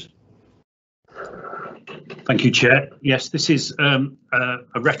 please. Thank you, Chair. Yes, this is a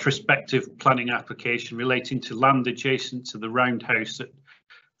retrospective planning application relating to land adjacent to the Roundhouse at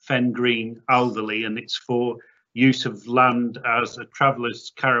Fen Green, Alderley, and it's for use of land as a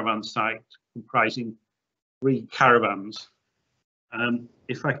travellers' caravan site comprising 3 caravans.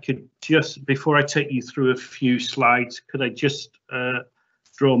 If I could just, before I take you through a few slides, could I just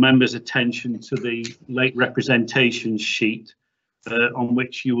draw members' attention to the late representation sheet, on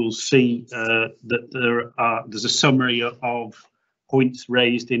which you will see that there's a summary of points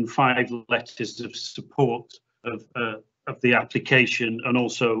raised in 5 letters of support of the application, and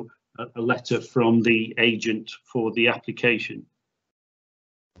also a letter from the agent for the application.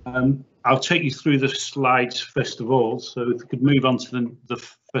 I'll take you through the slides first of all, so if we could move on to the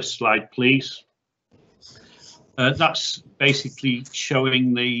first slide, please. That's basically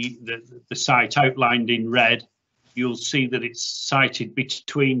showing the site outlined in red. You'll see that it's sited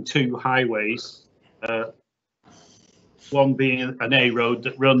between 2 highways, one being an A road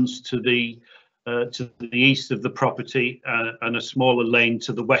that runs to the east of the property, and a smaller lane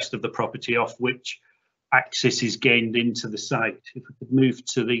to the west of the property, off which access is gained into the site. If we could move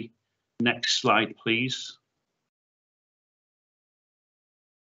to the next slide, please.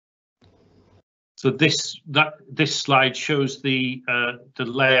 So this slide shows the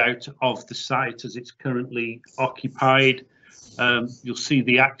layout of the site as it's currently occupied. You'll see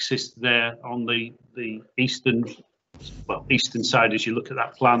the access there on the eastern side as you look at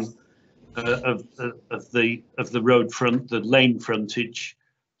that plan of the road front, the lane frontage,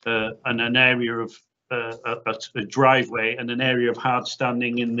 and an area of a driveway and an area of hard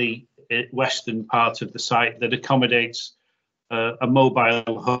standing in the western part of the site that accommodates a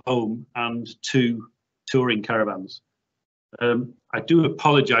mobile home and 2 touring caravans. I do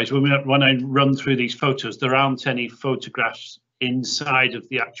apologise, when I run through these photos, there aren't any photographs inside of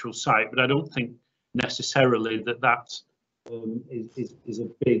the actual site, but I don't think necessarily that is a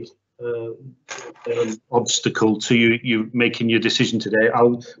big obstacle to you making your decision today.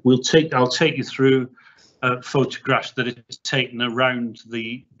 I'll take you through photographs that are taken around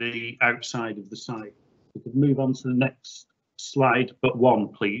the outside of the site. We could move on to the next slide, but 1,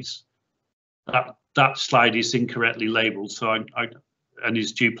 please. That slide is incorrectly labelled, so and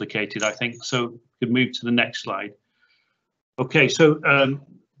is duplicated, I think. So we could move to the next slide. Okay, so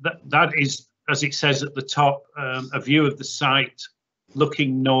that is, as it says at the top, a view of the site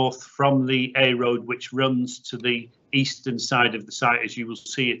looking north from the A road, which runs to the eastern side of the site. As you will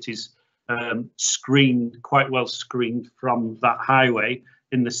see, it is screened, quite well screened from that highway.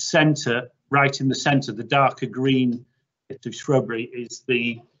 In the centre, right in the centre, the darker green bit of shrubbery is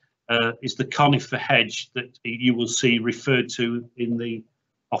the conifer hedge that you will see referred to in the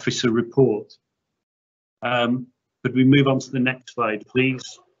officer report. Could we move on to the next slide,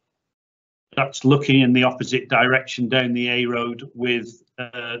 please? That's looking in the opposite direction down the A road, with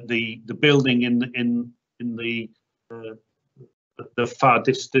the building in the far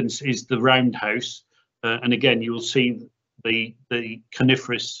distance is the roundhouse, and again you will see the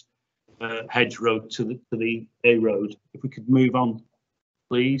coniferous hedgerow to the A road. If we could move on,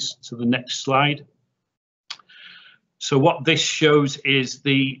 please, to the next slide. So what this shows is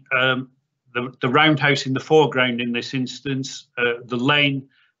the roundhouse in the foreground in this instance, the lane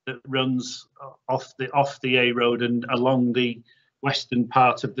that runs off the A road and along the western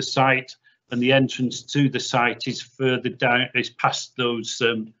part of the site, and the entrance to the site is further down, is past those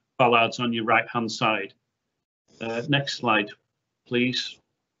bollards on your right hand side. Next slide, please.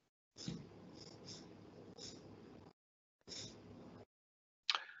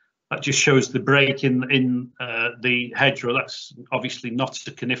 That just shows the break in the hedgerow. That's obviously not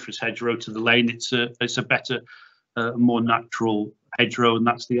a coniferous hedgerow to the lane. It's a better, more natural hedgerow, and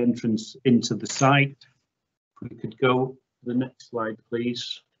that's the entrance into the site. If we could go to the next slide,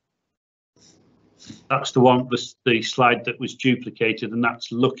 please. That's the slide that was duplicated, and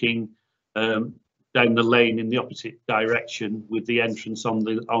that's looking down the lane in the opposite direction with the entrance on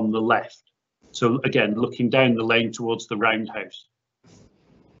the left. So again, looking down the lane towards the roundhouse.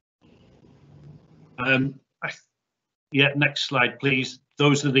 Yeah, next slide, please.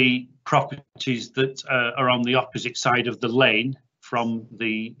 Those are the properties that are on the opposite side of the lane from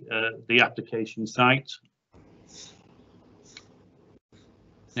the application site.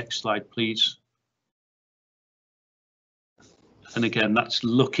 Next slide, please. And again, that's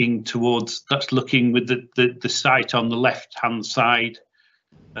looking with the site on the left-hand side,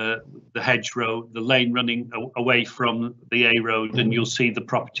 the hedgerow, the lane running away from the A road, and you'll see the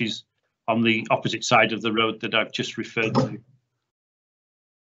properties on the opposite side of the road that I've just referred to.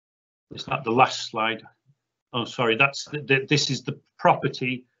 Is that the last slide? Oh, sorry, that's this is the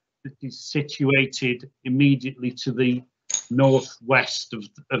property that is situated immediately to the northwest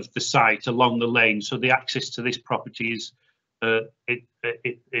of the site along the lane. So the access to this property is it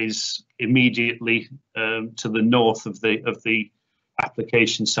is immediately to the north of the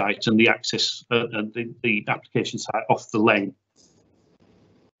application site, and the access the application site off the lane.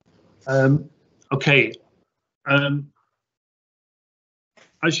 Okay.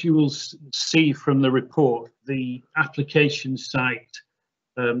 As you will see from the report, the application site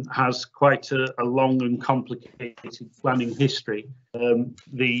has quite a long and complicated planning history.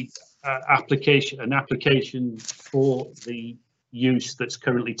 The application for the use that's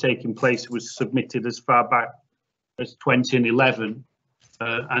currently taking place was submitted as far back as 2011,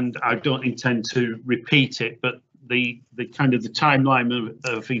 and I don't intend to repeat it, but the kind of the timeline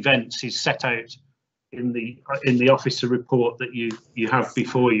of events is set out in the officer report that you have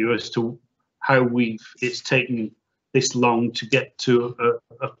before you as to how it's taken this long to get to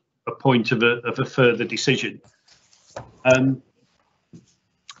a point of a further decision.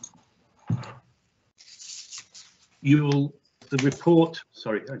 The report,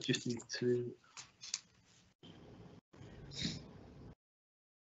 sorry, I just need to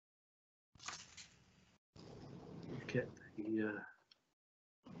get the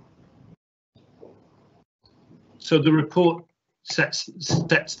so the report sets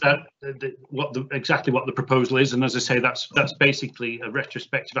that exactly what the proposal is, and as I say, that's basically a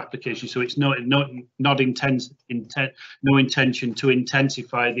retrospective application. So it's no intention to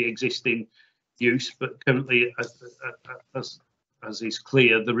intensify the existing use, but currently, as is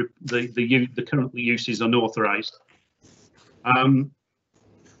clear, the current use is unauthorised. If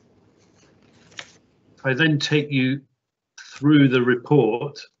I then take you through the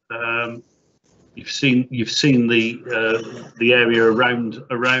report. You've seen the area around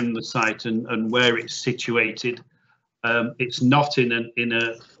the site and where it's situated. It's not in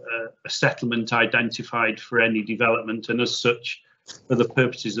a settlement identified for any development, and as such, for the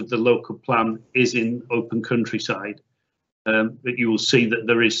purposes of the local plan, is in open countryside. But you will see that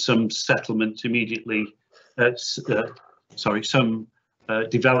there is some settlement immediately. Some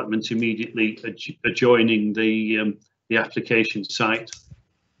development immediately adjoining the application site.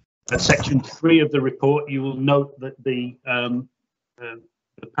 At section 3 of the report, you will note that the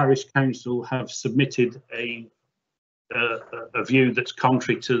parish council have submitted a view that's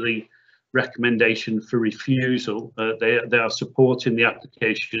contrary to the recommendation for refusal. They are supporting the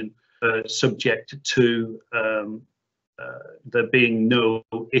application subject to there being no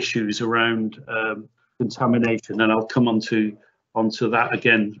issues around contamination, and I'll come onto that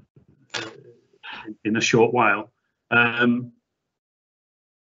again in a short while.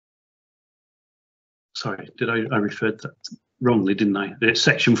 Sorry, did I referred that wrongly, didn't I? It's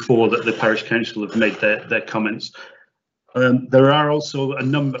section 4 that the parish council have made their comments. There are also a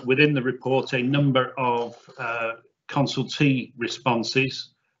number within the report, a number of consultee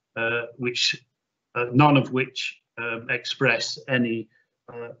responses, which none of which express any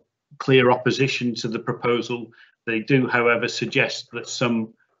clear opposition to the proposal. They do, however, suggest that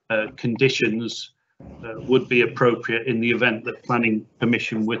some conditions would be appropriate in the event that planning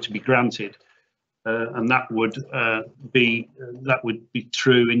permission were to be granted. And that would be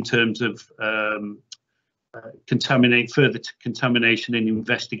true in terms of further contamination in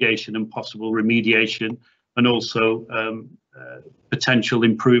investigation and possible remediation, and also potential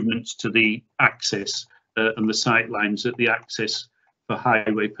improvements to the access and the sight lines at the access for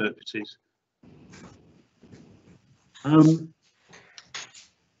highway purposes.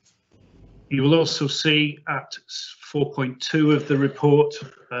 You will also see at 4.2 of the report,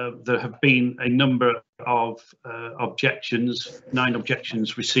 there have been a number of objections, 9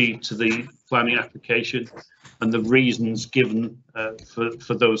 objections received to the planning application, and the reasons given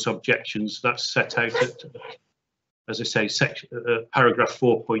for those objections. That's set out at, as I say, paragraph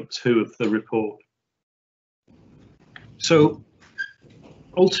 4.2 of the report. So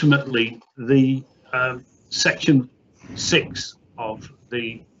ultimately, the section 6 of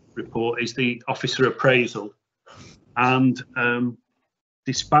the report is the officer appraisal, and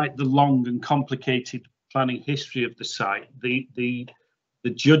despite the long and complicated planning history of the site, the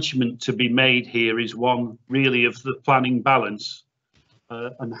judgment to be made here is one really of the planning balance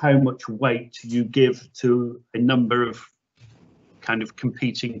and how much weight you give to a number of kind of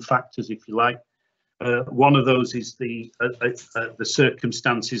competing factors, if you like. One of those is the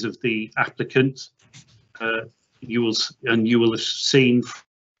circumstances of the applicant. You will have seen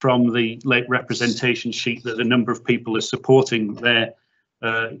from the late representation sheet that a number of people are supporting their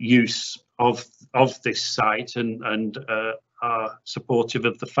use of this site and are supportive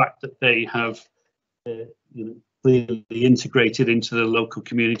of the fact that they have clearly integrated into the local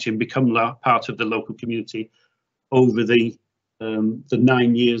community and become part of the local community over the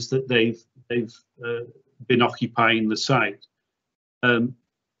 9 years that they've been occupying the site. The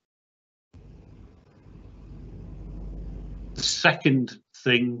second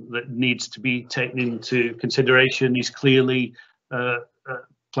thing that needs to be taken into consideration is clearly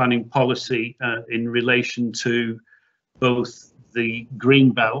planning policy in relation to both the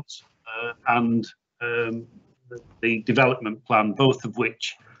green belt and the development plan, both of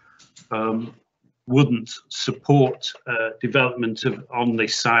which wouldn't support development on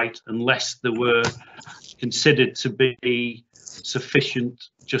this site unless there were considered to be sufficient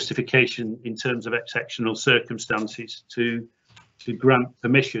justification in terms of exceptional circumstances to grant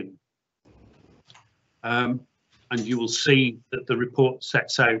permission. And you will see that the report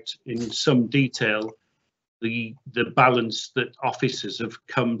sets out in some detail the balance that officers have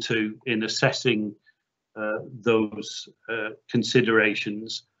come to in assessing those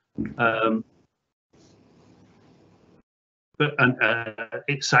considerations. But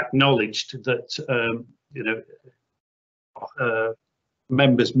it's acknowledged that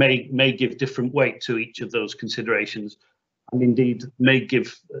members may give different weight to each of those considerations, and indeed may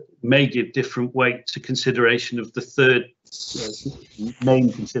give different weight to consideration of the third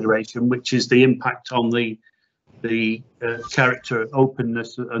main consideration, which is the impact on the character,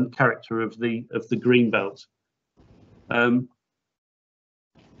 openness, and character of the green belt.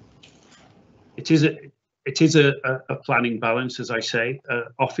 It is a planning balance, as I say.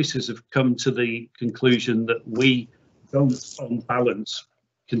 Officers have come to the conclusion that we don't, on balance,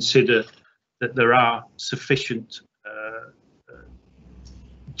 consider that there are sufficient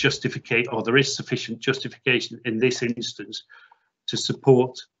there is sufficient justification in this instance to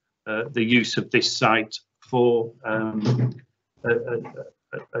support the use of this site for a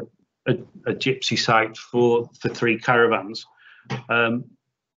gypsy site for 3 caravans. But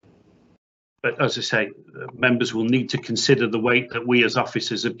as I say, members will need to consider the weight that we as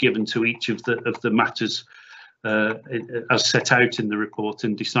officers have given to each of the matters as set out in the report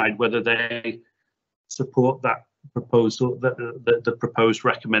and decide whether they support that proposal, the proposed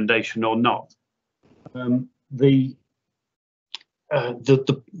recommendation or not. The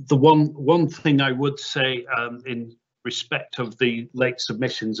one thing I would say in respect of the late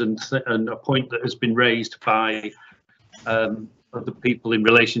submissions and a point that has been raised by other people in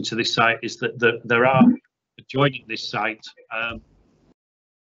relation to this site is that there are, adjoining this site,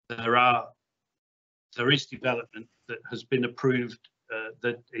 there is development that has been approved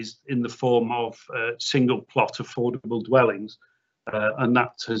that is in the form of single plot affordable dwellings, and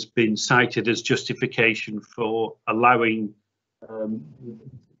that has been cited as justification for allowing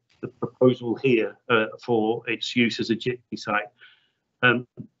the proposal here for its use as a gypsy site.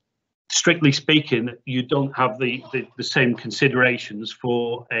 Strictly speaking, you don't have the same considerations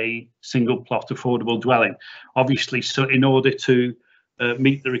for a single plot affordable dwelling. Obviously, so in order to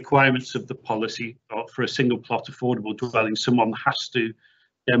meet the requirements of the policy for a single plot affordable dwelling, someone has to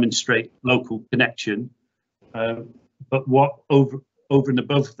demonstrate local connection. But what over and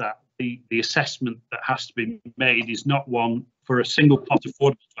above that, the assessment that has to be made is not one for a single plot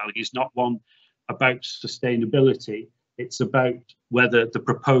affordable dwelling, is not one about sustainability. It's about whether the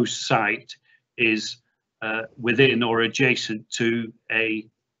proposed site is within or adjacent to a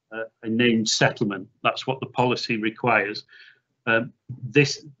named settlement. That's what the policy requires.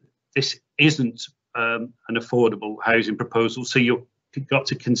 This isn't an affordable housing proposal, so you've got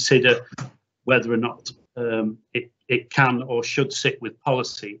to consider whether or not it can or should sit with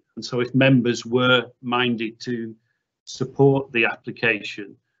policy. And so if members were minded to support the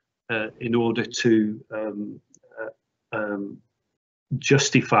application in order to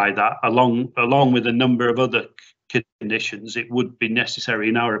justify that along with a number of other conditions, it would be necessary,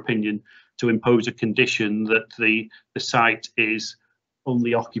 in our opinion, to impose a condition that the site is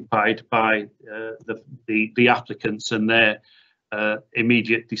only occupied by the applicants and their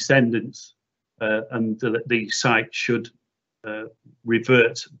immediate descendants, and the site should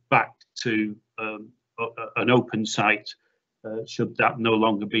revert back to an open site should that no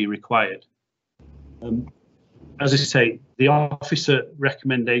longer be required. As I say, the officer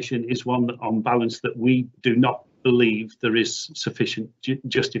recommendation is one that, on balance, that we do not believe there is sufficient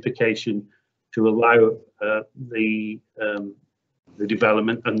justification to allow the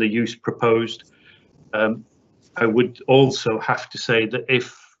development and the use proposed. I would also have to say that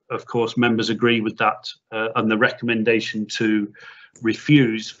if, of course, members agree with that and the recommendation to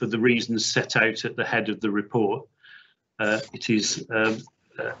refuse for the reasons set out at the head of the report, it is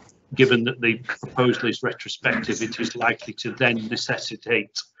given that the proposal is retrospective, it is likely to then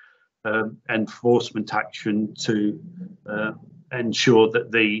necessitate enforcement action to ensure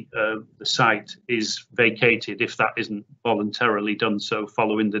that the site is vacated if that isn't voluntarily done so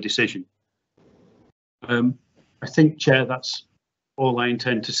following the decision. I think, Chair, that's all I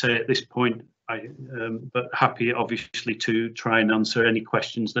intend to say at this point. But happy, obviously, to try and answer any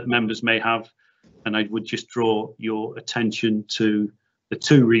questions that members may have. And I would just draw your attention to the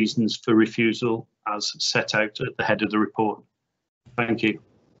 2 reasons for refusal as set out at the head of the report. Thank you.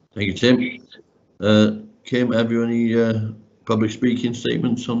 Thank you, Tim. Kim, have you any public speaking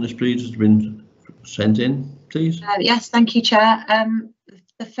statements on this, please? Has been sent in, please? Yes, thank you, Chair.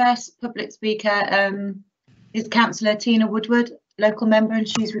 The first public speaker is Councillor Tina Woodward, local member, and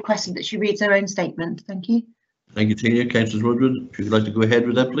she's requested that she reads her own statement. Thank you. Thank you, Tina. Councillor Woodward, if you'd like to go ahead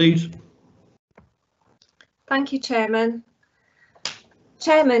with that, please. Thank you, Chairman.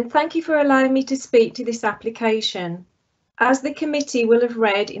 Chairman, thank you for allowing me to speak to this application. As the committee will have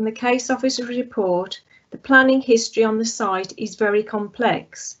read in the case officer's report, the planning history on the site is very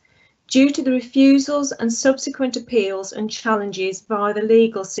complex due to the refusals and subsequent appeals and challenges via the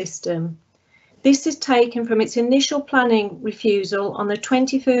legal system. This is taken from its initial planning refusal on the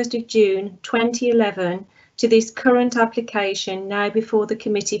 21st of June 2011 to this current application now before the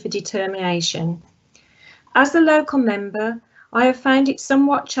committee for determination. As the local member, I have found it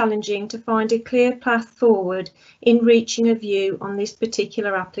somewhat challenging to find a clear path forward in reaching a view on this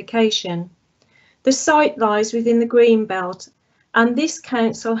particular application. The site lies within the green belt, and this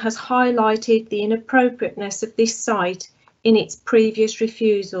council has highlighted the inappropriateness of this site in its previous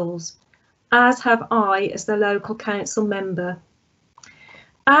refusals, as have I as the local council member.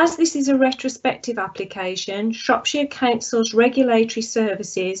 As this is a retrospective application, Shropshire Council's regulatory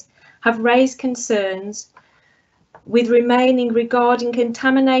services have raised concerns with remaining regarding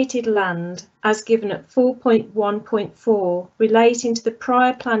contaminated land as given at 4.1.4 relating to the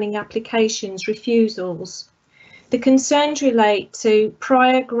prior planning application's refusals. The concerns relate to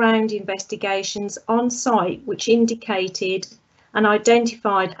prior ground investigations on site which indicated and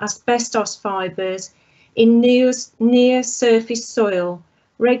identified asbestos fibres in near surface soil.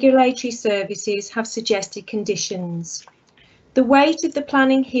 Regulatory services have suggested conditions. The weight of the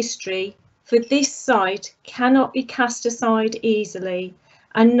planning history for this site cannot be cast aside easily,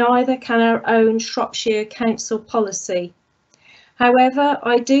 and neither can our own Shropshire Council policy. However,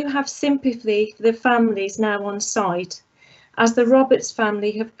 I do have sympathy for the families now on site, as the Roberts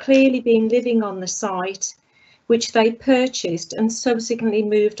family have clearly been living on the site, which they purchased and subsequently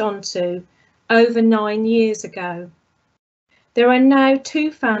moved on to over 9 years ago. There are now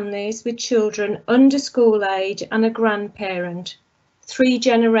 2 families with children under school age and a grandparent, 3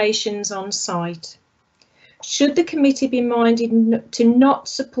 generations on site. Should the committee be minded to not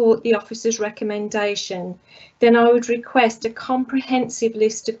support the officer's recommendation, then I would request a comprehensive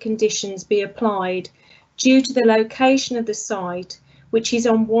list of conditions be applied due to the location of the site, which is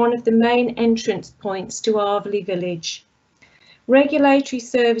on one of the main entrance points to Arveley Village. Regulatory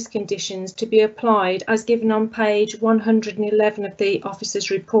service conditions to be applied as given on page 111 of the officer's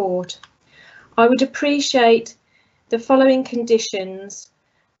report. I would appreciate the following conditions,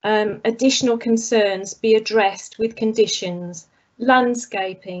 additional concerns be addressed with conditions.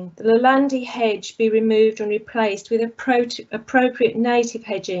 Landscaping, the Lalandi hedge be removed and replaced with appropriate native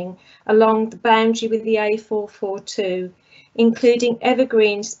hedging along the boundary with the A442, including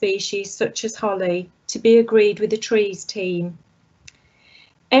evergreen species such as holly, to be agreed with the trees team.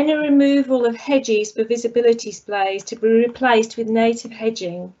 Any removal of hedges for visibility displays to be replaced with native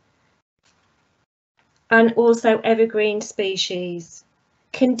hedging and also evergreen species.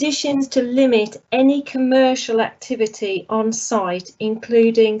 Conditions to limit any commercial activity on site,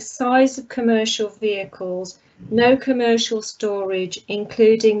 including size of commercial vehicles, no commercial storage,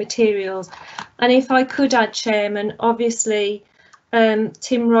 including materials. And if I could add, Chairman, obviously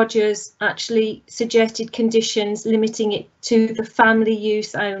Tim Rogers actually suggested conditions limiting it to the family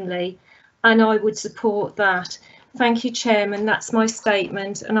use only, and I would support that. Thank you, Chairman. That's my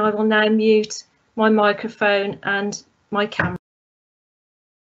statement, and I will now mute my microphone and my camera.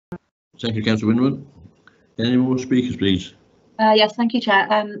 Thank you, Councillor Winwood. Any more speakers, please? Yes, thank you, Chair.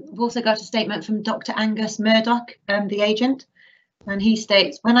 We've also got a statement from Dr. Angus Murdoch, the agent, and he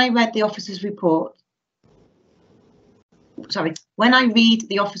states, when I read the officer's report, when I read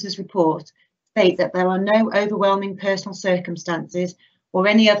the officer's report, state that there are no overwhelming personal circumstances or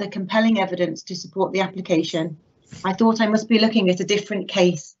any other compelling evidence to support the application, I thought I must be looking at a different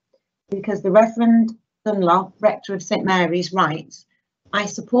case, because the Reverend Dunlop, Rector of St Mary's, writes, I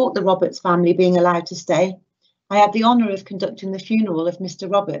support the Roberts family being allowed to stay. I had the honour of conducting the funeral of Mr.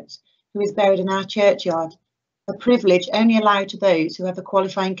 Roberts, who is buried in our churchyard, a privilege only allowed to those who have a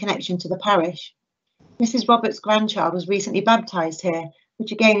qualifying connection to the parish. Mrs. Roberts' grandchild was recently baptised here,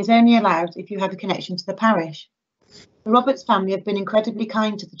 which again is only allowed if you have a connection to the parish. The Roberts family have been incredibly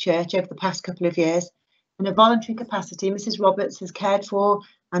kind to the church over the past couple of years. In a voluntary capacity, Mrs. Roberts has cared for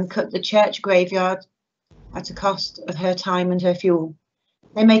and cut the church graveyard at a cost of her time and her fuel.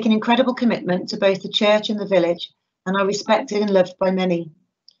 They make an incredible commitment to both the church and the village and are respected and loved by many.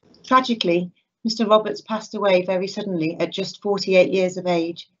 Tragically, Mr. Roberts passed away very suddenly at just 48 years of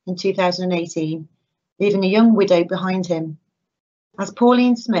age in 2018, leaving a young widow behind him. As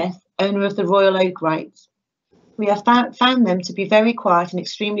Pauline Smith, owner of the Royal Oak writes, we have found them to be very quiet and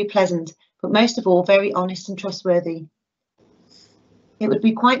extremely pleasant, but most of all very honest and trustworthy. It would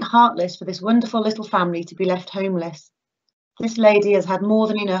be quite heartless for this wonderful little family to be left homeless. This lady has had more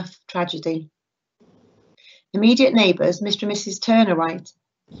than enough tragedy. Immediate neighbours, Mr. and Mrs. Turner write,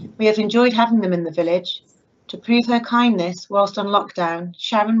 we have enjoyed having them in the village. To prove her kindness whilst on lockdown,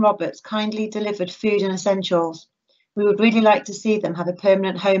 Sharon Roberts kindly delivered food and essentials. We would really like to see them have a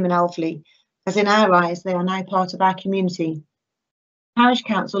permanent home in Alveley, as in our eyes they are now part of our community. Parish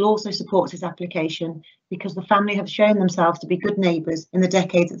Council also supports this application because the family have shown themselves to be good neighbours in the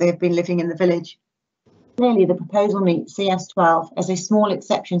decade that they have been living in the village. Clearly, the proposal meets CS12 as a small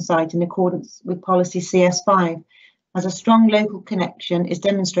exception site in accordance with policy CS5, as a strong local connection is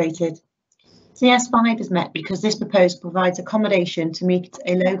demonstrated. CS5 is met because this proposal provides accommodation to meet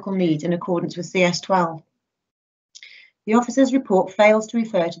a local need in accordance with CS12. The officer's report fails to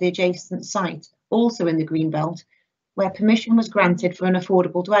refer to the adjacent site, also in the Greenbelt, where permission was granted for an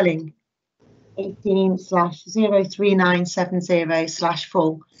affordable dwelling,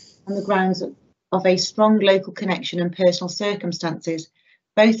 18/03970/full, on the grounds of a strong local connection and personal circumstances,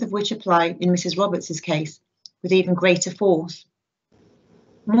 both of which apply in Mrs. Roberts' case, with even greater force.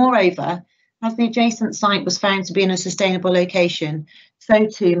 Moreover, as the adjacent site was found to be in a sustainable location, so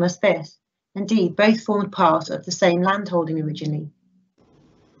too must this. Indeed, both formed part of the same landholding originally.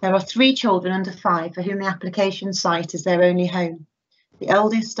 There are 3 children under 5 for whom the application site is their only home. The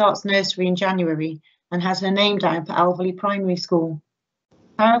eldest starts nursery in January and has her name down for Alveley Primary School.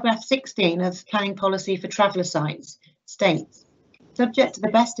 Paragraph 16 of Planning Policy for Traveller Sites states, subject to the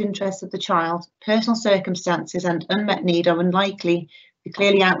best interests of the child, personal circumstances and unmet need are unlikely to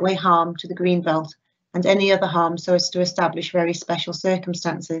clearly outweigh harm to the Greenbelt and any other harm so as to establish very special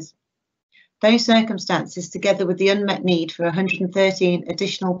circumstances. Those circumstances, together with the unmet need for 113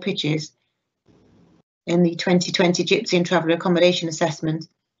 additional pitches in the 2020 Gypsy and Traveller Accommodation Assessment,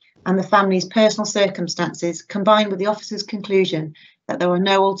 and the family's personal circumstances, combined with the officer's conclusion that there are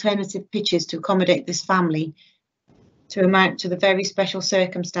no alternative pitches to accommodate this family, to amount to the very special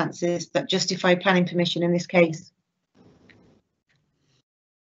circumstances that justify planning permission in this case.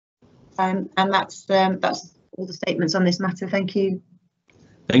 And that's all the statements on this matter. Thank you.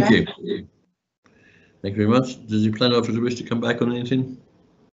 Thank you. Thank you very much. Does the planning officer wish to come back on anything?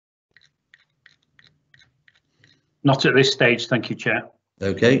 Not at this stage, thank you, Chair.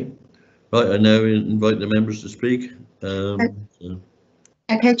 Okay. Right, I now invite the members to speak.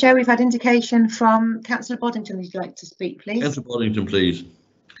 Okay, Chair, we've had indication from Councillor Boddington that you'd like to speak, please. Councillor Boddington, please.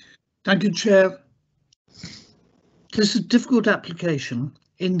 Thank you, Chair. This is a difficult application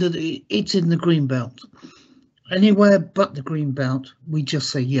in that it's in the Greenbelt. Anywhere but the Greenbelt, we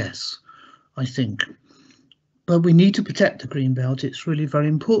just say yes, I think. But we need to protect the Greenbelt. It's really very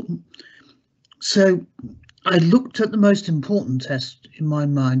important. So I looked at the most important test in my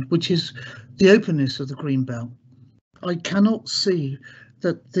mind, which is the openness of the Greenbelt. I cannot see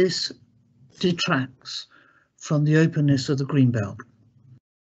that this detracts from the openness of the Greenbelt.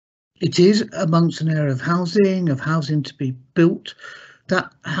 It is amongst an area of housing to be built.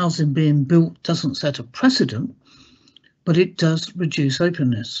 That housing being built doesn't set a precedent, but it does reduce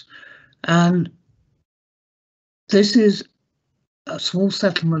openness. And this is a small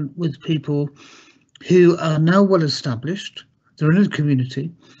settlement with people who are now well established. They're in a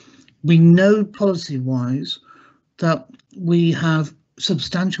community. We know policy-wise that we have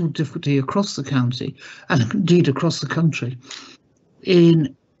substantial difficulty across the county and indeed across the country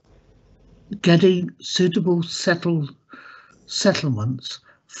in getting suitable settlements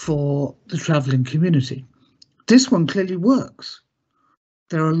for the travelling community. This one clearly works.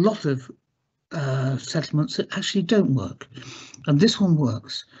 There are a lot of settlements that actually don't work, and this one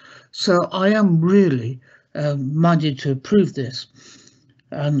works. So I am really minded to approve this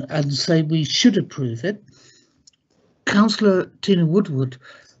and say we should approve it. Councillor Tina Woodward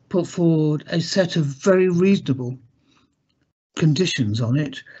put forward a set of very reasonable conditions on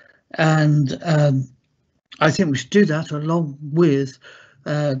it, and I think we should do that along with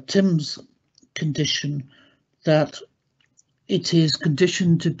Tim's condition that it is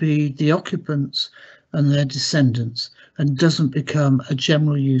conditioned to be the occupants and their descendants and doesn't become a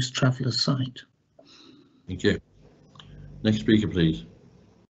general use traveller site. Thank you. Next speaker, please.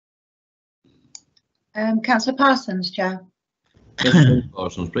 Councillor Parsons, Chair. Yes,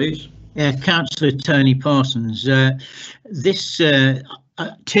 Parsons, please. Yeah, Councillor Tony Parsons.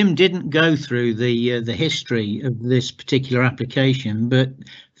 Tim didn't go through the history of this particular application, but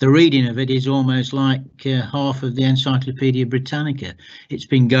the reading of it is almost like half of the Encyclopedia Britannica. It's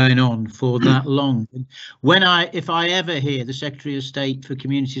been going on for that long. If I ever hear the Secretary of State for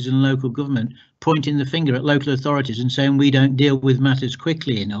Communities and Local Government pointing the finger at local authorities and saying we don't deal with matters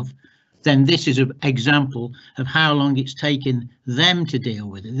quickly enough, then this is an example of how long it's taken them to deal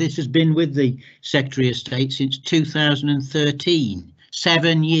with it. This has been with the Secretary of State since 2013,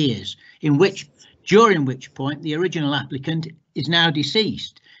 7 years, during which point the original applicant is now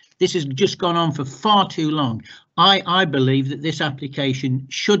deceased. This has just gone on for far too long. I believe that this application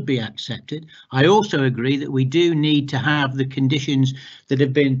should be accepted. I also agree that we do need to have the conditions that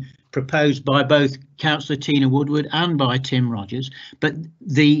have been proposed by both Councillor Tina Woodward and by Tim Rogers, but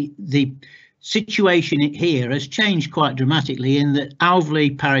the situation here has changed quite dramatically in that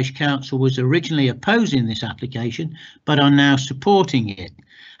Alveley Parish Council was originally opposing this application but are now supporting it,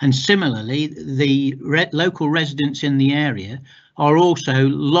 and similarly the local residents in the area are also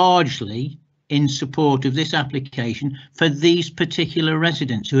largely in support of this application for these particular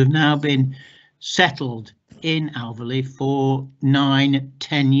residents who have now been settled in Alveley for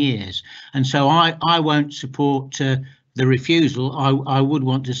 9-10 years, and so I won't support the refusal. I would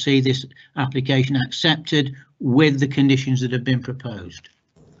want to see this application accepted with the conditions that have been proposed.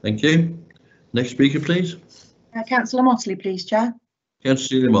 Thank you. Next speaker, please. Councillor Motley, please, Chair.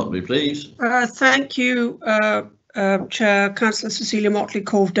 Councillor Motley, please. Thank you, Chair. Councillor Cecilia Motley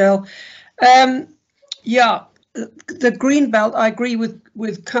Corvedale. Yeah, the Greenbelt, I agree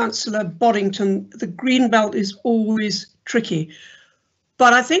with Councillor Boddington. The Greenbelt is always tricky.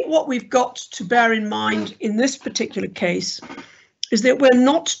 But I think what we've got to bear in mind in this particular case is that we're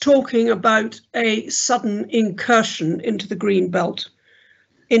not talking about a sudden incursion into the Greenbelt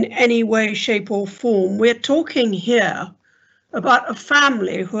in any way, shape or form. We're talking here about a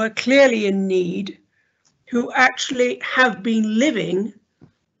family who are clearly in need, who actually have been living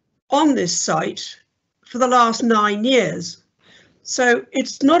on this site for the last 9 years. So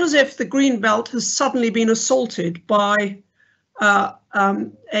it's not as if the Greenbelt has suddenly been assaulted by a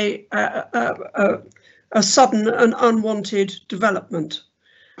sudden and unwanted development.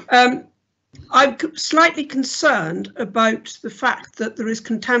 I'm slightly concerned about the fact that there is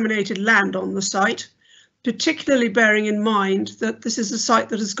contaminated land on the site, particularly bearing in mind that this is a site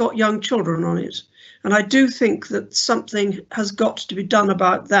that has got young children on it. And I do think that something has got to be done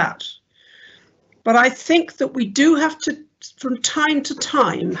about that. But I think that we do have to, from time to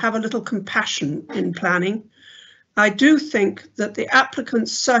time, have a little compassion in planning. I do think that the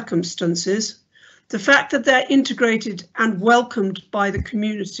applicant's circumstances, the fact that they're integrated and welcomed by the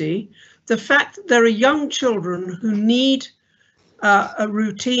community, the fact that there are young children who need a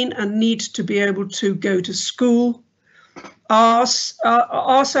routine and need to be able to go to school, are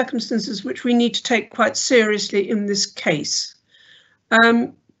circumstances which we need to take quite seriously in this case.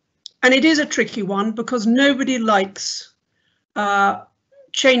 And it is a tricky one because nobody likes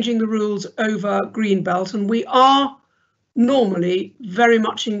changing the rules over Greenbelt, and we are normally very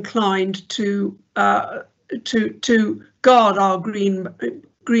much inclined to guard our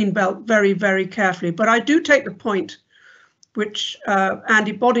Greenbelt very, very carefully. But I do take the point which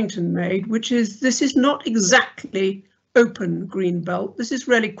Andy Boddington made, which is this is not exactly open Greenbelt. This is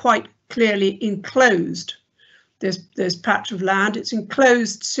really quite clearly enclosed. This patch of land. It's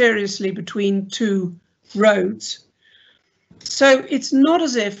enclosed seriously between two roads. So it's not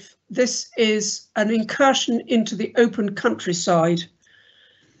as if this is an incursion into the open countryside.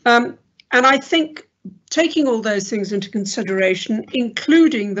 And I think taking all those things into consideration,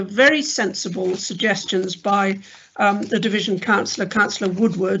 including the very sensible suggestions by the Division Councillor, Councillor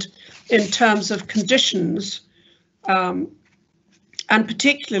Woodward, in terms of conditions, and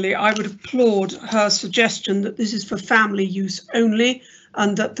particularly I would applaud her suggestion that this is for family use only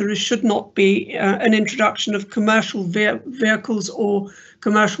and that there should not be an introduction of commercial vehicles or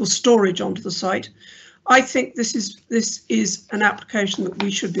commercial storage onto the site. I think this is an application that we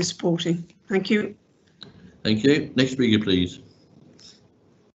should be supporting. Thank you. Thank you. Next speaker, please.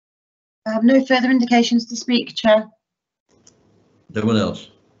 No further indications to speak, Chair. No one else?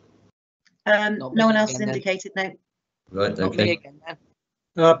 No one else has indicated, no. Right, okay.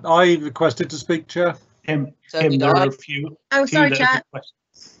 I requested to speak, Chair. Kim, So Kim, did there I. are a few. Oh, few sorry, that have Chair.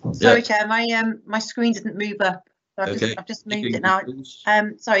 requested. Sorry, Chair. My screen didn't move up. So Okay. I've just moved it now.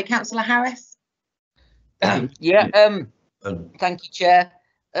 Sorry, Councillor Harris. Yeah. Thank you, Chair.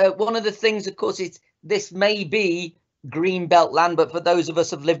 One of the things, of course, is this may be Greenbelt land, but for those of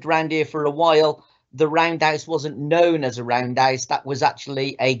us who've lived around here for a while, the roundhouse wasn't known as a roundhouse. That was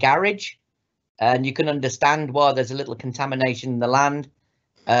actually a garage, and you can understand why there's a little contamination in the land.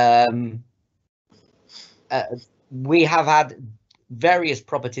 We have had various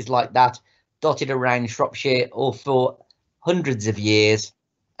properties like that dotted around Shropshire or for hundreds of years,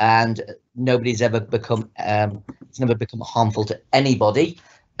 and nobody's ever become it's never become harmful to anybody.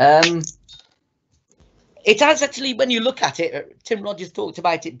 It has actually, when you look at it, Tim Rogers talked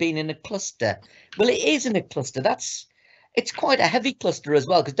about it being in a cluster. Well, it is in a cluster. It's quite a heavy cluster as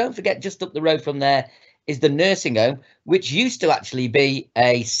well, because don't forget, just up the road from there is the nursing home, which used to actually be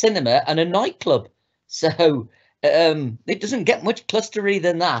a cinema and a nightclub. So it doesn't get much clustery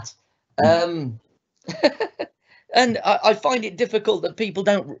than that. And I find it difficult that people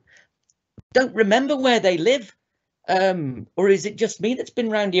don't remember where they live. Or is it just me that's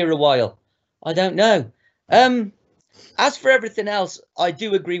been around here a while? I don't know. As for everything else, I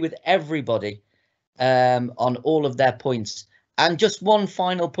do agree with everybody on all of their points. And just one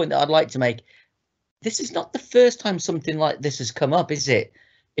final point that I'd like to make. This is not the first time something like this has come up, is it?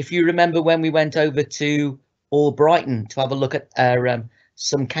 If you remember when we went over to Albrighton to have a look at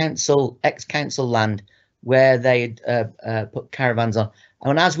some ex-council land where they had put caravans on.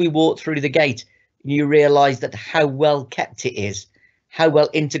 And as we walked through the gate, you realise that how well kept it is, how well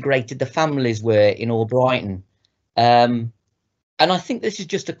integrated the families were in Albrighton. And I think this is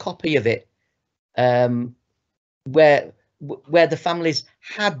just a copy of it, where the families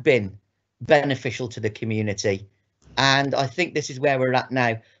had been beneficial to the community. And I think this is where we're at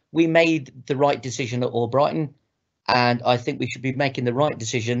now. We made the right decision at Albrighton, and I think we should be making the right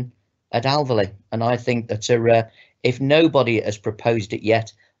decision at Alverley. And I think that if nobody has proposed it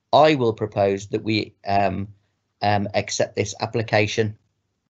yet, I will propose that we accept this application.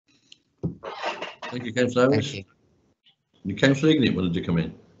 Thank you, Councillor Harris. Thank you. Councillor Ignat wanted to come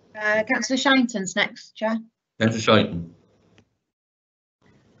in. Councillor Shinton's next, Chair. Councillor Shinton.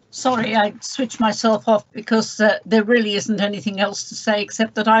 Sorry, I switched myself off because there really isn't anything else to say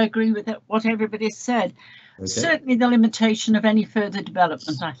except that I agree with what everybody said. Okay. Certainly the limitation of any further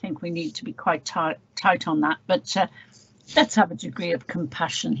development, I think we need to be quite tight on that. But let's have a degree of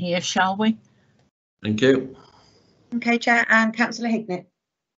compassion here, shall we? Thank you. Okay, Chair, and Councillor Hignett.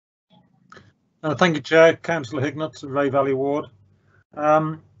 Thank you, Chair. Councillor Hignett, Ray Valley Ward.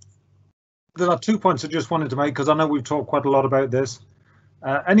 There are 2 points I just wanted to make, because I know we've talked quite a lot about this.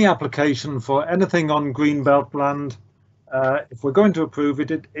 Any application for anything on Greenbelt land, if we're going to approve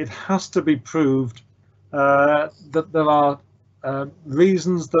it, it has to be proved that there are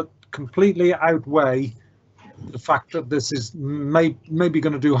reasons that completely outweigh the fact that this is maybe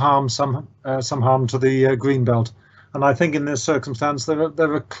going to do some harm to the Greenbelt. And I think in this circumstance there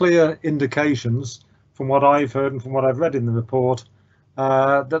are clear indications from what I've heard and from what I've read in the report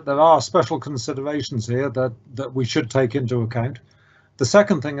that there are special considerations here that we should take into account. The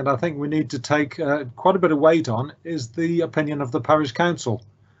second thing, and I think we need to take quite a bit of weight on, is the opinion of the parish council.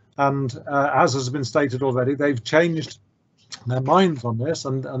 And as has been stated already, they've changed their minds on this,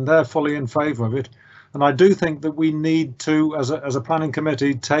 and they're fully in favour of it. And I do think that we need to, as a planning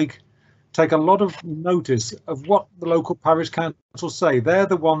committee, take a lot of notice of what the local parish councils say. They're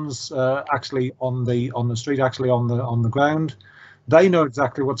the ones actually on the street, actually on the ground. They know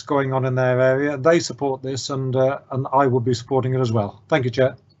exactly what's going on in their area. They support this, and I will be supporting it as well. Thank you,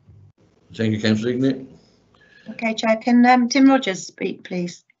 Chair. Thank you, Councillor Ignat. Okay, Chair. Can Tim Rogers speak,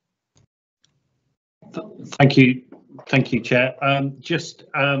 please? Thank you, Chair. I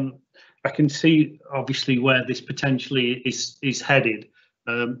can see obviously where this potentially is headed,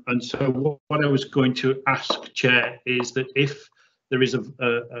 and so what I was going to ask, Chair, is that if there is a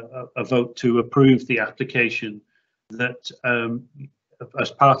vote to approve the application, that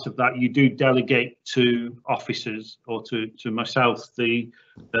as part of that you do delegate to officers or to myself the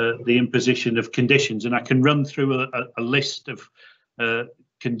imposition of conditions, and I can run through a list of not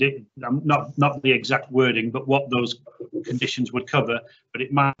the exact wording, but what those conditions would cover, but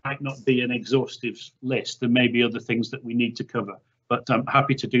it might not be an exhaustive list. There may be other things that we need to cover, but I'm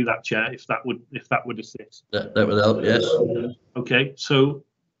happy to do that, Chair, if that would assist. That would help, yes. Okay, so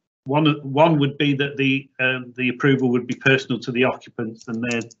one would be that the approval would be personal to the occupants and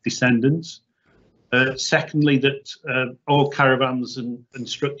their descendants. Secondly, that all caravans and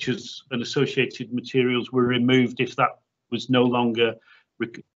structures and associated materials were removed if that was no longer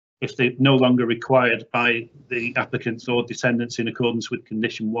if they're no longer required by the applicants or descendants in accordance with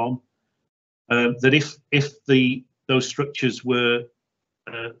condition 1. That if those structures were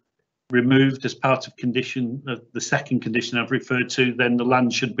removed as part of the second condition I've referred to, then the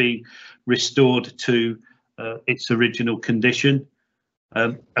land should be restored to its original condition.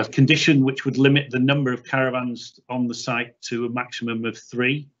 A condition which would limit the number of caravans on the site to a maximum of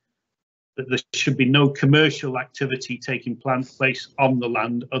 3. That there should be no commercial activity taking place on the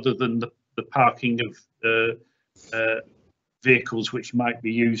land other than the parking of vehicles which might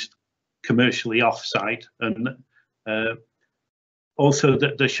be used commercially off-site, and also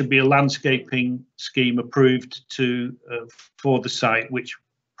that there should be a landscaping scheme approved for the site, which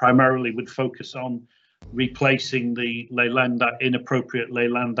primarily would focus on replacing the inappropriate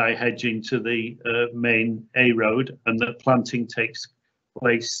Leylandii hedging to the main A road, and that planting takes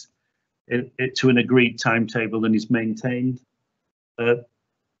place to an agreed timetable and is maintained. A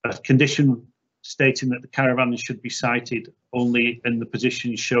condition stating that the caravans should be sited only in the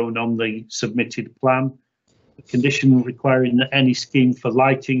position shown on the submitted plan. A condition requiring that any scheme for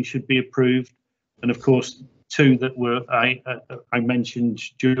lighting should be approved, and of course 2 that were I mentioned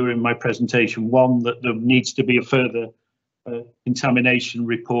during my presentation. 1, that there needs to be a further contamination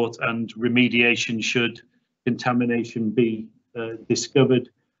report and remediation should contamination be discovered.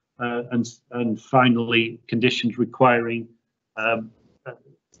 And finally, conditions requiring an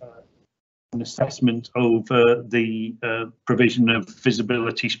assessment over the provision of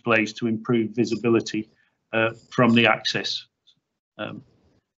visibility displays to improve visibility from the access. I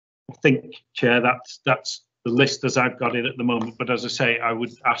think, Chair, that's the list as I've got it at the moment. But as I say, I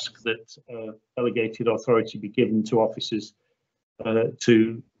would ask that delegated authority be given to officers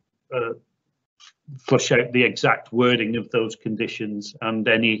to flush out the exact wording of those conditions and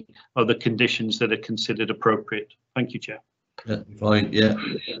any other conditions that are considered appropriate. Thank you, Chair. Yeah, fine. Yeah.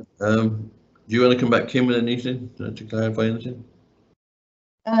 Do you want to come back, Kim, with anything to clarify anything?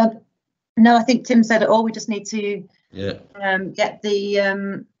 No, I think Tim said it all. We just need to get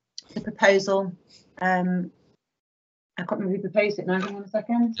the proposal. I can't remember who proposed it now. Hang on a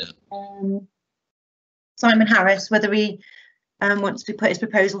second. Yeah. Simon Harris, whether he wants to put his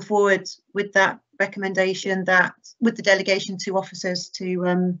proposal forward with that recommendation, that with the delegation to officers to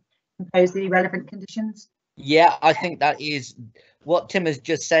impose the relevant conditions. Yeah, I think that is what Tim has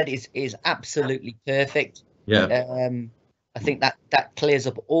just said is absolutely perfect. Yeah. I think that clears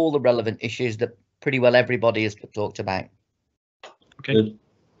up all the relevant issues that pretty well everybody has talked about. Okay. Good.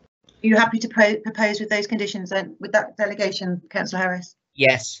 Are you happy to propose with those conditions and with that delegation, Councillor Harris?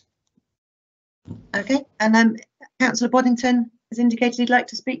 Yes. Okay, and Councillor Boddington has indicated he'd like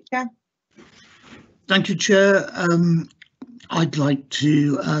to speak, Chair. Thank you, Chair. I'd like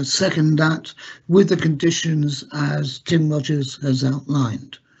to second that with the conditions as Tim Rogers has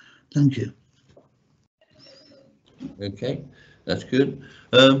outlined. Thank you. Okay, that's good.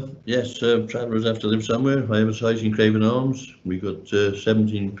 Yes, travellers have to live somewhere. I have a site in Craven Arms. We've got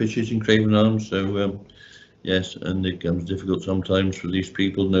 17 pitches in Craven Arms, so yes, and it becomes difficult sometimes for these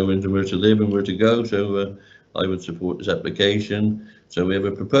people knowing where to live and where to go. So I would support this application. So we have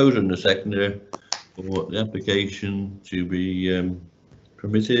a proposer and a seconder for the application to be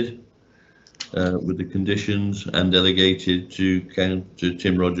permitted with the conditions and delegated to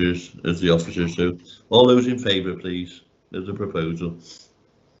Tim Rogers as the officer. So all those in favour, please, of the proposal.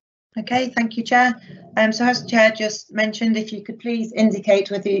 Okay, thank you, Chair. So as the Chair just mentioned, if you could please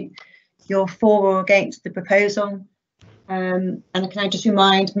indicate whether you're for or against the proposal. And can I just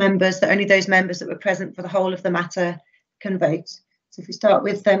remind members that only those members that were present for the whole of the matter can vote. So if we start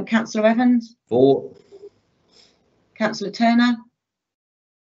with Councillor Evans. For. Councillor Turner.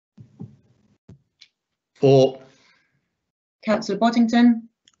 For. Councillor Boddington.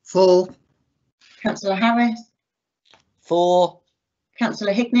 For. Councillor Harris. For.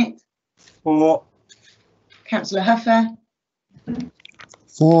 Councillor Hignett. For. Councillor Huffer.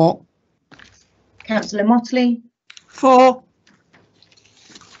 For. Councillor Motley. For.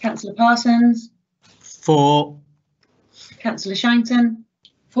 Councillor Parsons. For. Councillor Shinton.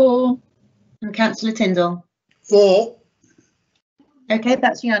 For. And Councillor Tyndall. For. Okay,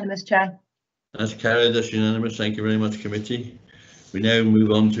 that's unanimous, Chair. That's carried. That's unanimous. Thank you very much, committee. We now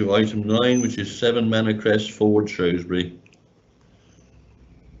move on to item 9, which is 7 Manor Crest, Forward, Shrewsbury.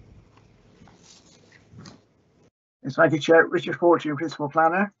 Thank you, Chair. Richard Fortune, Principal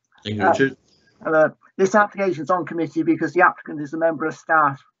Planner. Thank you, Richard. This application is on committee because the applicant is a member of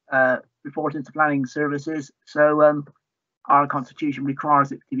staff reporting to planning services. So our constitution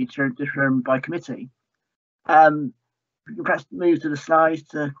requires it to be determined by committee. We can perhaps move to the slide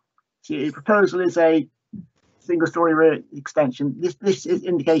to see the proposal is a single-story rear extension. This is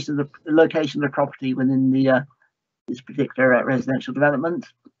indication of the location of the property within the this particular residential development.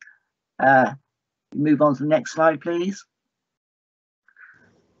 Move on to the next slide, please.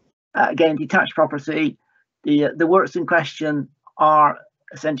 Again, detached property. The works in question are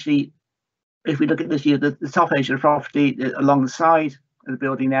essentially, if we look at this view, the top edge of the property along the side of the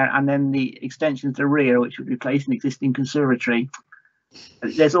building there, and then the extension to the rear, which would replace an existing conservatory.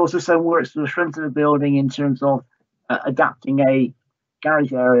 There's also some works to the front of the building in terms of adapting a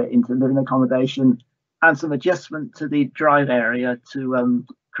garage area into living accommodation, and some adjustment to the drive area to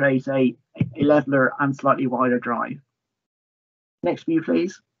create a leveler and slightly wider drive. Next view,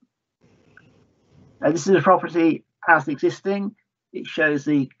 please. This is a property as existing. It shows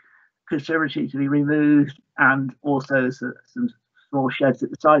the conservatory to be removed, and also some small sheds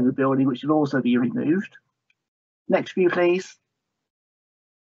at the side of the building which will also be removed. Next view, please.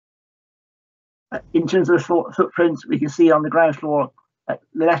 In terms of the footprint, we can see on the ground floor,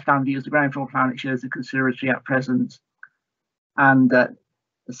 the left-hand view is the ground floor plan. It shows the conservatory at present, and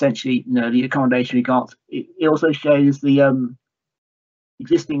essentially, the accommodation we got. It also shows the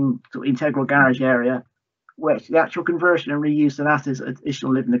existing sort of integral garage area, which the actual conversion and reuse of that as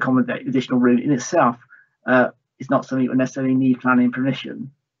additional living accommodation, additional room in itself, is not something that would necessarily need planning permission.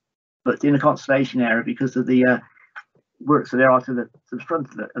 But in the conservation area, because of the works that there are to the front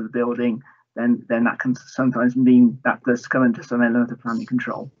of the building, then that can sometimes mean that does come into some element of planning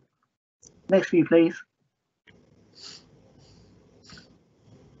control. Next view, please.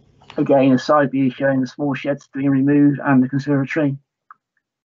 Again, a side view showing the small sheds being removed and the conservatory.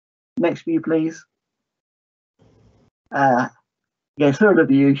 Next view, please. Again, further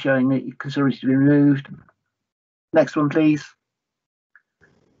view showing the conservatory to be removed. Next one, please.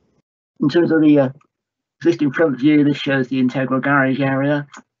 In terms of the existing front view, this shows the integral garage area.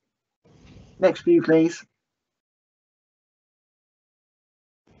 Next view, please.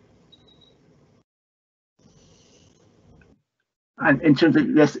 And in terms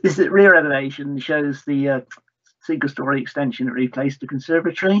of this is the rear elevation, shows the single-story extension that replaced the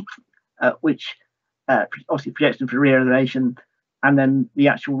conservatory, which obviously projects into the rear elevation, and then the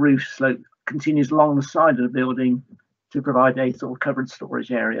actual roof slope continues along the side of the building to provide a sort of covered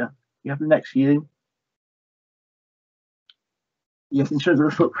storage area. You have the next view. Yes, in terms of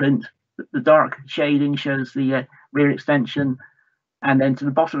the footprint, the dark shading shows the rear extension, and then to the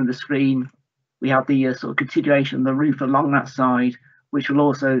bottom of the screen we have the sort of continuation of the roof along that side, which will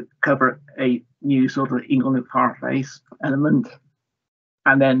also cover a new sort of Inglenook Park Place element.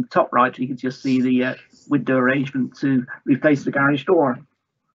 And then top right, you can just see the window arrangement to replace the garage door.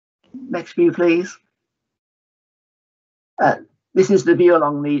 Next view, please. This is the view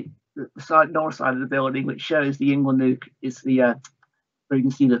along the north side of the building, which shows the Inglenook is the where you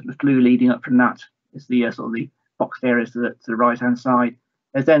can see the flue leading up from that is the sort of the boxed areas to the right hand side.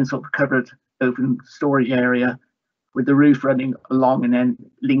 There's then sort of covered open storage area with the roof running along and then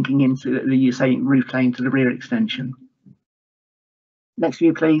linking into the same roof plane to the rear extension. Next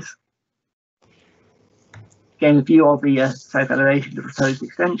view, please. Again, a view of the south elevation, the proposed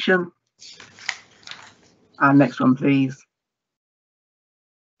extension. And next one, please.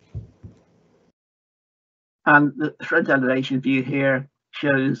 And the front elevation view here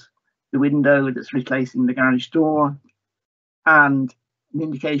shows the window that's replacing the garage door, and an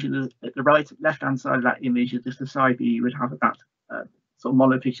indication at the left-hand side of that image is just the side view you would have of that sort of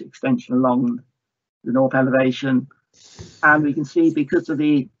monopitch extension along the north elevation. And we can see, because of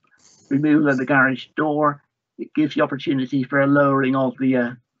the removal of the garage door, it gives the opportunity for a lowering of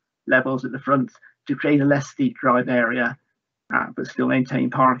the levels at the front to create a less steep drive area, but still maintain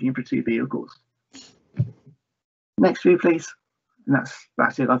parking for two vehicles. Next view, please. And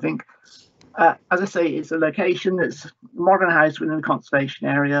that's it, I think. As I say, it's a location that's a modern house within the conservation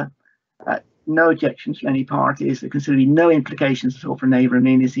area. No objections from any parties. There consider to be no implications at all for neighbour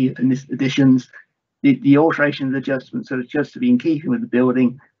amenity in this additions. The alteration of the adjustments are just to be in keeping with the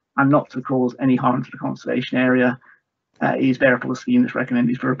building and not to cause any harm to the conservation area. It is therefore a scheme that's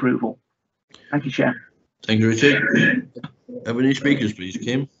recommended for approval. Thank you, Chair. Thank you, Richard. Have any speakers, please,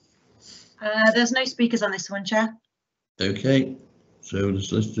 Kim? There's no speakers on this one, Chair. Okay, so let's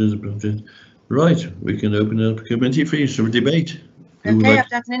do the project. Right, we can open up the committee for some debate. Okay,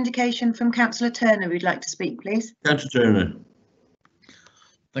 I've had an indication from Councillor Turner who'd like to speak, please. Councillor Turner.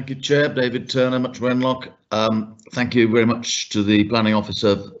 Thank you, Chair. David Turner, Much Wenlock. Thank you very much to the planning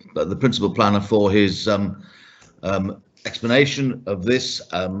officer, the principal planner, for his explanation of this.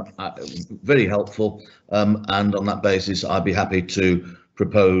 Very helpful, and on that basis I'd be happy to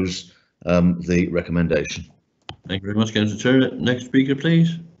propose the recommendation. Thank you very much, Councillor Turner. Next speaker,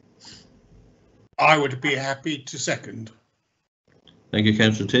 please. I would be happy to second. Thank you,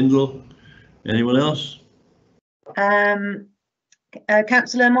 Councillor Tyndall. Anyone else?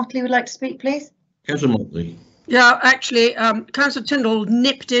 Councillor Motley would like to speak, please. Councillor Motley. Yeah, actually, Councillor Tyndall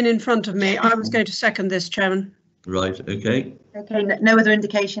nipped in front of me. I was going to second this, Chairman. Right, okay. Okay, no other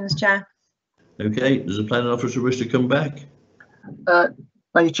indications, Chair. Okay, does the planning officer wish to come back? Thank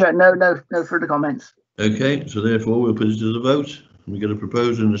you, Chair. No further comments. Okay, so therefore we'll put it to the vote. We get a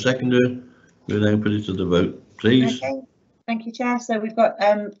proposer and a seconder. We'll now put it to the vote, please. Okay, thank you, Chair. So we've got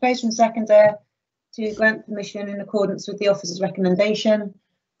proposer and seconder to grant permission in accordance with the officer's recommendation.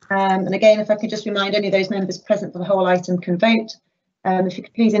 And again, if I could just remind any of those members present for the whole item can vote. If you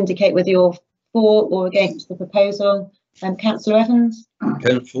could please indicate whether you're for or against the proposal. Councillor Evans.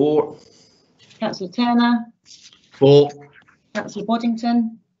 For. Councillor Turner. For. Councillor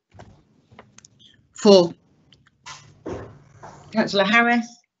Boddington. For. Councillor Harris.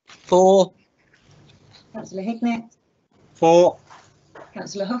 For. Councillor Hignett. For.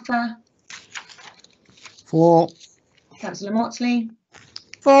 Councillor Huffer. For. Councillor Motley.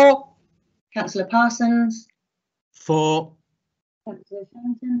 For. Councillor Parsons. For. Councillor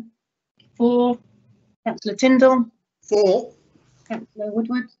Shanton. For. Councillor Tyndall. For. Councillor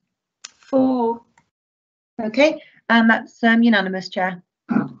Woodward. For. Okay, and that's unanimous, Chair.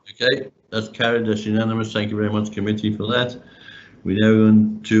 Okay, that's carried. That's unanimous. Thank you very much, committee, for that. We now go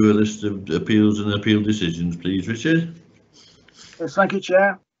on to a list of appeals and appeal decisions, please, Richard. Yes, thank you,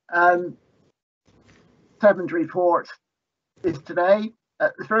 Chair. Seventh report is today.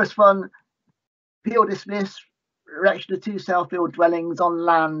 The first one, appeal dismissed, erection of 2 self-built dwellings on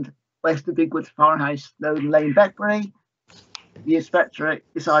land west of Bigwood Farmhouse, Snowden Lane, Beckbury. The inspectorate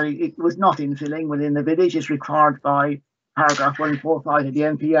decided it was not infilling within the village as required by paragraph 145 of the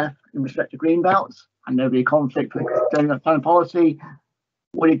NPF in respect to green belts, and there will be a conflict with general plan policy,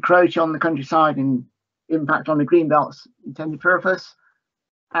 would encroach on the countryside and impact on the green belt's intended purpose,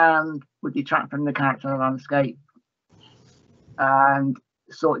 and would detract from the character of the landscape. And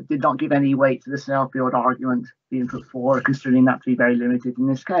so it did not give any weight to the self-build argument being put forward, considering that to be very limited in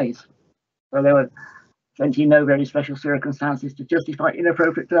this case. So there were essentially no very special circumstances to justify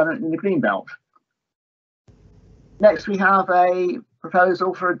inappropriate development in the green belt. Next, we have a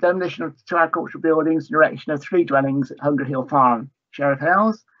proposal for a demolition of 2 agricultural buildings and erection of 3 dwellings at Hunger Hill Farm, Sheriff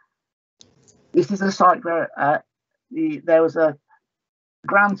Hales. This is a site where there was a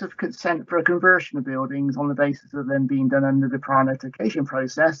grant of consent for a conversion of buildings on the basis of them being done under the prior notification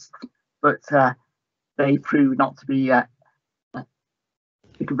process, but they proved not to be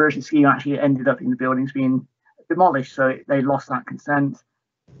the conversion scheme actually ended up in the buildings being demolished, so they lost that consent.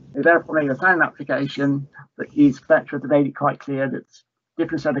 They therefore made a planning application, but the inspectorate made it quite clear that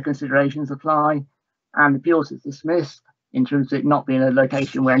different set of considerations apply, and the appeals is dismissed in terms of it not being a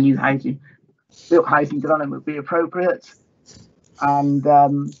location where new built housing development would be appropriate. And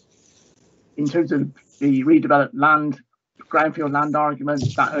in terms of the redeveloped land, brownfield land argument,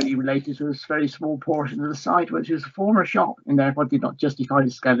 that only related to a very small portion of the site, which is a former shop, and therefore did not justify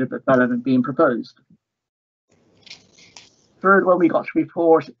the scale of development being proposed. Third one we got to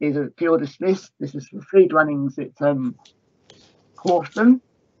report is a appeal dismissed. This is for 3 dwellings at Corfton.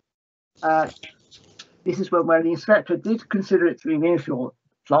 This is one where the inspector did consider it to be an infill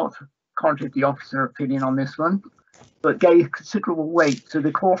plot, contrary to the officer opinion on this one, but gave considerable weight to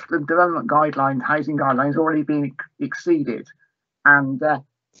the Corfton development guideline, housing guidelines already being exceeded. And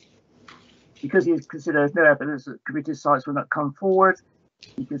because he considered no evidence that committed sites will not come forward,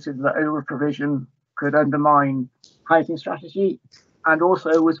 he considered that over provision could undermine housing strategy, and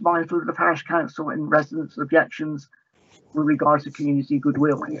also was mindful of the parish council and residents' objections with regards to community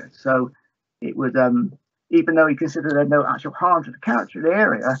goodwill here. So it would, even though he considered there no actual harm to the character of the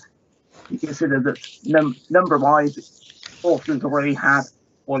area, he considered that number-wise, Corfton's already had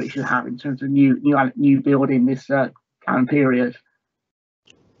what it should have in terms of new build in this time period.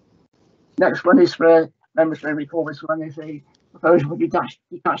 Next one is for members for every call. This one is a proposal for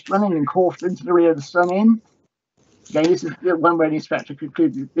detached dwelling in Corfton to the rear of the Sun Inn. Again, this is one where the inspector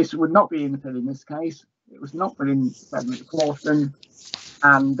concluded this would not be in the fill in this case. It was not within the Corfton,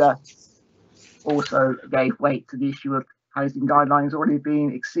 and also gave weight to the issue of housing guidelines already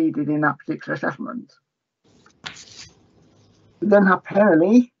being exceeded in that particular settlement. We then have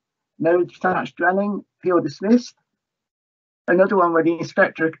Perley, no detached dwelling, appeal dismissed. Another one where the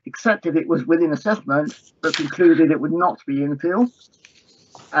inspector accepted it was within a settlement, but concluded it would not be infill.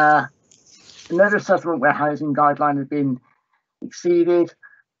 Another settlement where housing guideline had been exceeded,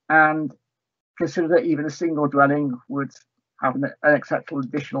 and considered that even a single dwelling would have an acceptable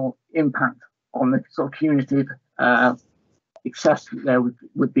additional impact on the sort of cumulative excess there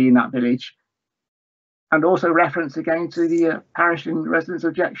would be in that village. and also reference again to the parish and residents'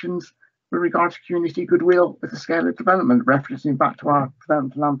 objections with regard to community goodwill at the scale of development, referencing back to our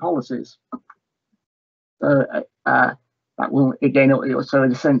development plan policies. That will again also,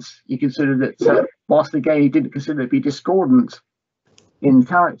 in a sense, you consider that whilst again you didn't consider it to be discordant in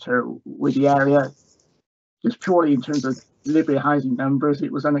character with the area, just purely in terms of delivery of housing numbers,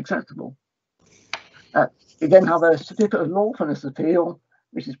 it was unacceptable. We then have a certificate of lawfulness appeal,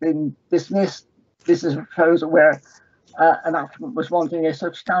 which has been dismissed. This is a proposal where an applicant was wanting a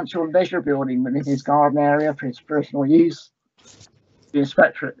substantial leisure building within his garden area for his personal use. The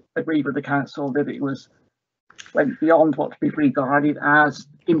inspectorate agreed with the council that it went beyond what to be regarded as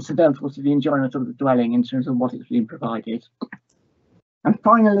incidental to the enjoyment of the dwelling in terms of what is being provided. And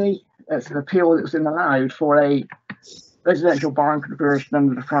finally, it's an appeal that was allowed for a residential barn conversion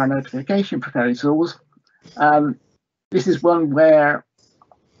under the prior notification proposals. This is one where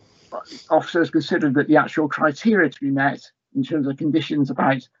officers considered that the actual criteria to be met in terms of conditions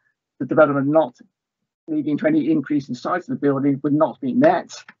about the development not leading to any increase in size of the building would not be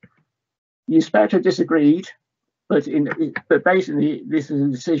met. The inspector disagreed, but basically this is a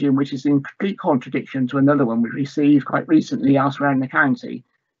decision which is in complete contradiction to another one we received quite recently elsewhere in the county.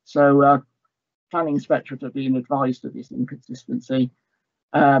 So planning inspectorate are being advised of this inconsistency.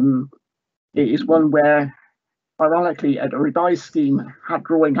 It is one where, ironically, a revised scheme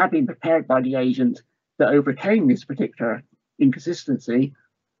drawing had been prepared by the agent that overcame this particular inconsistency,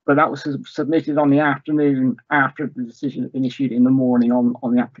 but that was submitted on the afternoon after the decision had been issued in the morning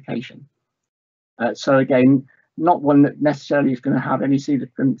on the application. So again, not one that necessarily is going to have any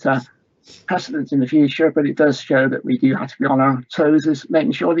significant precedence in the future, but it does show that we do have to be on our toes as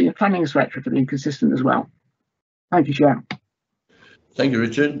making sure the planning inspectorate are being consistent as well. Thank you, Chair. Thank you,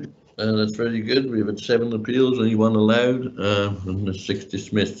 Richard. That's very good. We've had 7 appeals, only 1 allowed, and the 6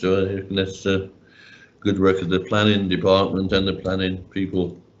 dismissed. So I reckon that's good work of the planning department and the planning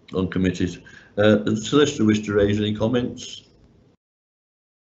people on committees. Does the solicitor wish to raise any comments?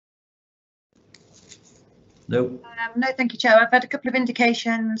 No. No, thank you, Chair. I've had a couple of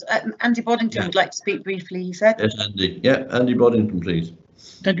indications. Andy Boddington would like to speak briefly, he said. Yes, Andy. Yeah, Andy Boddington, please.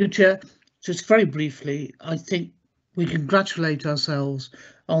 Thank you, Chair. Just very briefly, I think we congratulate ourselves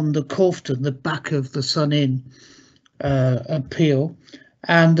on the Corfton, the back of the Sun Inn appeal,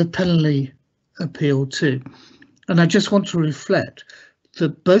 and the Penley appeal too. And I just want to reflect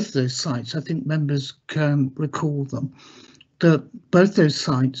that both those sites, I think members can recall them, that both those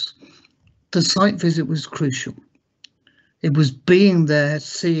sites, the site visit was crucial. It was being there,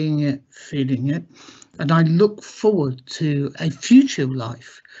 seeing it, feeling it, and I look forward to a future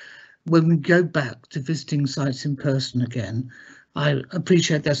life when we go back to visiting sites in person again. I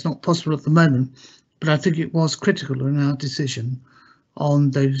appreciate that's not possible at the moment, but I think it was critical in our decision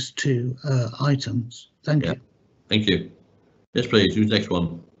on those 2 items. Thank you. Thank you. Yes, please. Who's next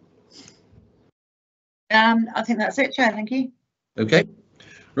one? I think that's it, Chair. Thank you. Okay.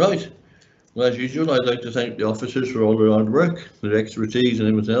 Right. Well, as usual, I'd like to thank the officers for all their hard work, their expertise and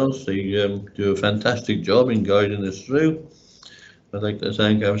everything else. They do a fantastic job in guiding us through. I'd like to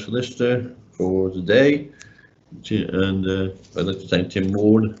thank our solicitor for the day, and I'd like to thank Tim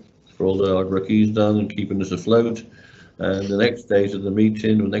Ward for all the hard work he's done and keeping us afloat. And the next date of the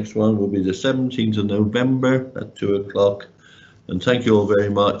meeting, the next one, will be the 17th of November at 2 o'clock. And thank you all very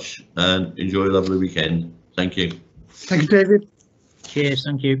much, and enjoy a lovely weekend. Thank you. Thank you, David. Cheers.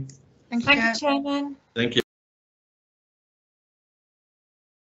 Thank you. Thank you, Chairman. Thank you.